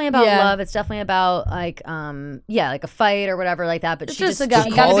 It's definitely about Yeah. love. It's definitely about like like a fight or whatever like that. But It's she just just gotta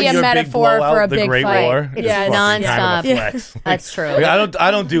be Calling a your big metaphor blowout for a the big Great fight. War. Yeah, It's it's fucking kind of a nonstop. flex. That's true. Like,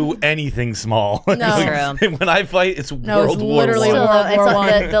 I don't do anything small. No. That's true. When I fight, it's No, it's World War literally I. So World it's War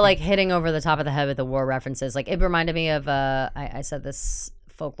like One. the like hitting over the top of the head with the war references. Like it reminded me of I said this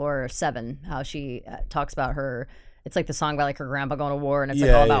folklore 7, how she talks about her. It's like the song about like her grandpa going to war, and it's like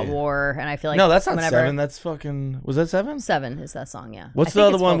Yeah, all about yeah. war. And I feel like No, that's not whenever, 7. That's fucking. Was that 7? 7 is that song? Yeah. What's I the think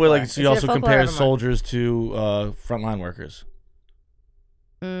other it's one where like folklore. she It's also either folklore or compares Evermore. soldiers to frontline workers?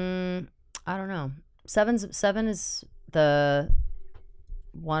 I don't know. 7 is the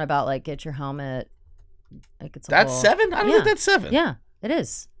one about like get your helmet. Like it's a That's whole- 7. I don't Yeah. think that's 7. Yeah, it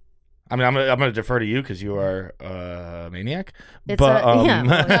is. I mean, I'm gonna defer to you because you are a maniac. It's but yeah.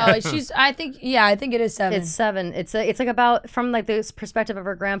 no, I think it is 7. It's 7. It's like about from like this perspective of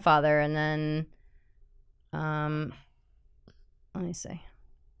her grandfather, and then, let me see.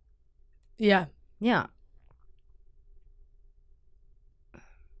 yeah. Yeah.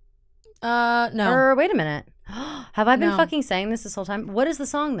 No. Or wait a minute. Have I been No. fucking saying this whole time? What is the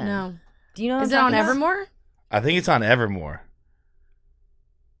song then? No. Do you know? What Is I'm it on talking about? Evermore? I think it's on Evermore.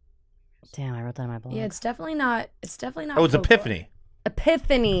 Damn, I wrote that on my blog. Yeah, it's definitely not. It's definitely not. Oh, it's folklore. Epiphany.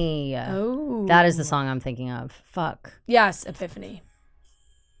 Epiphany. Oh, That is the song I'm thinking of. Fuck. Yes, Epiphany.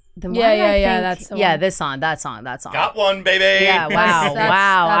 Then Yeah, why did I yeah, think- that's the yeah. one. This song. That song. Got one, baby. Yeah, wow, That's-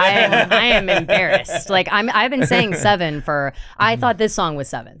 wow. that's- I am embarrassed. Like I've been saying 7 for. I thought this song was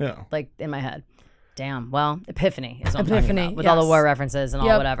 7. Yeah. Like in my head. Damn. Well, Epiphany is what I'm Epiphany, talking about, with all the yes. war references and all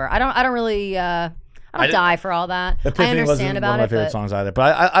Yep. whatever. I don't really. I don't I- die for all that. I Epiphany understand wasn't about one of my it, favorite but songs either,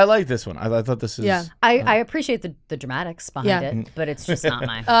 but I like this one. I thought this is. Yeah. I appreciate the dramatics behind Yeah. it, but it's just not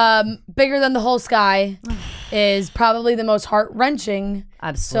mine. Bigger Than the Whole Sky is probably the most heart wrenching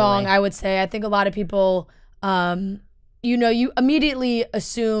Absolutely. song, I would say. I think a lot of people, you immediately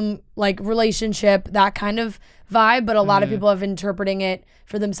assume like relationship, that kind of vibe, but a lot of people have interpreting it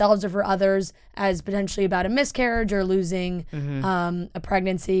for themselves or for others as potentially about a miscarriage or losing a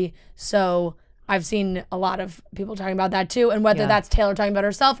pregnancy. So I've seen a lot of people talking about that too, and whether Yeah. that's Taylor talking about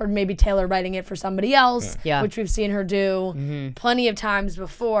herself or maybe Taylor writing it for somebody else, Yeah. which we've seen her do plenty of times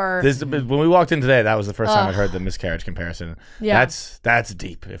before. This, when we walked in today, that was the first time I heard the miscarriage comparison. Yeah. That's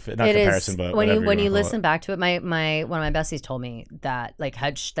deep. If not It comparison, is but when you whatever when you wanna call listen it. back to it. My one of my besties told me that like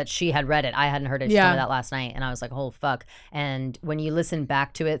that she had read it. I hadn't heard it. She Yeah. told me that last night, and I was like, "Oh fuck!" And when you listen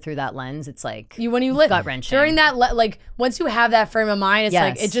back to it through that lens, it's like When you gut-wrenching. during that like once you have that frame of mind, it's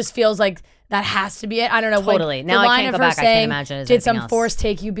like Yes. it just feels like that has to be it. I don't know. Totally. Like, Now the I line can't of go her back. I can't saying, imagine it as "Did anything some else." force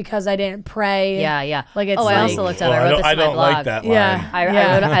take you because I didn't pray?" Yeah. Like it's Oh, I like, also looked up. Well, I wrote this I in my don't blog. like that line.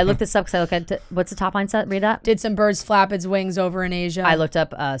 Yeah. I looked this up because I looked at what's the top line set. Read that. Did some birds flap its wings over in Asia? I looked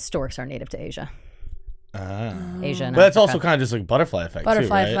up. Storks are native to Asia. Asia. And But that's also Africa. kind of just like butterfly effect.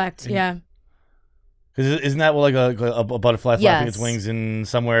 butterfly too, right? effect. Yeah. Because isn't that what, like a butterfly flapping its Yes. wings in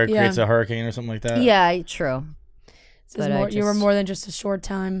somewhere Yeah. creates a hurricane or something like that? Yeah, true. It says But I more, you were just- more than just a short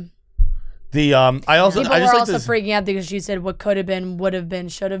time. The I also People I were just like also this. freaking out because she said what could have been, would have been,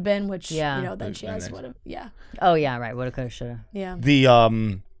 should have been, which Yeah. then she has Nice. would have. Yeah. Oh yeah, right. Woulda, coulda, shoulda. Yeah.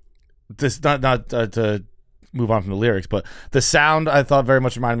 The this not to move on from the lyrics, but the sound I thought very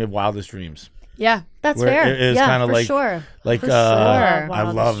much reminded me of Wildest Dreams. Yeah. That's Where fair. it is yeah, kinda for like- sure. Like For sure. I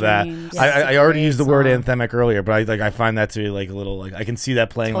Wildest love that. Dreams. I already great used the word song. anthemic earlier, but I find that to be like a little like I can see that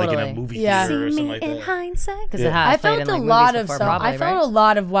playing like in Totally. a movie Yeah. theater or See something me like in that. hindsight, because Yeah. it has I played felt in, a like, lot movies of before, so probably, I felt right? a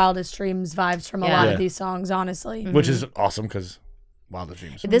lot of Wildest Dreams vibes from a lot Yeah. of these songs, honestly. Which is awesome because Wildest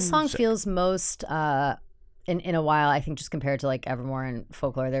Dreams. This song feels most in a while, I think, just compared to like Evermore and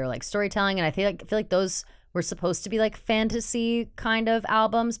Folklore. They were like storytelling, and I feel like those were supposed to be like fantasy kind of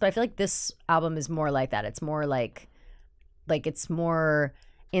albums, but I feel like this album is more like that. It's more like it's more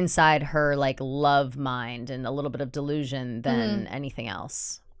inside her like love mind and a little bit of delusion than anything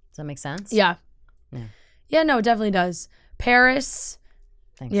else. Does that make sense? Yeah. Yeah. Yeah, no, it definitely does. Paris,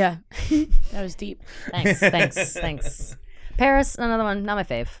 Thanks. Yeah, that was deep. Thanks. Paris, another one, not my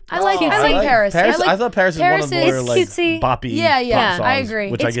fave. I like I Paris. I thought Paris is one of the more It's like cutesy. boppy Yeah, pop songs, I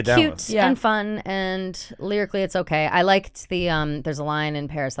agree. which It's I get down cute with. Yeah. and fun, and lyrically it's okay. I liked the there's a line in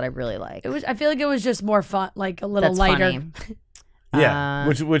Paris that I really like. It was. I feel like it was just more fun, like a little That's lighter. funny. Yeah,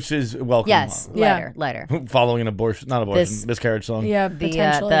 which is welcome. Yes, Yeah. lighter. Following not abortion, miscarriage song. Yeah,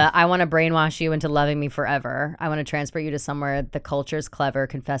 potentially. The I want to brainwash you into loving me forever. I want to transport you to somewhere the culture's clever,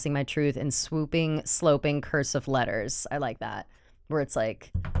 confessing my truth in swooping, sloping, cursive letters. I like that. Where it's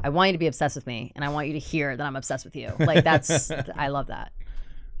like, I want you to be obsessed with me, and I want you to hear that I'm obsessed with you. Like that's, I love that.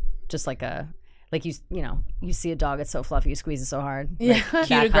 Just like you see a dog, it's so fluffy, you squeeze it so hard. Yeah. Like,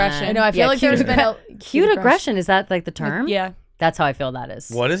 Cute aggression. I know. I feel like there's been a cute aggression. Is that like the term? Yeah. That's how I feel that is.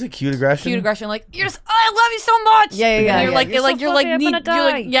 What is it? Cute aggression? Cute aggression, like I love you so much. Yeah, And yeah, you're yeah. like, You're so you're like, fluffy, I'm gonna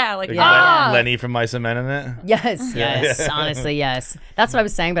die. yeah, like Like Lenny from Mice and Men in it. Yes. Honestly, yes. That's what I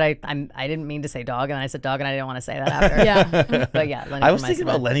was saying, but I didn't mean to say dog, and I said dog, and I didn't want to say that after. Yeah. But yeah, Lenny I was from thinking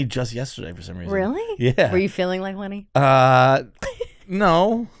Mice about and Lenny just yesterday for some reason. Men. Really? Yeah. Were you feeling like Lenny?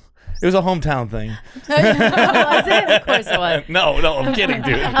 No. It was a hometown thing. Was it? Of course it was. No, I'm kidding,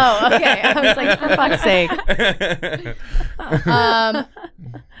 dude. Oh, okay. I was like, for fuck's sake.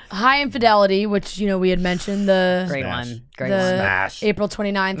 High Infidelity, which we had mentioned the Great Smash. one. Great the one. Smash. April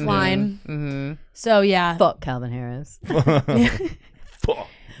 29th line. Mm-hmm. So yeah, Fuck Calvin Harris. Fuck.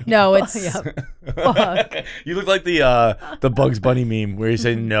 no, it's Fuck. You look like the Bugs Bunny meme where you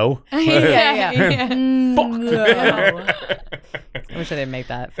say no. Yeah. No. I wish I didn't make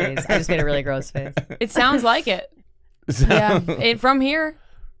that face. I just made a really gross face. It sounds like it. yeah, From here.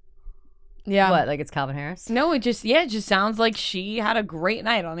 yeah. What? Like it's Calvin Harris? No, it just sounds like she had a great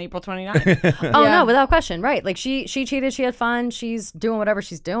night on April 29th. Oh Yeah. no, without question, right? Like she cheated, she had fun, she's doing whatever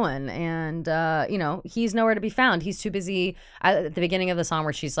she's doing, and he's nowhere to be found. He's too busy. At the beginning of the song,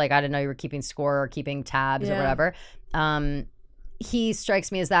 where she's like, "I didn't know you were keeping score or keeping tabs or Yeah. whatever." He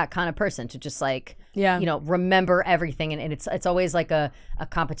strikes me as that kind of person to just like, Yeah. remember everything, and it's always like a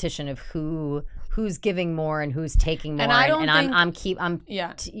competition of who's giving more and who's taking more, And I don't think- I'm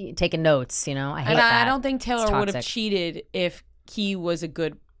Yeah. taking notes. I hate And that. I don't think Taylor It's would have toxic. cheated if he was a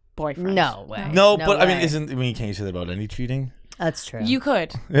good boyfriend. No way. No, but I mean, way. can't you say that about any cheating? That's true. You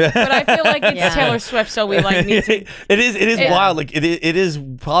could. But I feel like it's Yeah. Taylor Swift, so we need to. It is Yeah. wild. Like it is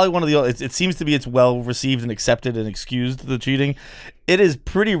probably one of the. It seems to be it's well received and accepted and excused, the cheating. It is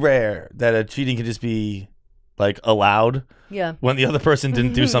pretty rare that a cheating can just be like allowed yeah. when the other person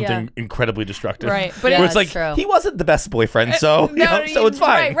didn't do something incredibly destructive. Right, but Yeah, where it's like it's true. he wasn't the best boyfriend, so so it's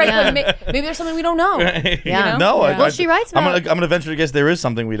fine. Right. Yeah. But maybe there's something we don't know. Yeah. No, Yeah. Well, she writes about. I'm gonna venture to guess there is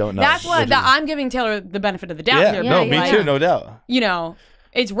something we don't know. That's what which is- I'm giving Taylor the benefit of the doubt Yeah, here. no, Yeah, me yeah. too, no doubt.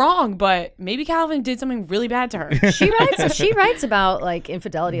 It's wrong, but maybe Calvin did something really bad to her. She writes about like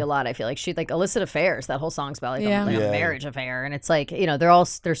infidelity a lot. I feel like she like illicit affairs. That whole song's about like, Yeah. a Yeah. marriage affair, and it's like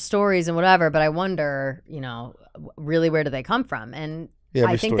they're stories and whatever. But I wonder, really where do they come from? And Yeah,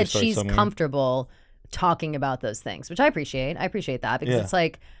 every I think story that starts she's somewhere. comfortable talking about those things, which I appreciate. I appreciate that because Yeah. it's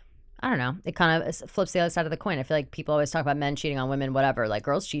like. I don't know. It kind of flips the other side of the coin. I feel like people always talk about men cheating on women, whatever. Like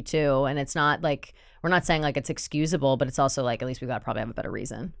girls cheat too, and it's not like we're not saying like it's excusable, but it's also like at least we got to probably have a better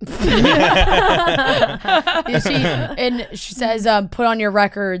reason. She says, "Put on your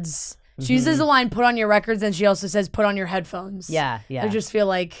records." She uses the line "put on your records," and she also says "put on your headphones." Yeah, yeah. I just feel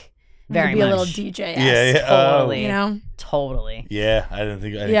like Very it could be a little much. DJ. Yeah, Totally. You know. Totally. Yeah, I didn't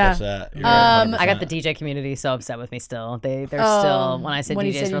catch that. You're I I got the DJ community so upset with me still. They're Oh, still when I said when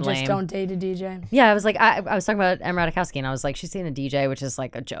you DJs said were you lame. just don't date a DJ. Yeah, I was like, I was talking about Emma Ratajkowski, and I was like, she's dating a DJ, which is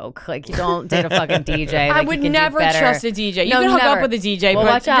like a joke. Like, you don't date a fucking DJ. Like, I you would can do never better. trust a DJ. You No, can hook never. up with a DJ, Well,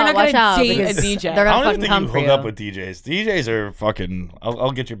 but watch you're out, not watch going out, to date a because DJ. they're I gonna don't even fucking think come you for hook you. up with DJs. DJs are fucking.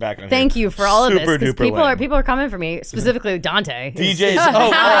 I'll get your back on. Thank you for all of this, Super because duper people are coming for me, specifically Dante. DJs. Oh,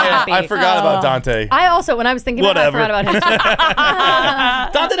 yeah, I forgot about Dante. I also, when I was thinking about it, I Whatever. forgot about him too.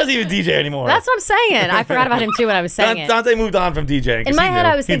 Dante doesn't even DJ anymore. That's what I'm saying. I forgot about him too when I was saying it. Dante moved on from DJing. 'cause In my he head, knew.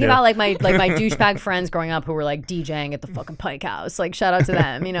 I was He thinking knew. about like my douchebag friends growing up who were like DJing at the fucking Pike House. Like, shout out to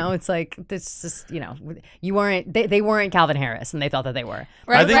them. It's like this just you weren't they weren't Calvin Harris, and they thought that they were.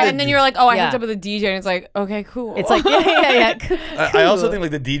 Right, think right. that- And then you're like, oh, I Yeah. hooked up with a DJ, and it's like, okay, cool. It's like yeah. I also think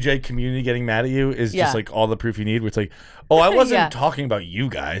like the DJ community getting mad at you is Yeah. just like all the proof you need. Where it's like, oh, I wasn't Yeah. talking about you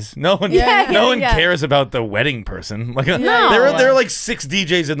guys. No one, Yeah, no one yeah. cares about the wedding person. Like, No. there are like 6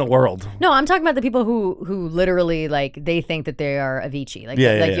 DJs in the world. No, I'm talking about the people who literally like they think that they are Avicii. Like,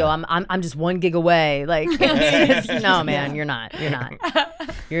 Yeah, yeah, like yeah. yo, I'm just 1 gig away. Like, no, man, you're not.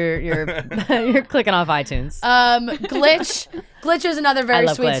 You're clicking off iTunes. Glitch is another very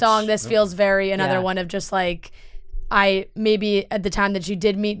love sweet Glitch. song. This feels very another Yeah. one of just like I maybe at the time that she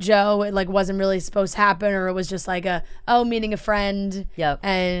did meet Joe, it like wasn't really supposed to happen, or it was just like meeting a friend. Yep.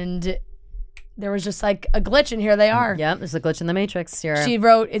 And there was just like a glitch, and here they are. Yep, there's a glitch in the matrix. She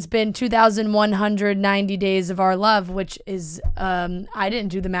wrote, "It's been 2,190 days of our love," which is I didn't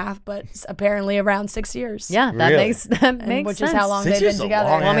do the math, but it's apparently around 6 years. Yeah, that Really? makes Which sense. is how long 6 they've years been is a together.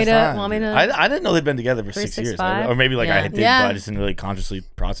 long Want me ass to- time, want me dude. to- I didn't know they'd been together for 3, 6 6, years. 5? Or maybe like Yeah. I did, Yeah. but I just didn't really consciously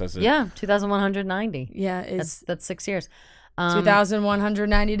process it. Yeah, 2,190. Yeah, That's 6 years.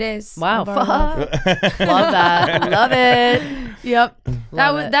 2,190 days. Wow, of our love. fuck. Love that. Love it. Yep.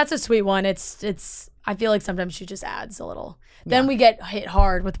 Love it. That's a sweet one. It's I feel like sometimes she just adds a little. Then we get hit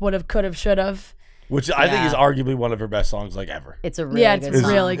hard with would have, could have, should have. Which I think Yeah. is arguably one of her best songs like ever. It's a really Yeah, it's good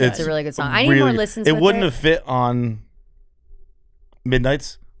song. really good. It's a really good song. I need Really more good. listens It with wouldn't it. have fit on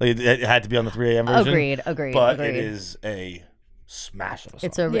Midnights. Like, it had to be on the 3 a.m. version. Agreed. But it is a smash of a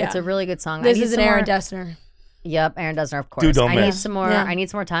song. It's a really good song. This I need is an some Aaron more- Dessner. Yep, Aaron Dessner, of course. Dude, don't I need miss. some more. Yeah. I need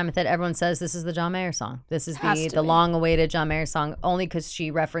some more time with it. Everyone says this is the John Mayer song. This is Has the to the be. long-awaited John Mayer song, only because she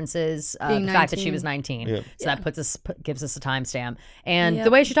references the Being fact that she 19. was 19. Yep. So that gives us a timestamp. And Yep.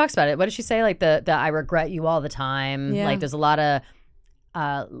 the way she talks about it, what does she say? Like the I regret you all the time. Yeah. Like there's a lot of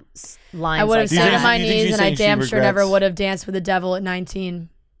lines. I would like have Do you stayed think- on my do you think knees, she's and I saying she damn sure never regrets- would have danced with the devil at 19.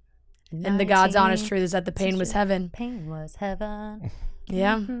 And the God's honest 19. truth is that the pain was heaven. Pain was heaven.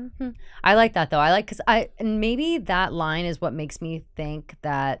 Yeah. I like that though. And maybe that line is what makes me think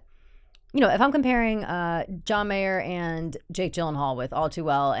that, if I'm comparing John Mayer and Jake Gyllenhaal with All Too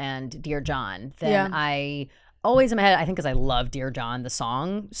Well and Dear John, then Yeah. I always in my head, I think because I love Dear John, the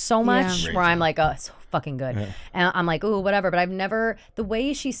song so much, Yeah. where I'm like, oh, it's so fucking good. And I'm like, ooh, whatever. But I've never, the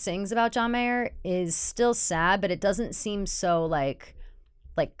way she sings about John Mayer is still sad, but it doesn't seem so like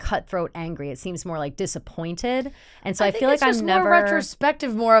cutthroat angry. It seems more like disappointed. And so I feel like it's just I'm more never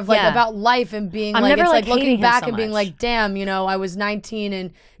retrospective, more of like Yeah. about life and being I'm like, never, it's like, like looking hating him back so and being much. like, damn, I was 19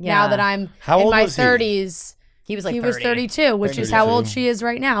 and Yeah. now that I'm How in old my was he? 30s. He was like He 30. was 32, which is how 32. old she is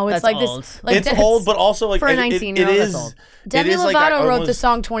right now. It's That's like old. this. Like It's that's- old, but also like For a it 19-year-old, is. that's old. Demi it is, like, Lovato I wrote the almost-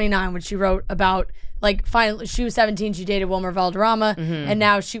 song 29, which she wrote about like finally she was 17, she dated Wilmer Valderrama, and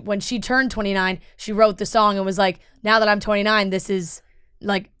now when she turned 29, she wrote the song and was like, now that I'm 29, this is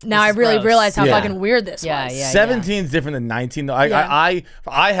like now I is really gross. realize how Yeah. fucking weird this Yeah, was. yeah. 17 is different than 19. Though. Yeah.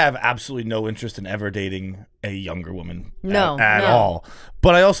 I have absolutely no interest in ever dating a younger woman No, at no. all.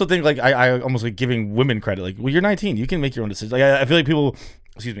 But I also think like I almost like giving women credit. Like, well, you're 19, you can make your own decisions. Like I feel like people,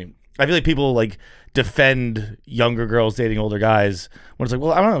 I feel like people like defend younger girls dating older guys when it's like,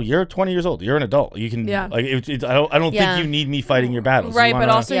 well, I don't know, you're 20 years old, you're an adult, you can Yeah. like I don't Yeah. think you need me fighting your battles. You Right, but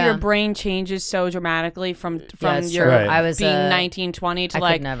wanna- also Yeah. your brain changes so dramatically from it's your true. Right. I was being 19, 20 to I could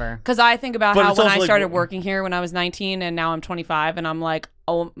like never. Because I think about But how it's when also I like- started working here when I was 19 and now I'm 25 and I'm like,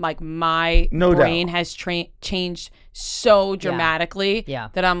 oh, like my No brain doubt. has changed so dramatically Yeah.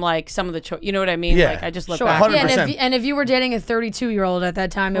 that I'm like some of the you know what I mean? Yeah. Like I just look Sure. back. 100%. Yeah, and if you were dating a 32-year-old at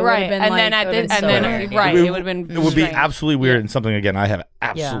that time, it would Right, have been and like, then at it would've the, been and so then weird. right, It it would have been It would be strange. absolutely weird and something again I have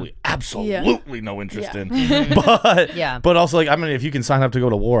absolutely no interest Yeah. in. But Yeah. but also like I mean if you can sign up to go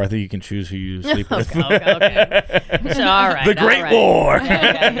to war, I think you can choose who you sleep with. Okay. So, all right. The Great all right. War. Okay,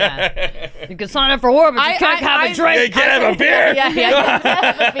 yeah. You can sign up for war, but you can't have a You drink. can't have a beer. Yeah, you can't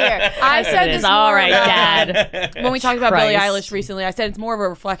have a beer. I said It this is all more right, about- Dad. when we talked about Billie Christ. Eilish recently, I said it's more of a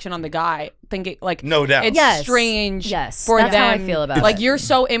reflection on the guy. Thinking like No doubt. it's Yes. strange. Yes. for That's them. how I feel about like it. you're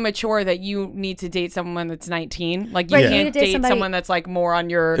so immature that you need to date someone that's 19. Like you Right, you can't need to date date somebody- someone that's like more on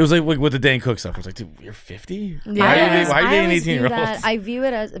your. It was like with the Dan Cook stuff. It was like, dude, you're 50? Yeah. Why are you I dating- why are you I dating always view 18-year-olds? that- I view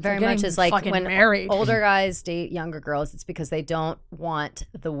it as very They're much getting as like fucking when married. older guys date younger girls, it's because they don't want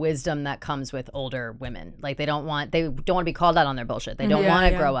the wisdom that comes with older women. Like they don't want to be called out on their bullshit. They don't Yeah, want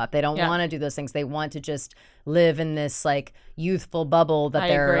to yeah. grow up. They don't Yeah. want to do those things. They want to just live in this like youthful bubble that I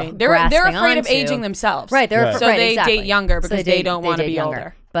they're agree. They're grasping afraid of onto. aging themselves. Right, they're Right. So right, they exactly. date younger So because they don't want to date be younger.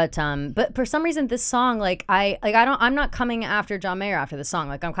 older. But for some reason this song like I'm not coming after John Mayer after the song.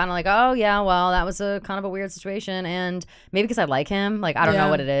 Like I'm kind of like, oh yeah, well that was a kind of a weird situation, and maybe because I like him, like I don't know Yeah.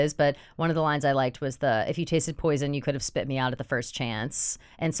 what it is, but one of the lines I liked was if you tasted poison you could have spit me out at the first chance.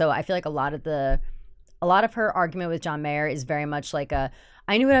 And so I feel like a lot of her argument with John Mayer is very much like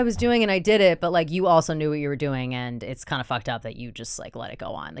I knew what I was doing and I did it, but like you also knew what you were doing, and it's kind of fucked up that you just like let it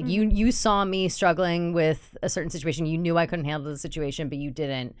go on. Like you saw me struggling with a certain situation, you knew I couldn't handle the situation, but you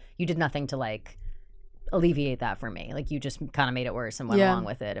did nothing to like alleviate that for me. Like you just kind of made it worse and went Yeah. along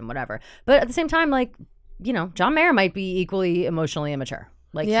with it and whatever. But at the same time, like, John Mayer might be equally emotionally immature.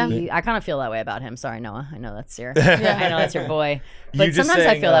 Like Yeah. I kind of feel that way about him. Sorry, Noah. I know that's your Yeah. I know that's your boy. You But just sometimes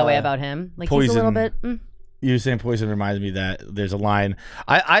I saying, feel that way about him. Like he's a little Poison. bit You saying poison reminds me that there's a line.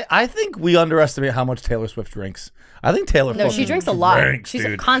 I think we underestimate how much Taylor Swift drinks. I think Taylor. No, she drinks a lot. She's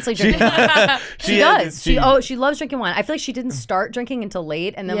dude. constantly drinking. She does. She loves drinking wine. I feel like she didn't start drinking until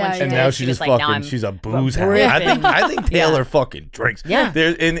late, and then when she did, now she just was fucking. like, now I'm she's a booze hound. I think Taylor fucking drinks. Yeah.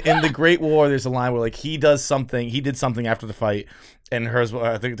 There in the Great War, there's a line where like he did something after the fight. And hers,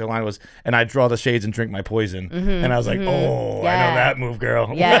 I think the line was, and I draw the shades and drink my poison. And I was like, I know that move,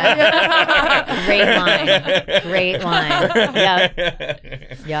 girl. Yeah. Great line.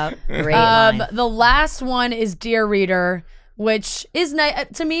 Yep. Great line. The last one is Dear Reader, which is nice.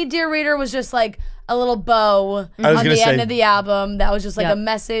 To me, Dear Reader was just like a little bow on the end of the album. That was just like a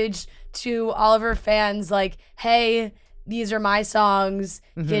message to all of her fans, like, hey, these are my songs.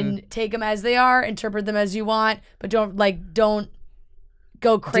 You can take them as they are, interpret them as you want, but don't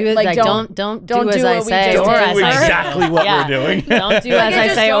go crazy. Like don't do as I say or as I do. Exactly what we're doing. Don't do as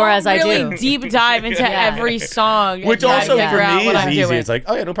I say or as I do. Really deep dive into every song, which also for me is easy. Doing. It's like,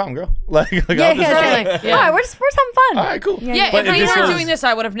 oh yeah, no problem, girl. Like, all right, we're just having fun. All right, cool. Yeah, if we weren't doing this,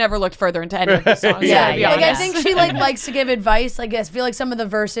 I would have never looked further into any of the songs. I think she likes to give advice. Like I feel like some of the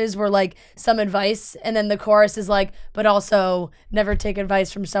verses were like some advice, and then the chorus is like, but also never take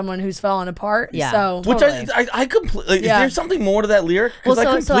advice from someone who's fallen apart. Yeah, so which I completely. Is there something more to that lyric? I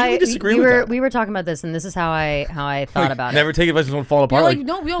completely disagree with that. We were talking about this, and this is how I thought about it. Never take advice from someone falling apart. You're like,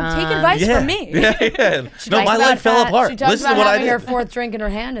 no, we don't take advice from me. Yeah. No, my life fell apart. She talks Listen about to what I having did. her fourth drink in her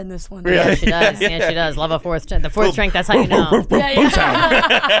hand in this one. Yeah, she does. Yeah, she does. Love a fourth drink. The fourth drink, that's how you know. Fourth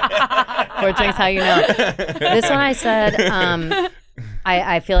drink's how you know. This one I said,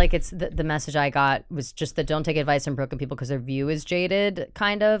 I feel like it's the message I got was just that don't take advice from broken people because their view is jaded,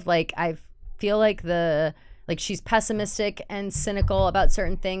 kind of. Like, I feel like she's pessimistic and cynical about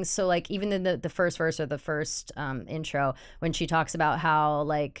certain things. So like even in the first verse or the first intro, when she talks about how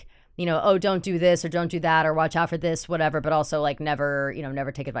like, you know, oh, don't do this or don't do that or watch out for this, whatever, but also like never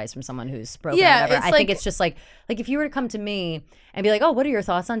take advice from someone who's broken. Yeah, or whatever. I think it's just like if you were to come to me and be like, oh, what are your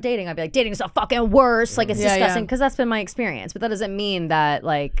thoughts on dating? I'd be like, dating is the fucking worst. Like, it's disgusting, because that's been my experience. But that doesn't mean that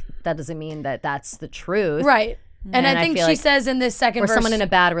that's the truth. Right. And I think she says in this second or verse, someone in a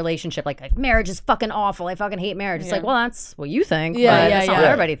bad relationship, like marriage is fucking awful. I fucking hate marriage. It's like, well, that's what you think. But that's not what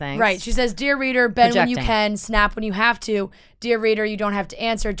everybody thinks. Right. She says, Dear Reader, bend when you can, snap when you have to. Dear Reader, you don't have to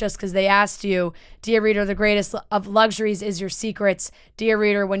answer just because they asked you. Dear Reader, the greatest of luxuries is your secrets. Dear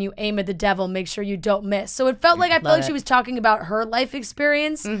Reader, when you aim at the devil, make sure you don't miss. So it felt like she was talking about her life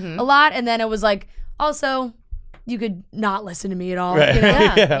experience a lot, and then it was like, also, you could not listen to me at all. Right. You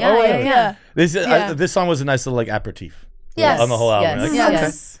know? Yeah. This song was a nice little like aperitif. Yes. On the whole album. Yes. Like,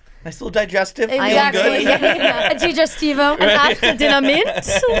 Yes. okay. Nice little digestive. Exactly. Good. A digestivo. An after dinner mint.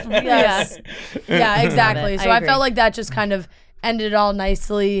 Yes. Yeah, exactly. So I agree. felt like that just kind of ended it all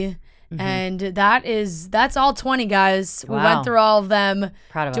nicely. And that's all 20, guys. We Wow. went through all of them.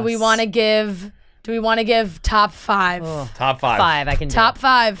 Proud of Do us. we want to give top 5? Top 5. 5 I can do. Top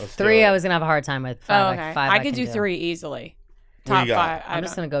 5. 3 I was gonna have a hard time with. 5, okay. 5 I could do 3 easily. Top you got? 5. I'm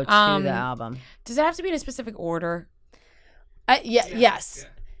just gonna go to the album. Does it have to be in a specific order? Yes.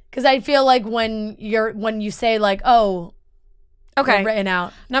 Because I feel like when you say like, oh, Okay. written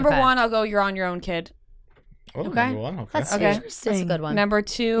out. Number Okay. 1, I'll go You're on Your Own, Kid. Oh, Okay. number 1. Okay. That's Okay. Interesting. That's a good one. Number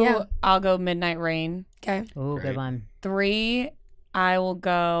 2, Yeah. I'll go Midnight Rain. Okay. Ooh, Great. good one. 3, I will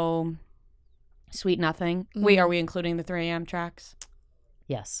go Sweet Nothing. Are we including the 3 AM tracks?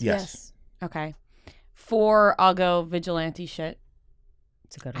 Yes. Yes. Okay. 4, I'll go Vigilante Shit.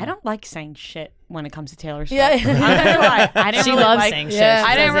 It's a good one. I don't like saying shit when it comes to Taylor Swift. Yeah. I'm not gonna lie. I didn't She really loves like, saying shit. Yeah.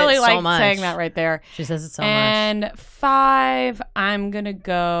 I She didn't says really it like so much. saying that right there. She says it so much. And 5, I'm gonna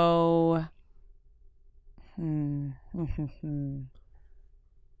go. Come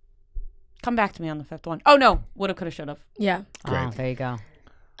back to me on the 5th one. Oh no, woulda, coulda, shoulda. Yeah. Oh, there you go.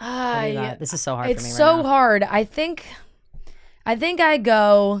 What do you got? This is so hard for me It's right so now. hard. I think I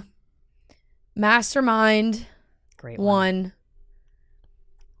go Mastermind Great one.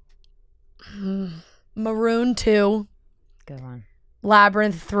 1, Maroon 2, Good one.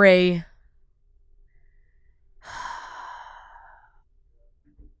 Labyrinth 3,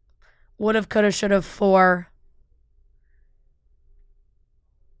 Would've, Coulda, Shoulda 4.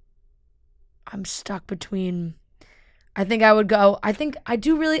 I'm stuck between. I think I would go. I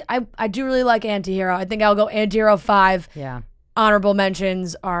do really like Antihero. I think I'll go Antihero 5. Yeah. Honorable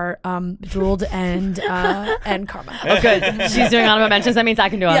mentions are Drooled and Karma. Oh, good. She's doing honorable mentions. That means I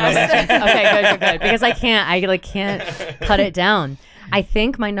can do honorable mentions. Okay, good. Because I can't cut it down. I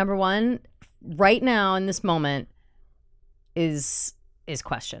think my number 1 right now in this moment is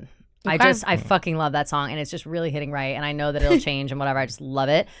Question. Okay. I fucking love that song, and it's just really hitting right. And I know that it'll change and whatever. I just love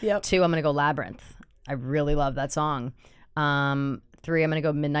it. Yep. 2, I'm gonna go Labyrinth. I really love that song. 3, I'm gonna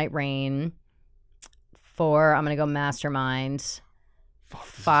go Midnight Rain. 4, I'm gonna go Mastermind.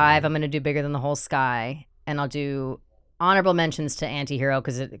 5, I'm gonna do Bigger Than the Whole Sky, and I'll do honorable mentions to Antihero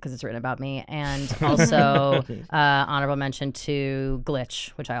because it's written about me, and also honorable mention to Glitch,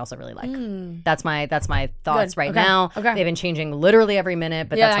 which I also really like. That's my thoughts right now. Okay. They've been changing literally every minute,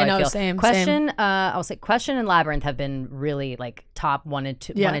 but that's how I feel. Same. Question, I'll say Question and Labyrinth have been really like top 1 and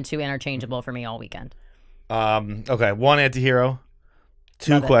 2 interchangeable for me all weekend. Okay, 1 Antihero,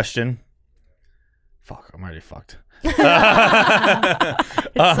 2 Love it. Question. Fuck, I'm already fucked. It's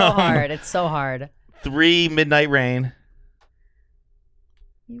so hard. It's so hard. 3 Midnight Rain.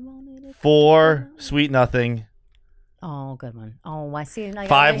 4 Sweet Nothing. Oh, good one. Oh, I see.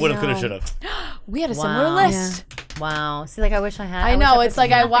 5 woulda, coulda, shoulda. We had a similar list. Wow. See, like I wish I had. I know. It's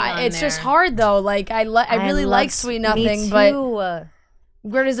like it's it's just hard though. Like I really like Sweet Nothing, but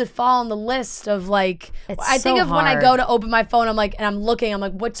where does it fall on the list of like? I think so of when I hard. go to open my phone, I'm like, and I'm looking, I'm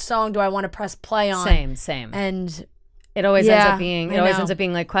like, which song do I want to press play on? Same. And it always ends up I being. It know. always ends up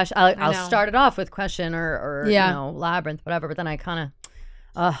being like Question. I'll know. start it off with Question or Labyrinth, whatever. But then I kind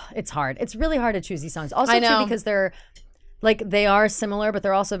of, it's hard. It's really hard to choose these songs. Also, I know. too, because they're. Like they are similar, but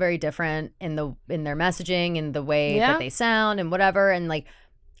they're also very different in their messaging and the way that they sound and whatever. And like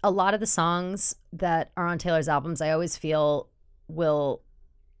a lot of the songs that are on Taylor's albums, I always feel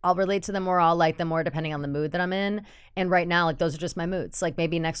I'll relate to them more, I'll like them more depending on the mood that I'm in. And right now, like those are just my moods. Like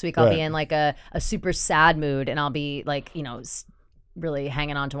maybe next week I'll be in like a super sad mood and I'll be like, really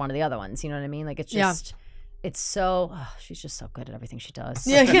hanging on to one of the other ones. You know what I mean? Like it's just. It's so she's just so good at everything she does.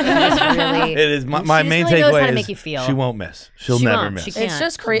 Yeah. It is my main really knows how takeaway to is make you feel. she won't miss. She'll never won't. miss. She can't. it's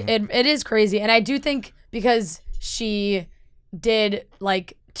just crazy. It is crazy, and I do think because she did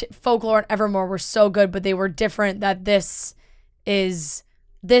like Folklore and Evermore were so good, but they were different. That this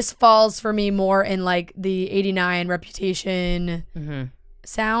falls for me more in like the '89 Reputation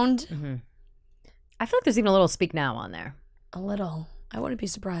sound. Mm-hmm. I feel like there's even a little Speak Now on there. A little. I wouldn't be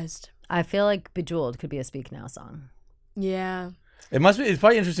surprised. I feel like Bejeweled could be a Speak Now song. Yeah. It must be. It's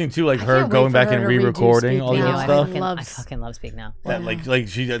probably interesting too, like I her can't wait going for back her and to redo re-recording Speak all Now. that I stuff. I fucking love Speak Now. That like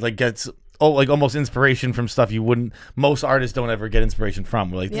she like gets like almost inspiration from stuff you wouldn't. Most artists don't ever get inspiration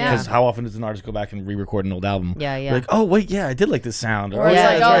from. Like because how often does an artist go back and re-record an old album? Yeah. Like, oh wait, yeah, I did like this sound. Or it's yeah,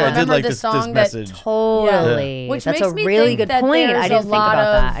 like, that's right, I did remember like the this song that message. Totally. Which That's makes a me really think good that point. there's I didn't a think lot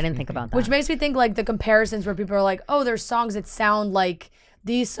about that. of- I didn't think about that. Which makes me think like the comparisons where people are like, oh, there's songs that sound like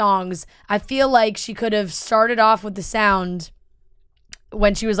these songs. I feel like she could have started off with the sound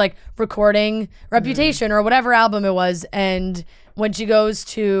when she was like recording Reputation or whatever album it was, and when she goes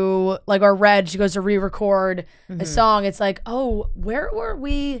to like or Red, she goes to re-record a song. It's like, oh, where were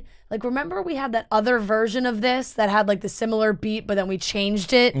we? Like, remember we had that other version of this that had like the similar beat, but then we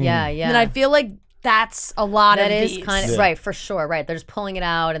changed it. Yeah. And I feel like that's a lot That of is these. kind of right for sure. Right, they're just pulling it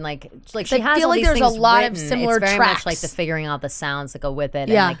out and like she I has feel all like these there's a things lot of written. similar it's very tracks. much like the figuring out the sounds that go with it,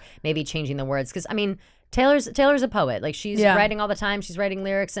 Yeah. and like maybe changing the words. Because I mean, Taylor's a poet. Like she's writing all the time. She's writing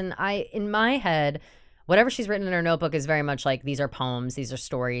lyrics, and in my head, whatever she's written in her notebook is very much like these are poems, these are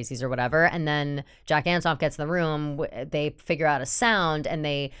stories, these are whatever. And then Jack Antonoff gets in the room, they figure out a sound, and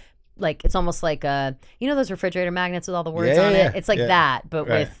they. Like it's almost like those refrigerator magnets with all the words on it. It's like that, but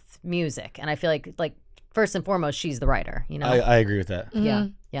with music. And I feel like first and foremost, she's the writer. I agree with that. Yeah.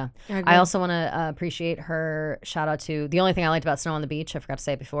 I I also want to appreciate her shout out to the only thing I liked about Snow on the Beach. I forgot to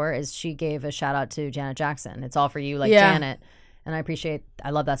say it before is she gave a shout out to Janet Jackson. It's all for you, like Janet, and I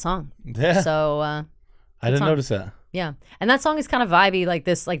love that song. Yeah. So I didn't notice that. Yeah, and that song is kind of vibey, like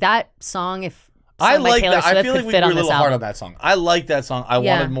this, like that song. If I song by like Taylor that. I Swift feel could like we fit were a on this little hard on album. that song. I like that song. I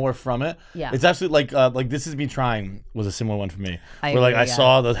wanted more from it. Yeah. It's actually like This Is Me Trying was a similar one for me. I where like agree, I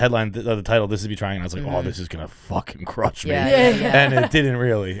saw the headline, the title, This Is Me Trying, and I was like, oh, this is gonna fucking crush me. And it didn't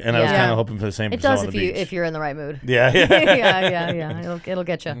really. And I was Yeah. kind of hoping for the same. It for Snow does on the Beach. if you're in the right mood. Yeah. yeah. It'll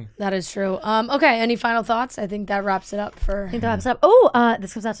get you. That is true. Okay, any final thoughts? I think that wraps it up for. I think that wraps up. Oh,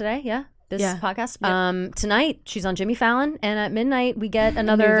 this comes out today. Yeah. This Yeah. podcast. Tonight she's on Jimmy Fallon, and at midnight we get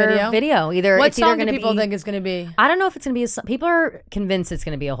another video. What It's either song do gonna people be, think it's going to be? I don't know if it's gonna be. People are convinced it's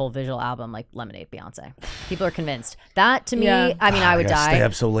gonna be a whole visual album like Lemonade, Beyonce. People are convinced. That to me, Yeah. I mean, I would gotta die. stay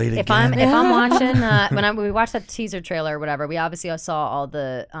up so late If again. I'm watching when we watched that teaser trailer or whatever, we obviously saw all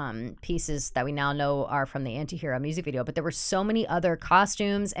the pieces that we now know are from the Antihero music video, but there were so many other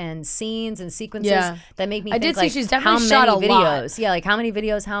costumes and scenes and sequences that make me I think did see like she's how definitely many shot a videos. lot. Yeah, like how many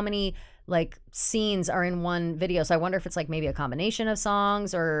videos, how many like scenes are in one video. So I wonder if it's like maybe a combination of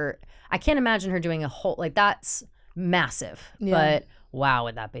songs, or I can't imagine her doing a whole like that's massive. Yeah. But wow,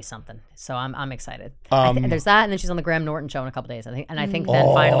 would that be something? So I'm excited. There's that, and then she's on the Graham Norton show in a couple days, I think. And I think then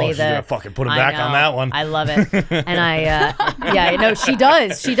finally she's gonna fucking put him back on that one. I love it, and yeah, no, she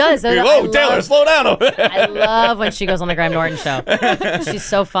does. Whoa, Taylor, slow down. I love when she goes on the Graham Norton show. She's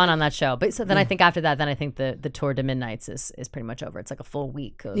so fun on that show. But so then I think after that, I think the tour de Midnights is pretty much over. It's like a full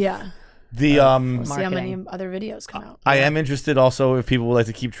week of we'll see how many other videos come out. I am interested also if people would like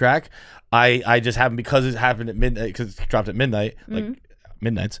to keep track. I just happened because it happened at midnight, because it dropped at midnight, like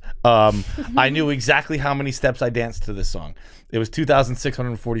midnights. I knew exactly how many steps I danced to this song. It was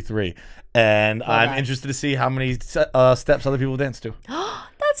 2,643, and I'm interested to see how many steps other people dance to.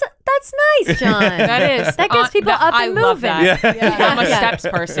 That's nice, John. That gets people up and I moving. love that. I'm a steps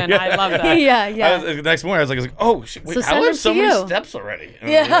person. I love that. The next morning, I was like, oh shit, wait, So how are so many steps already? And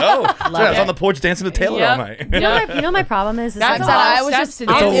I was like, oh, so I was on the porch dancing to Taylor all night. You know my problem is That's I was just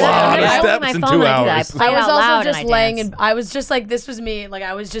It's a lot of steps in 2 hours. I was also just laying in. I was just like, this was me. Like,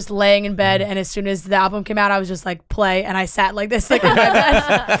 I was just laying in bed, and as soon as the album came out, I was just like, play, and I sat like this, like in my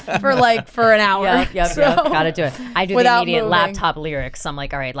bed for an hour. Yep. Gotta do it. I do the Without immediate moving. laptop lyrics. I'm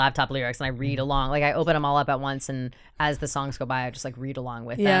like, all right, laptop lyrics, and I read along. Like I open them all up at once, and as the songs go by, I just like read along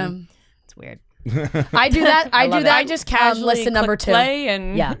with them. It's weird. I do that. I just casually listen number click 2. play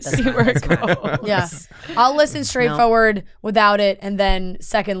and see where it goes. Yeah, I'll listen straightforward without it, and then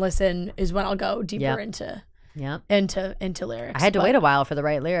second listen is when I'll go deeper into lyrics. I had to wait a while for the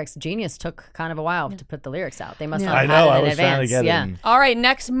right lyrics. Genius took kind of a while to put the lyrics out. They must have I had know. it I in was trying to advance. get Yeah. it. All right,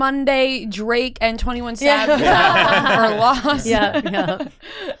 next Monday, Drake and 21 Savage are lost. Yeah.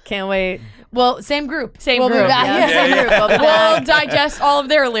 Can't wait. Well, same group. Same We'll group. be back. Yeah, same group. We'll be We'll back. digest all of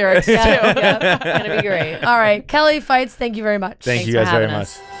their lyrics too. It's gonna be great. All right, Kelly Feits, thank you very much. Thank you for guys very having much.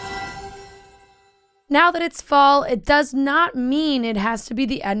 us. Now that it's fall, it does not mean it has to be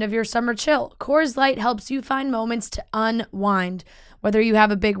the end of your summer chill. Coors Light helps you find moments to unwind. Whether you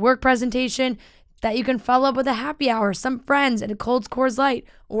have a big work presentation that you can follow up with a happy hour, some friends, and a cold Coors Light,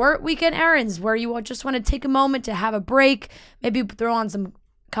 or weekend errands where you just want to take a moment to have a break, maybe throw on some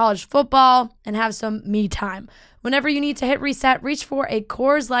college football and have some me time. Whenever you need to hit reset, reach for a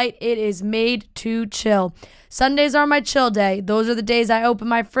Coors Light. It is made to chill. Sundays are my chill day. Those are the days I open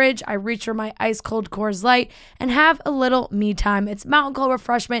my fridge, I reach for my ice cold Coors Light, and have a little me time. It's mountain cold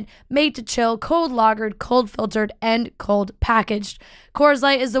refreshment, made to chill, cold lagered, cold filtered, and cold packaged. Coors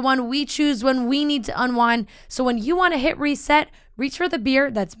Light is the one we choose when we need to unwind. So when you want to hit reset, reach for the beer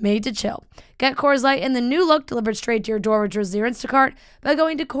that's made to chill. Get Coors Light in the new look delivered straight to your door with Drizzly or Instacart by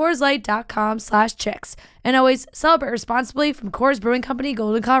going to CoorsLight.com/chicks. And always celebrate responsibly from Coors Brewing Company,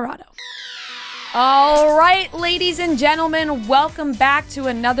 Golden, Colorado. All right, ladies and gentlemen, welcome back to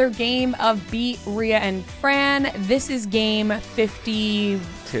another game of Beat Ria and Fran. This is game 52.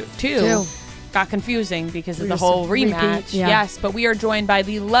 Got confusing because of the whole rematch. Repeat, yeah. Yes, but we are joined by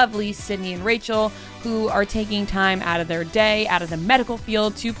the lovely Sydney and Rachel, who are taking time out of their day, out of the medical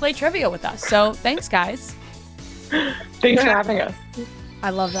field, to play trivia with us. So thanks, guys. Thanks for having us. I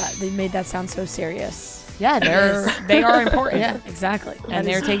love that. They made that sound so serious. Yeah, they are important. Yeah, exactly. And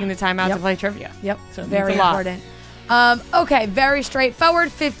they're taking the time out to play trivia. Yep. So very it's a lot. important. Okay, very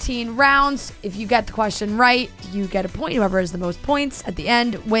straightforward. 15 rounds. If you get the question right, you get a point. Whoever has the most points at the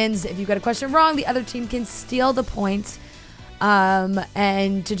end wins. If you get a question wrong, the other team can steal the points.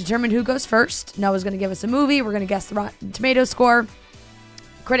 And to determine who goes first, Noah's going to give us a movie. We're going to guess the Rotten Tomato score,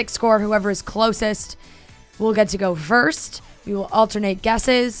 critic score. Whoever is closest will get to go first. We will alternate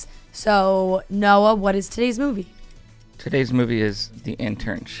guesses. So, Noah, what is today's movie? Today's movie is The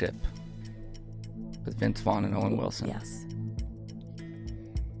Internship with Vince Vaughn and Owen Wilson. Yes.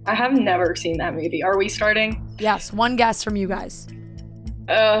 I have never seen that movie. Are we starting? Yes, one guess from you guys.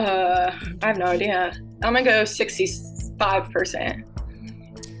 I have no idea. I'm gonna go 65%.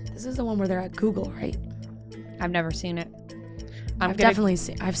 This is the one where they're at Google, right? I've never seen it. I've definitely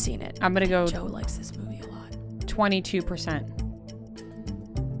seen. I've seen it. I'm gonna go Joe likes this movie a lot. 22%.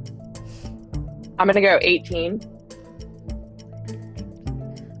 I'm gonna go 18.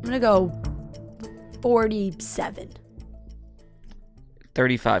 I'm gonna go 47.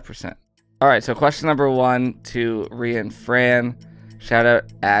 35%. All right, so question number 1 to Ria and Fran. Shout out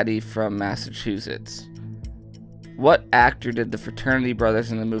Addie from Massachusetts. What actor did the fraternity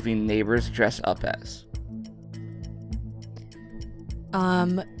brothers in the movie Neighbors dress up as?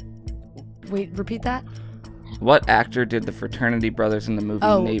 Wait, repeat that. What actor did the fraternity brothers in the movie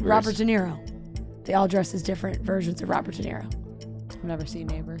Neighbors? Robert De Niro. They all dress as different versions of Robert De Niro. I've never seen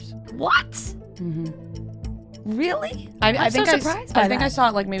Neighbors. What? Mm-hmm. Really? I think so surprised by I think that. I saw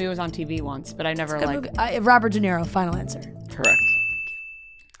it like maybe it was on TV once, but I never Good like. movie. Robert De Niro. Final answer. Correct.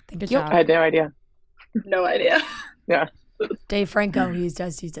 Good you. job. I had no idea. No idea. Yeah. Dave Franco, he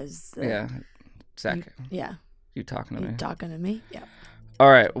does. Yeah. Zach, Yeah. you talking to You me? talking to me? Yeah. All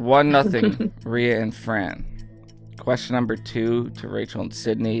right, 1-0, Ria and Fran. Question number 2 to Rachel and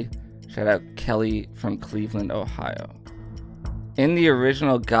Sydney. Shout out Kelly from Cleveland, Ohio. In the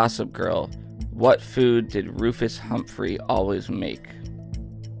original Gossip Girl, what food did Rufus Humphrey always make?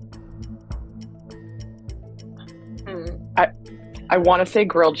 I want to say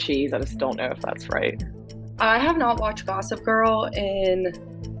grilled cheese. I just don't know if that's right. I have not watched Gossip Girl in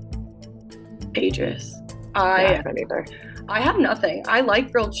ages. I haven't either. I have nothing. I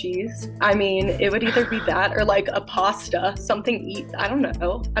like grilled cheese. I mean, it would either be that or like a pasta, something eat. I don't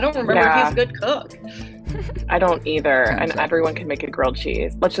know. I don't remember if he's a good cook. I don't either. And Seconds. everyone can make a grilled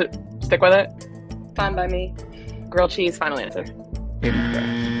cheese. Let's just stick with it. Fine by me. Grilled cheese, final answer.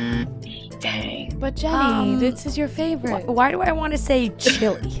 Incorrect. Dang. But Jenny, this is your favorite. Why do I want to say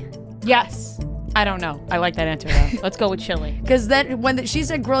chili? Yes. I don't know. I like that answer though. Let's go with chili. Because then when she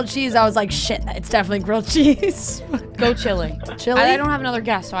said grilled cheese, I was like, shit, it's definitely grilled cheese. Go chili. Chili? I don't have another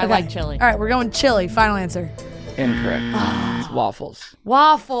guess, so I Okay. like chili. All right, we're going chili. Final answer. Incorrect. It's waffles.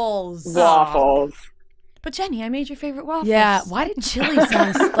 Waffles. Waffles. But Jenny, I made your favorite waffles. Yeah. Why did chili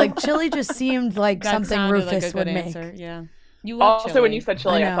sound like chili? Just seemed like That something sounded Rufus like a good would make. answer. Yeah. You love Also, chili. when you said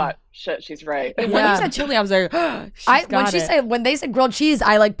chili, I I know. thought, shit, she's right. When Yeah. you said chili, I was like, When they said grilled cheese,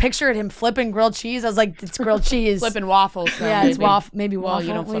 I like pictured him flipping grilled cheese. I was like, it's grilled cheese. flipping waffles. So Yeah, it's maybe. waffle. Maybe Well, waffle.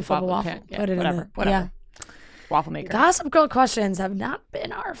 you don't Let me flip a waffle. waffle. Yeah, Put it whatever. in the, Whatever. Waffle maker. Gossip Girl questions have not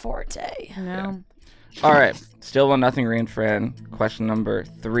been our forte. No. All right, still 1-0, Ria and Fran. Question number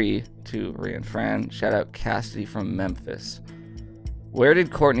 3 to Ria and Fran. Shout out Cassidy from Memphis. Where did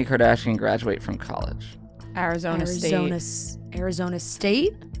Kourtney Kardashian graduate from college? Arizona State. Arizona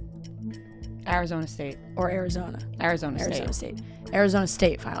State Arizona State. or Arizona? Arizona State. Arizona State. Arizona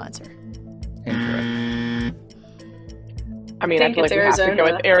State. Final answer. Incorrect. I mean, I think feel like it's we have to go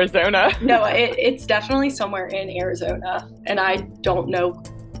with Arizona. No, it's definitely somewhere in Arizona. And I don't know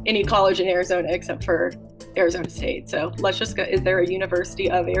any college in Arizona except for Arizona State. So let's just go. Is there a University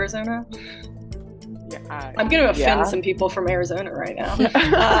of Arizona? Yeah, I'm going to offend yeah. some people from Arizona right now.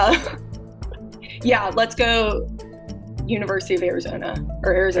 Yeah, let's go University of Arizona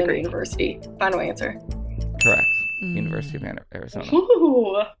or Arizona Agreed. University. Final answer. Correct. University of Arizona.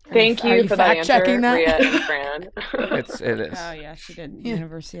 Ooh. Thank Are you you for that answer, fact-checking that? Ria and Fran. It is. Oh, yeah, she did. Yeah.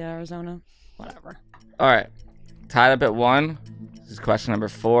 University of Arizona. Whatever. All right. Tied up at 1. This is question number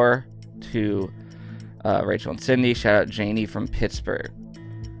 4 to Rachel and Sydney. Shout out Janie from Pittsburgh.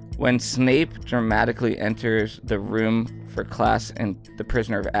 When Snape dramatically enters the room for class in The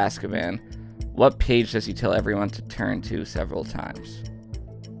Prisoner of Azkaban, what page does he tell everyone to turn to several times?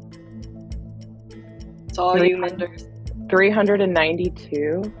 It's all you Menders.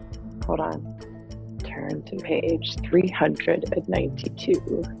 392. Hold on. Turn to page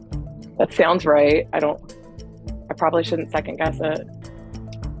 392. That sounds right. I probably shouldn't second guess it.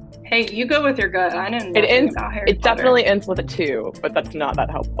 Hey, you go with your gut. I know nothing It ends. about Harry It Potter. definitely ends with a 2, but that's not that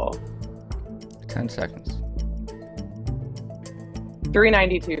helpful. 10 seconds.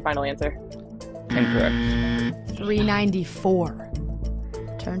 392. Final answer. Incorrect. 394.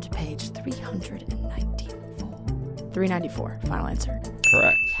 Turn to page 394. 394. Final answer.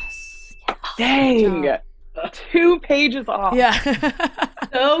 Correct. Dang. 2 pages off. Yeah.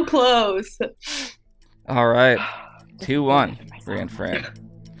 So close. All right. 2-1, Ria and Fran.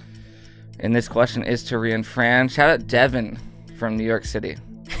 And this question is to Ria and Fran. Shout out Devin from New York City.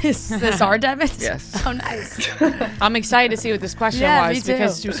 Is this our Devin? Yes. Oh, nice. I'm excited to see what this question Yeah, me was too.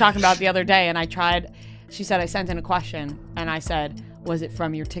 because she was talking about it the other day and she said I sent in a question and I said, was it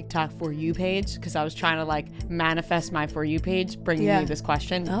from your TikTok For You page? Because I was trying to like manifest my For You page bringing Yeah. me this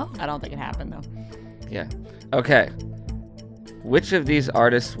question. Oh. I don't think it happened though. Yeah. Okay. Which of these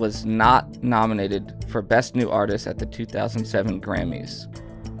artists was not nominated for Best New Artist at the 2007 Grammys?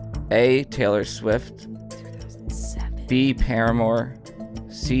 A. Taylor Swift. 2007. B. Paramore.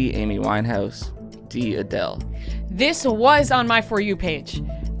 C. Amy Winehouse. D. Adele. This was on my For You page.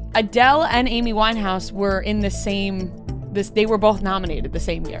 Adele and Amy Winehouse were in the same. They were both nominated the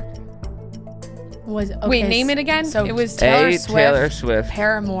same year. Was okay, Wait, name it again. So It was Taylor A. Swift, Taylor Swift.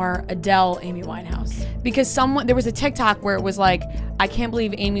 Paramore, Adele, Amy Winehouse. because there was a TikTok where it was like, I can't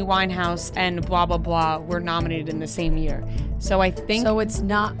believe Amy Winehouse and blah blah blah were nominated in the same year. So I think So it's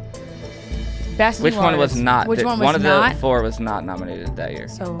not. Best Which New one was Artist, not? Which one was one of not? the 4 was not nominated that year.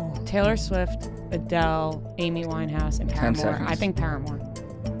 So Taylor Swift, Adele, Amy Winehouse, and 10 Paramore. seconds. I think Paramore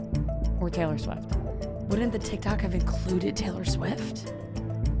or Taylor Swift. wouldn't the TikTok have included Taylor Swift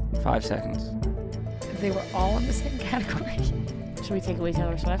 5 seconds. if they were all in the same category? Should we take away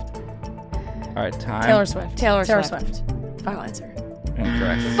Taylor Swift? All right, time. Taylor Swift. Taylor Taylor Swift. Swift. Final answer.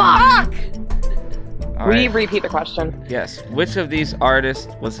 Incorrect. Fuck! All We right. repeat the question. Yes. Which of these artists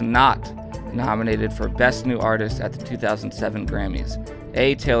was not nominated for Best New Artist at the 2007 Grammys?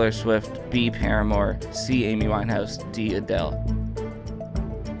 A. Taylor Swift, B. Paramore, C. Amy Winehouse, D. Adele.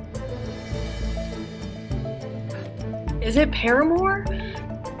 Is it Paramore?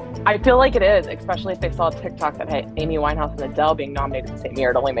 I feel like it is, especially if they saw a TikTok that had Amy Winehouse and Adele being nominated the same year.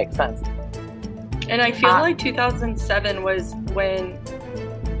 It only makes sense. And I feel like 2007 was when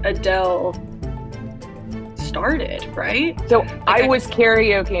Adele started, right? So I was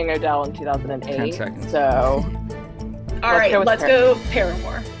karaokeing Adele in 2008. 10 seconds. So All right, go with let's go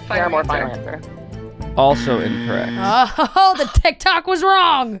Paramore. Paramore, final answer. Also incorrect. Oh, the TikTok was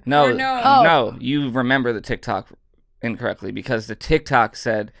wrong. No, Or no. Oh. no, you remember the TikTok incorrectly because the TikTok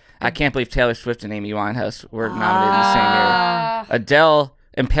said, "I can't believe Taylor Swift and Amy Winehouse were nominated the same year." Adele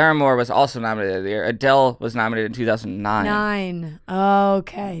and Paramore was also nominated the year. Adele was nominated in 2009. 9.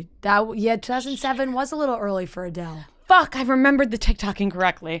 Okay. 2007 was a little early for Adele. Fuck, I remembered the TikTok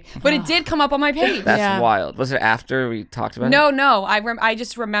incorrectly, but it did come up on my page. That's Yeah. wild. Was it after we talked about it? No, I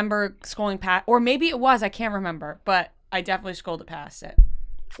just remember scrolling past, or maybe it was. I can't remember, but I definitely scrolled past it.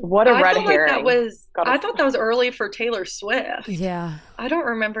 What a I red thought like herring. that was. Got I us- thought that was early for Taylor Swift. Yeah. I don't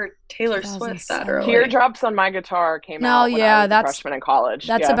remember Taylor Swift that 2007. early. Teardrops on My Guitar came No, out when yeah, I was a that's- freshman in college.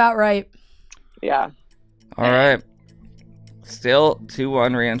 That's yeah. about right. Yeah. All right. Still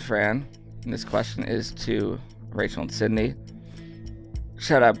 2-1 Ria and Fran. And this question is to Rachel and Sydney.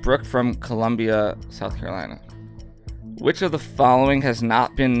 Shout out Brooke from Columbia, South Carolina. Which of the following has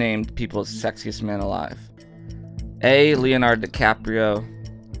not been named people's sexiest man alive? A. Leonardo DiCaprio,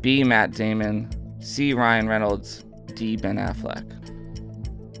 B. Matt Damon, C. Ryan Reynolds, D. Ben Affleck.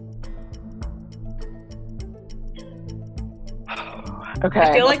 Okay.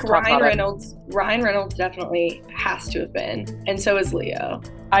 I feel like let's talk about it. Ryan Reynolds definitely has to have been, and so is Leo.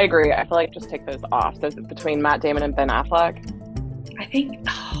 I agree. I feel like just take those off. So is it between Matt Damon and Ben Affleck? I think.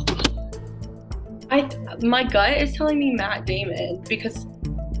 My gut is telling me Matt Damon because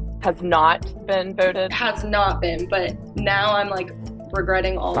Has not been voted. it has not been, but now I'm like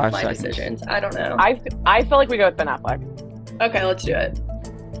regretting all 5 of my seconds. decisions. I don't know. I feel like we go with Ben Affleck. Okay, let's do it.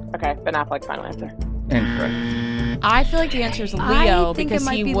 Okay, Ben Affleck, final answer. Incorrect. I feel like the answer is I Leo think it because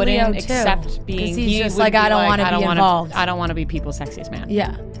might he be wouldn't Leo, too. accept being. 'Cause he's he just would like, be I don't wanna be wanna- involved. I don't want to be people's sexiest man.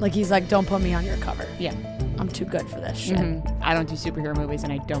 Yeah. Like he's like, don't put me on your cover. Yeah. I'm too good for this shit. Mhm. I don't do superhero movies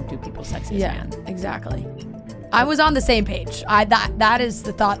and I don't do people's sexiest Yeah, man. exactly. I was on the same page. That is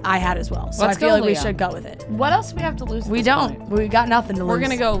the thought I had as well. So Let's I feel go, like we Leo. should go with it. What else do we have to lose? At We this don't. point? We got nothing to lose. We're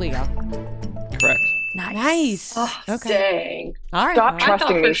gonna go Leo. Correct. Nice. Oh, Okay. dang. All right. Stop all I right. thought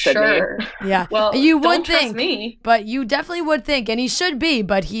Trusting for me, Sydney. sure. Yeah. Well, you don't would trust think, me. but you definitely would think, and he should be,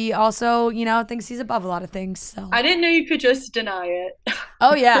 but he also, thinks he's above a lot of things. So. I didn't know you could just deny it.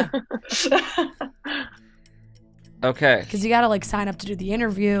 Oh yeah, Okay. because you got to like sign up to do the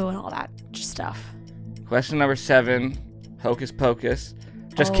interview and all that stuff. Question number 7. Hocus Pocus.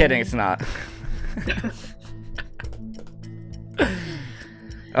 Just Oh. kidding, it's not.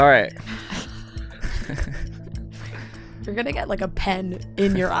 All right. You're gonna get like a pen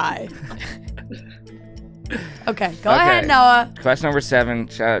in your eye. Okay, go ahead, Noah. Question number 7.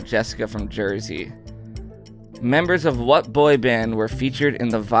 Shout out Jessica from Jersey. Members of what boy band were featured in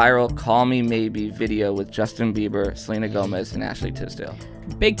the viral Call Me Maybe video with Justin Bieber, Selena Gomez, and Ashley Tisdale?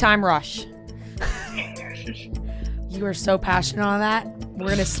 Big Time Rush. You are so passionate on that. We're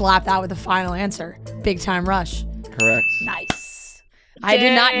gonna slap that with a final answer. Big Time Rush. Correct. Nice. I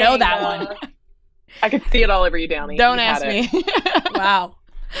did not know that Dang. one. I could see it all over you, Downey. Don't You had ask it. me. Wow.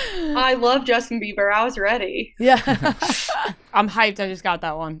 I love Justin Bieber. I was ready. Yeah. I'm hyped. I just got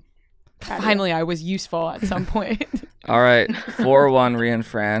that one. Finally, I was useful at some point. All right. 4-1 Ria and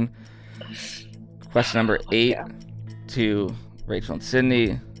Fran. Question number 8 Yeah. to Rachel and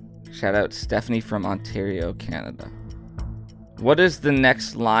Sydney. Shout out Stephanie from Ontario, Canada. What is the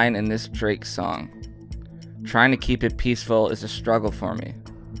next line in this Drake song? Trying to keep it peaceful is a struggle for me.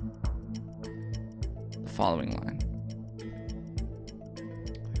 The following line.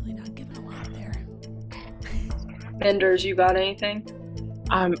 Really not giving a lot there. Menders, you got anything?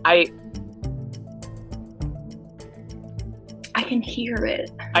 I can hear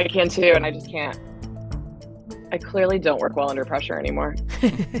it. I can too, and I just can't. I clearly don't work well under pressure anymore.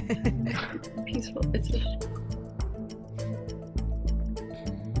 Peaceful.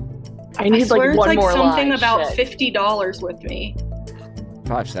 I I need swear like it's one like more something line. about Shit. $50 with me.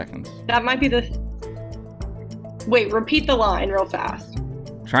 5 seconds. That might be the. Wait, repeat the line real fast.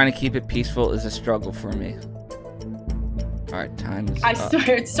 Trying to keep it peaceful is a struggle for me. All right, time is I up.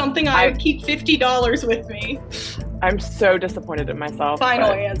 swear, it's something I keep $50 with me. I'm so disappointed in myself. Final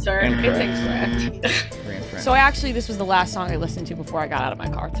but- answer. Incorrect. It's incorrect. Ria Fran. So this was the last song I listened to before I got out of my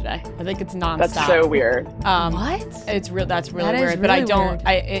car today. I think it's nonstop. That's so weird. What? It's real. That's really That is weird. But I really don't.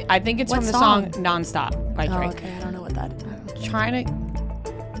 weird. I think it's What from the song? song "Nonstop" by Oh, Drake. okay. I don't know what that is. Trying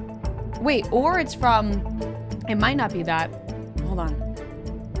to wait, or it's from. It might not be that. Hold on.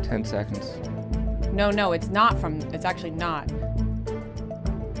 10 seconds. No, it's not from. It's actually not.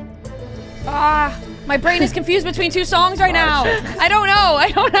 My brain is confused between two songs right now. I don't know.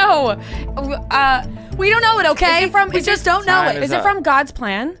 We don't know it, okay? Is it from- we is just it- don't know Time it. is Is it up. from God's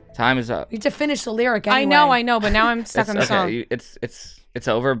Plan? Time is up. You have to finish the lyric anyway. I know, but now I'm stuck on the song. It's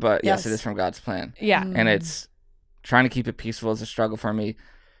over, but yes, Yes. it is from God's plan. Yeah. And it's trying to keep it peaceful is a struggle for me.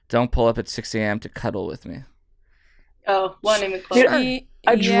 Don't pull up at 6 a.m. to cuddle with me. Oh, one even close. Dude,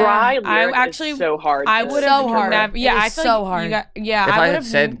 A dry lyric actually, is so hard. I to would So have hard. never. It Yeah, is I feel so like hard. You got, yeah, If I would had have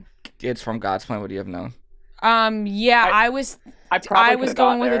said it's from God's plan, would you have known? Yeah, I was probably was could've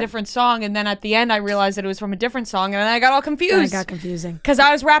going got with a there. different song, and then at the end I realized that it was from a different song, and then I got all It confused got confusing. because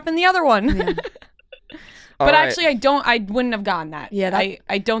I was rapping the other one. Yeah. All But right. actually, I wouldn't have gotten that. Yeah, that-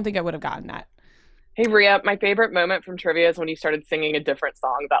 I don't think I would have gotten that. Hey Ria, my favorite moment from trivia is when you started singing a different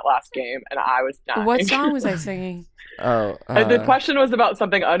song that last game, and I was dying. What song was I singing? Oh, The question was about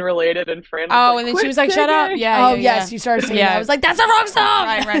something unrelated, and Fran. Was Oh, like, and then she "Quit was like, "Shut up!" singing." Yeah. Oh, yeah, yes, you started singing Yeah. that. I was like, that's the wrong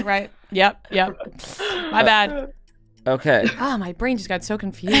song! Right. Yep. My bad. okay. Ah, my brain just got so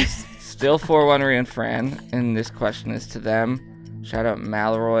confused. Still 4-1 Ria and Fran, and this question is to them. Shout out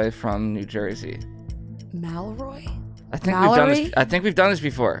Malroy from New Jersey. Malroy? I think we've done Mallory? this. I think we've done this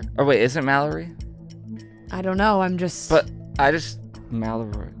before. Or wait, is it Mallory? I don't know. I'm just... But I just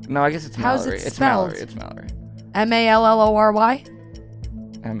Malroy. No, I guess it's How's Mallory. it It's spelled? Mallory. It's Mallory. Mallory?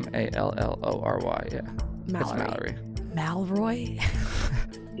 Mallory. Yeah. It's Mallory. Malroy?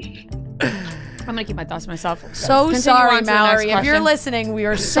 I'm gonna keep my thoughts to myself. So Continue sorry, on to the next Mallory. If you're question. listening, we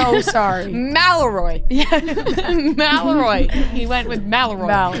are so sorry. Malroy. Yeah. Malroy. He went with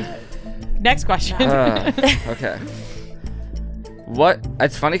Malroy. Next question. Okay. What?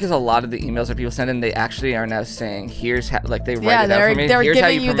 It's funny because a lot of the emails that people send in, they actually are now saying, "Here's how." Like they write Yeah, it out for me. they're Here's how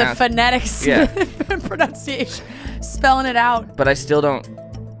giving you the pronounce. phonetics Yeah. pronunciation, spelling it out. But I still don't.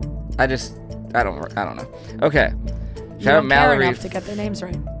 I don't know. Okay. You Shout out don't care Mallory enough to get their names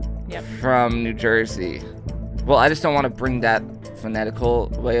right. from New Jersey. Well, I just don't want to bring that phonetical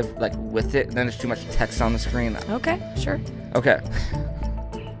way of like with it. Then there's too much text on the screen. Okay, sure. Okay.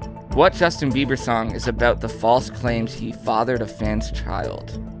 What Justin Bieber song is about the false claims he fathered a fan's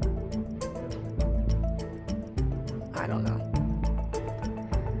child? I don't know.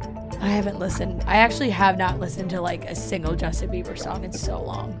 I haven't listened. I actually have not listened to like a single Justin Bieber song in so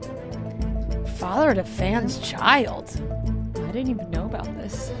long. Fathered a fan's child. I didn't even know about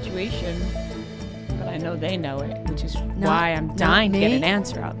this situation, but I know they know it, which is why I'm not dying to get me. an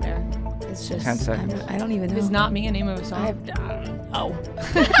answer out there. It's just 10 seconds. I don't even know. Is not me a name of a song? Oh,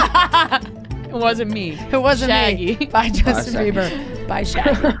 It wasn't me. it wasn't Shaggy. me. By Justin seconds. Bieber. By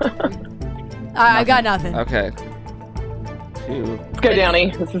Shaggy. I got nothing. Okay. 2. Let's go,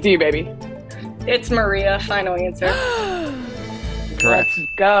 Downey. This is you, baby. It's Maria. Final answer. Correct. Let's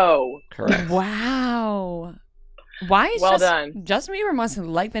go. Correct. Wow. Why is Well done. Justin Bieber must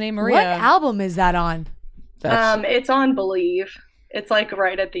like the name Maria. What album is that on? That's It's on Believe. It's like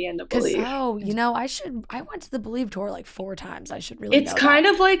right at the end of Believe. Oh, you know, I went to the Believe tour like 4 times. I should really It's know kind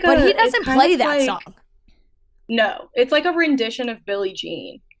that. of like a. But he it's doesn't kind play of that like- song. No, it's like a rendition of Billie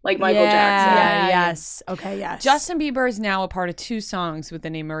Jean, like Michael yeah, Jackson. Yeah. yes. Okay, yes. Justin Bieber is now a part of 2 songs with the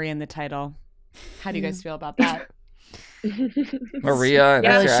name Maria in the title. How do you guys feel about that? Maria. Yeah,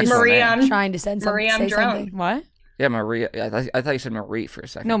 That's your actual Maria. name. I'm trying to send something. Maria, I'm say drowned. something. What? Yeah, Maria. Yeah, I thought you said Marie for a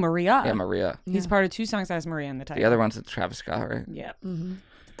second. No, Maria. Yeah, Maria. He's part of 2 songs that has Maria in the title. The other one's Travis Scott, right? Yeah. Mm-hmm.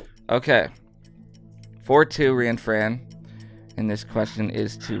 Okay. 4-2, Ria and Fran. And this question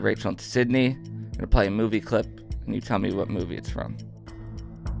is to Rachel and Sydney. I'm going to play a movie clip, and you tell me what movie it's from.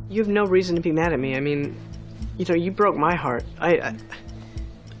 You have no reason to be mad at me. I mean, you know, you broke my heart. I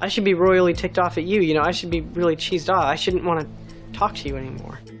should be royally ticked off at you. You know, I should be really cheesed off. I shouldn't want to talk to you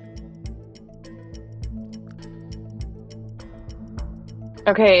anymore.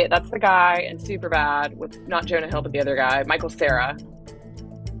 Okay, that's the guy in Superbad with not Jonah Hill, but the other guy, Michael Cera.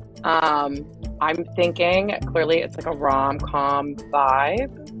 I'm thinking clearly it's like a rom-com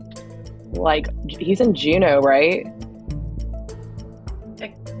vibe. Like he's in Juno, right?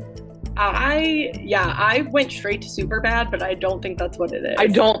 I went straight to Superbad, but I don't think that's what it is. I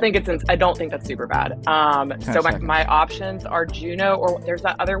don't think that's Superbad. So seconds. my options are Juno, or there's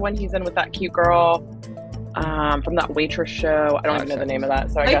that other one he's in with that cute girl. From that waitress show. I don't even know the name of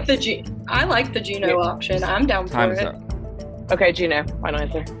that. So I guess. I like the Gino option. I'm down for Time's it. up. Okay, Gino. Final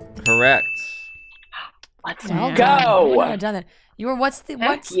answer. Correct. Let's Well go. done. I would not have done that. You were what's the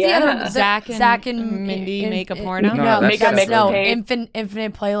yeah. other Zach and Mindy make a porno? No, No, that's that's separate.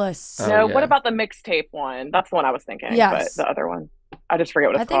 infinite playlists. Oh, No, yeah. what about the mixtape one? That's the one I was thinking. Yes. But the other one, I just forget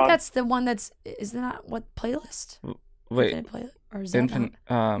what I it's think called. that's the one that's is that what playlist? Wait, Infinite playlist or is that infant.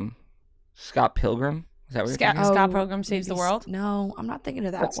 Scott Pilgrim. Is that what you're Scott, thinking? Scott Pilgrim Saves the maybe World? No, I'm not thinking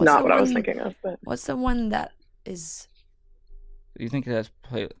of that. That's What's not the what I was one- thinking of. But What's the one that is You think it has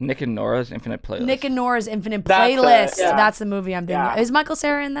Nick and Nora's Infinite Playlist? Nick and Nora's Infinite That's it, Playlist? yeah. That's the movie I'm thinking. Yeah. Is Michael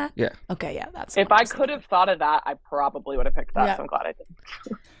Cera in that? Yeah. Okay, yeah, that's. if what I was could have thought of that, I probably would have picked that. Yeah. So I'm glad I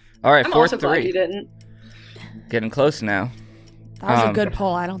didn't. All right, I'm also glad 4-3. you didn't. Getting close now. thinking. That was a good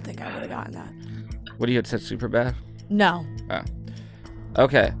poll. I don't think I would have gotten that. What do you had said? Super bad. No.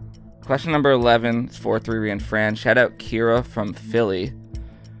 Okay. Question number 11 is 4-3 Ria and Fran. Shout out Kira from Philly.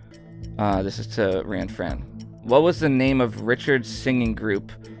 This is to Ria and Fran. What was the name of Richard's singing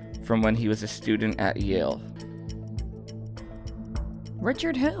group from when he was a student at Yale?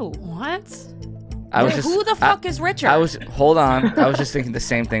 Richard who? What? Who the fuck is Richard? Hold on. I was just thinking the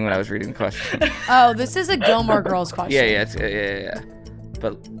same thing when I was reading the question. Oh, this is a Gilmore Girls question. Yeah.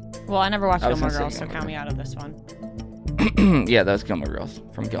 But well, I never watched I was Gilmore gonna Girls, say so Gilmore count me out of this one. yeah, that was Gilmore Girls.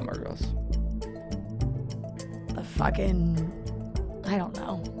 From Gilmore Girls. The fucking. I don't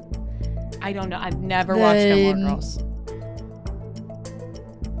know. I don't know. I've never watched Gilmore Girls.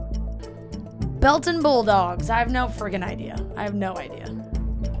 Belton Bulldogs. I have no friggin' idea. I have no idea.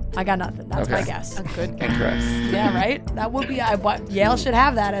 I got nothing. That's Okay. my guess. A good guess. Incorrect. Yeah, right? That would be. Yale should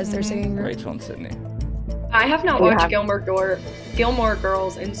have that as their singing group. Rachel and Sydney. I have not You watched have- Gilmore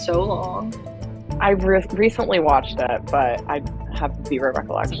Girls in so long. I recently watched it, but I have zero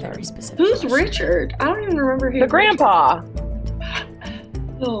recollection. Very specific. Who's question. Richard? I don't even remember who. The grandpa.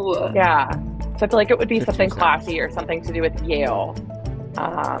 Oh, Yeah. So I feel like it would be 15 something seconds. classy or something to do with Yale.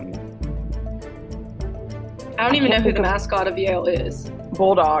 I don't even know who the mascot of Yale is.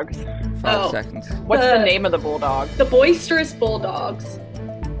 Bulldogs. 5 seconds. What's the name of the bulldog? The Boisterous Bulldogs.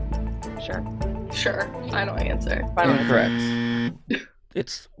 Sure. Sure, final answer. Final answer. Incorrect.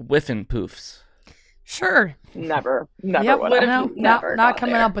 It's Whiffin' Poofs. Sure. Never Yep. would would've have. No, never not got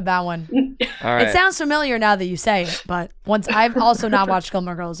coming there. up with that one. All right. It sounds familiar now that you say it, but once I've also not watched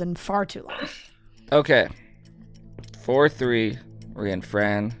Gilmore Girls in far too long. Okay. 4-3 Ria and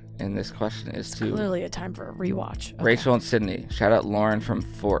Fran. And this question is to Clearly a time for a rewatch. Okay. Rachel and Sydney. Shout out Lauren from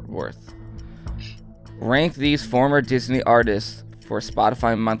Fort Worth. Rank these former Disney artists for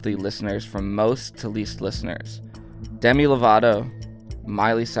Spotify monthly listeners from most to least listeners. Demi Lovato,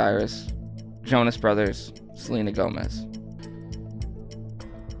 Miley Cyrus, Jonas Brothers, Selena Gomez.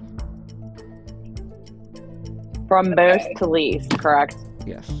 From most to least, correct?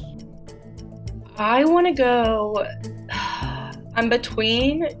 Yes. I want to go. I'm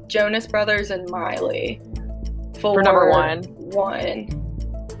between Jonas Brothers and Miley For number one. One.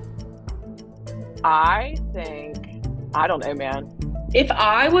 I think, I don't know, man. If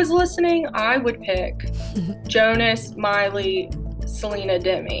I was listening, I would pick Jonas, Miley, Selena,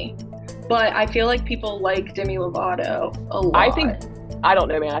 Demi. But I feel like people like Demi Lovato a lot. I don't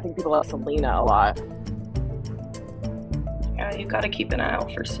know, man. I think people love Selena a lot. Yeah, you got to keep an eye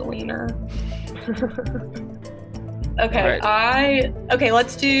out for Selena. Okay, Right. Okay,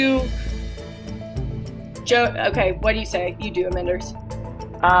 let's do Okay, what do you say? You do Amenders.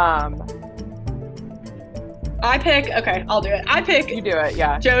 I pick. Okay, I'll do it. I pick You do it,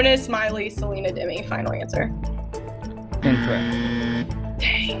 yeah. Jonas, Miley, Selena, Demi. Final answer. Incorrect.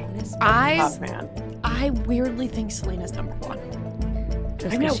 Dang. Tough, man. I weirdly think Selena's number one.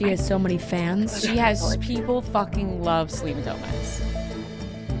 Just because she has so many fans. She has people fucking love Selena Gomez.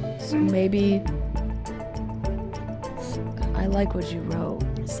 So maybe I like what you wrote.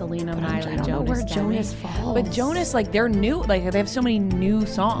 Selena, But Miley, I don't know Jonas, where Demi. Jonas falls. But Jonas, like, they're new. Like, they have so many new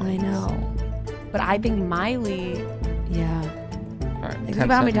songs. I know. But I think Miley. Yeah. All right. Think 10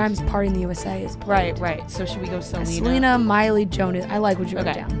 about how many seconds. times Party in the USA is played. Right. So should we go Selena? Selena, Miley, Jonas. I like what you wrote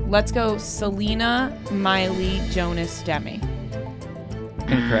Okay, down. let's go Selena, Miley, Jonas, Demi.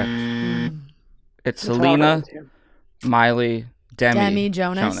 Incorrect. It's That's what I'll Selena, go to. Miley, Demi,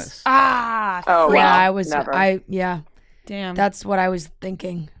 Jonas. Ah, Oh, Yeah, wow. I was. Never. damn. That's what I was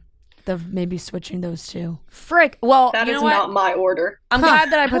thinking. Of maybe switching those two. frick. Well, That you is know what? not my order. I'm glad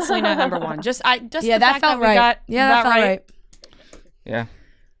that I put Selena at number one. Just Yeah, the that fact felt we right. got Yeah, that felt right. Yeah.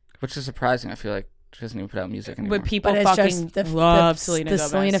 Which is surprising. I feel like she doesn't even put out music anymore. But people But it's fucking just love the Selena the Gomez.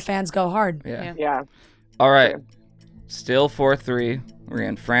 Selena fans go hard. Yeah. Yeah. Yeah. All right. Still 4-3. Ria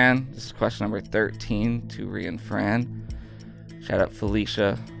and Fran. This is question number 13 to Ria and Fran. Shout out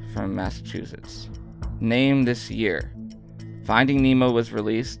Felicia from Massachusetts. Name this year. Finding Nemo was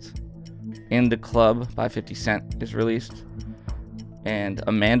released. In the Club by 50 Cent is released. And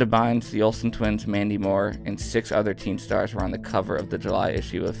Amanda Bynes, the Olsen twins, Mandy Moore, and 6 other teen stars were on the cover of the July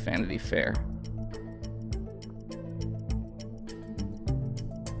issue of Vanity Fair.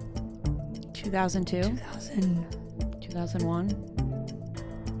 (2002), 2000. 2001.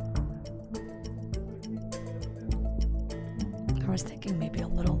 I was thinking maybe a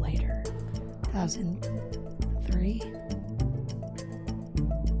little later. 2003.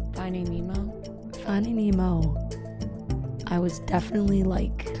 Finding Nemo. Finding Nemo. I was definitely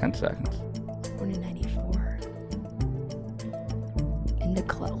like 10 seconds. born in 94. In the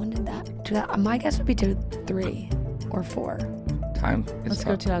club. When did that? My guess would be 3 or 4. Time is Let's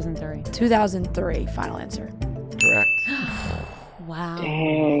go up. 2003. 2003. Final answer. Correct. Wow.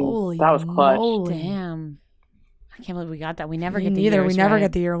 Dang, Holy that was clutch. moly. Damn. I can't believe we got that. We never Me get the neither. years We never right.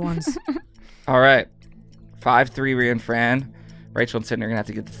 get the year ones. All right. 5-3, Ria and Fran. Rachel and Sydney are going to have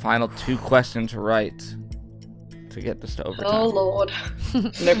to get the final 2 questions right to get this to overtime. Oh, Lord.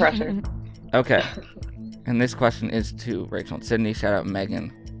 No pressure. Okay. And this question is to Rachel and Sydney. Shout out Megan.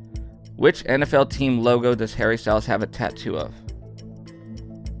 Which NFL team logo does Harry Styles have a tattoo of?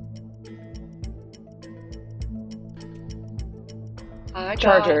 I got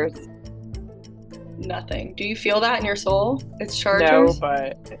Chargers. nothing. Do you feel that in your soul? It's No, Chargers?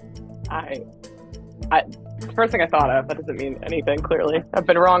 but I the first thing I thought of, that doesn't mean anything, clearly. I've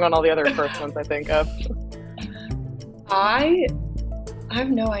been wrong on all the other first ones I think of. I have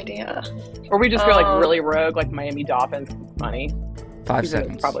no idea. Or we just go like really rogue, like Miami Dolphins. It's funny. 5 Even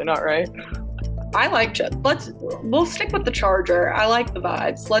seconds. It's probably not right. I like we'll stick with the Charger. I like the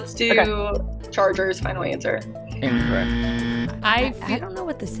vibes. Let's do Chargers. Final answer. Incorrect. I I don't know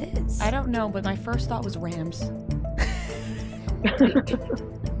what this is. I don't know, but my first thought was Rams.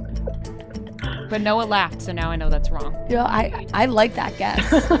 But Noah laughed, so now I know that's wrong. You know, I like that guess.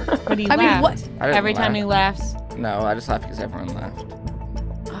 But he I mean, laughed. what? I didn't Every time laugh. he laughs. No, I just laughed because everyone laughed.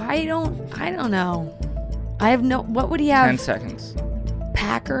 I don't know. I have no. What would he have? 10 seconds.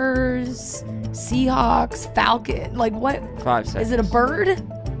 Packers, Seahawks, Falcon. Like what? 5 seconds. Is it a bird?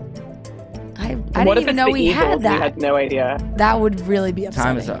 I What didn't if even it's know the he Eagles? had that. We had no idea. That would really be upsetting.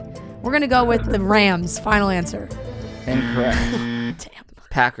 Time is up. We're gonna go with the Rams. Final answer. Incorrect. Damn.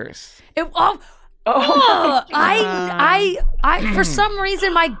 Packers. I for some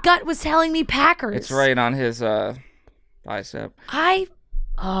reason my gut was telling me Packers. It's right on his bicep. Fran.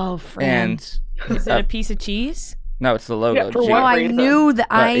 And Is it a piece of cheese? no, it's the logo. Yeah, for G. what? Oh, I reason? knew that.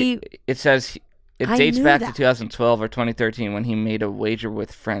 But it says it I dates knew back that. to 2012 or 2013 when he made a wager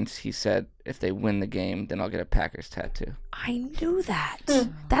with friends. He said, if they win the game, then I'll get a Packers tattoo. I knew that.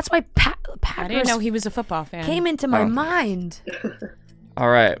 That's why I Packers didn't know he was a football fan. came into my Oh. mind. All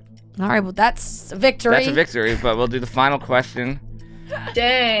right. All right, well that's a victory. That's a victory, but we'll do the final question.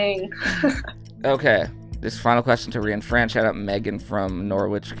 Dang. Okay. This final question to Ria and Fran. Shout out Megan from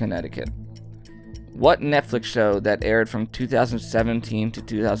Norwich, Connecticut. What Netflix show that aired from 2017 to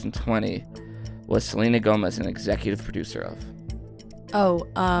 2020 was Selena Gomez an executive producer of?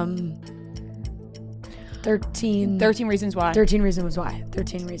 13 Reasons Why. 13 Reasons Why.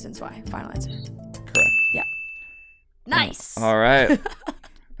 13 Reasons Why. Final answer. Correct. Nice. All right.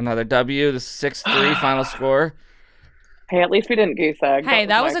 Another W. The 6-3 final score. Hey, at least we didn't goose egg. Hey,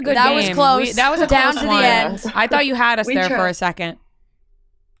 that was a good That game. was close. That was a Down close to the one. end. I thought you had us We there for tried. a second.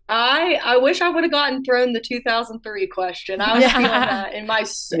 I wish I would have gotten thrown the 2003 question. I was feeling that in my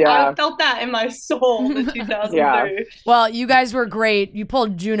Yeah. I felt that in my soul, the 2003. Yeah. Well, you guys were great. You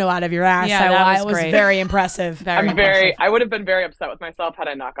pulled Juno out of your ass. Yeah, that was it was great. very impressive. I would have been very upset with myself had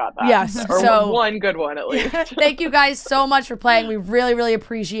I not got that. Yes, Or so- one good one at least. Thank you guys so much for playing. We really, really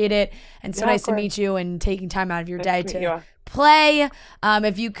appreciate it. And so Yeah, nice of to course. meet you and taking time out of your Nice day to meet to you. play.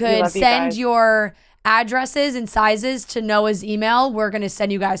 If you could love you send guys. your addresses and sizes to Noah's email, we're going to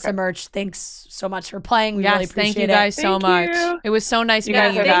send you guys some merch. Thanks so much for playing. We really Yes, appreciate thank you it. guys so Thank much. you. It was so nice You meeting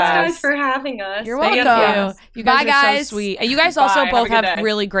guys you are the Thanks, guys. guys, for having us. You're Thank welcome. you. You guys Bye, are guys. so sweet. And you guys also Bye. both Have a have good day.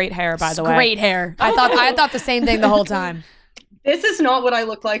 really great hair, by the way. Great hair. I thought the same thing the whole time. This is not what I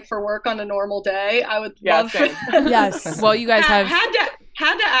look like for work on a normal day. I would Yeah, love same. Yes. Well, you guys have.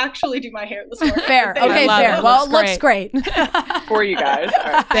 had to actually do my hair this morning. Fair. Thank Okay, you. love fair. it. Well, it Looks looks great. For you guys.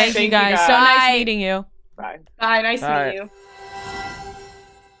 All right. Thank you guys. So Bye. nice meeting you. Bye. Bye. Nice Bye. meeting you.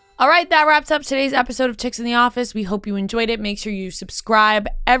 All right, that wraps up today's episode of Chicks in the Office. We hope you enjoyed it. Make sure you subscribe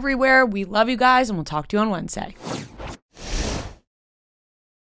everywhere. We love you guys, and we'll talk to you on Wednesday.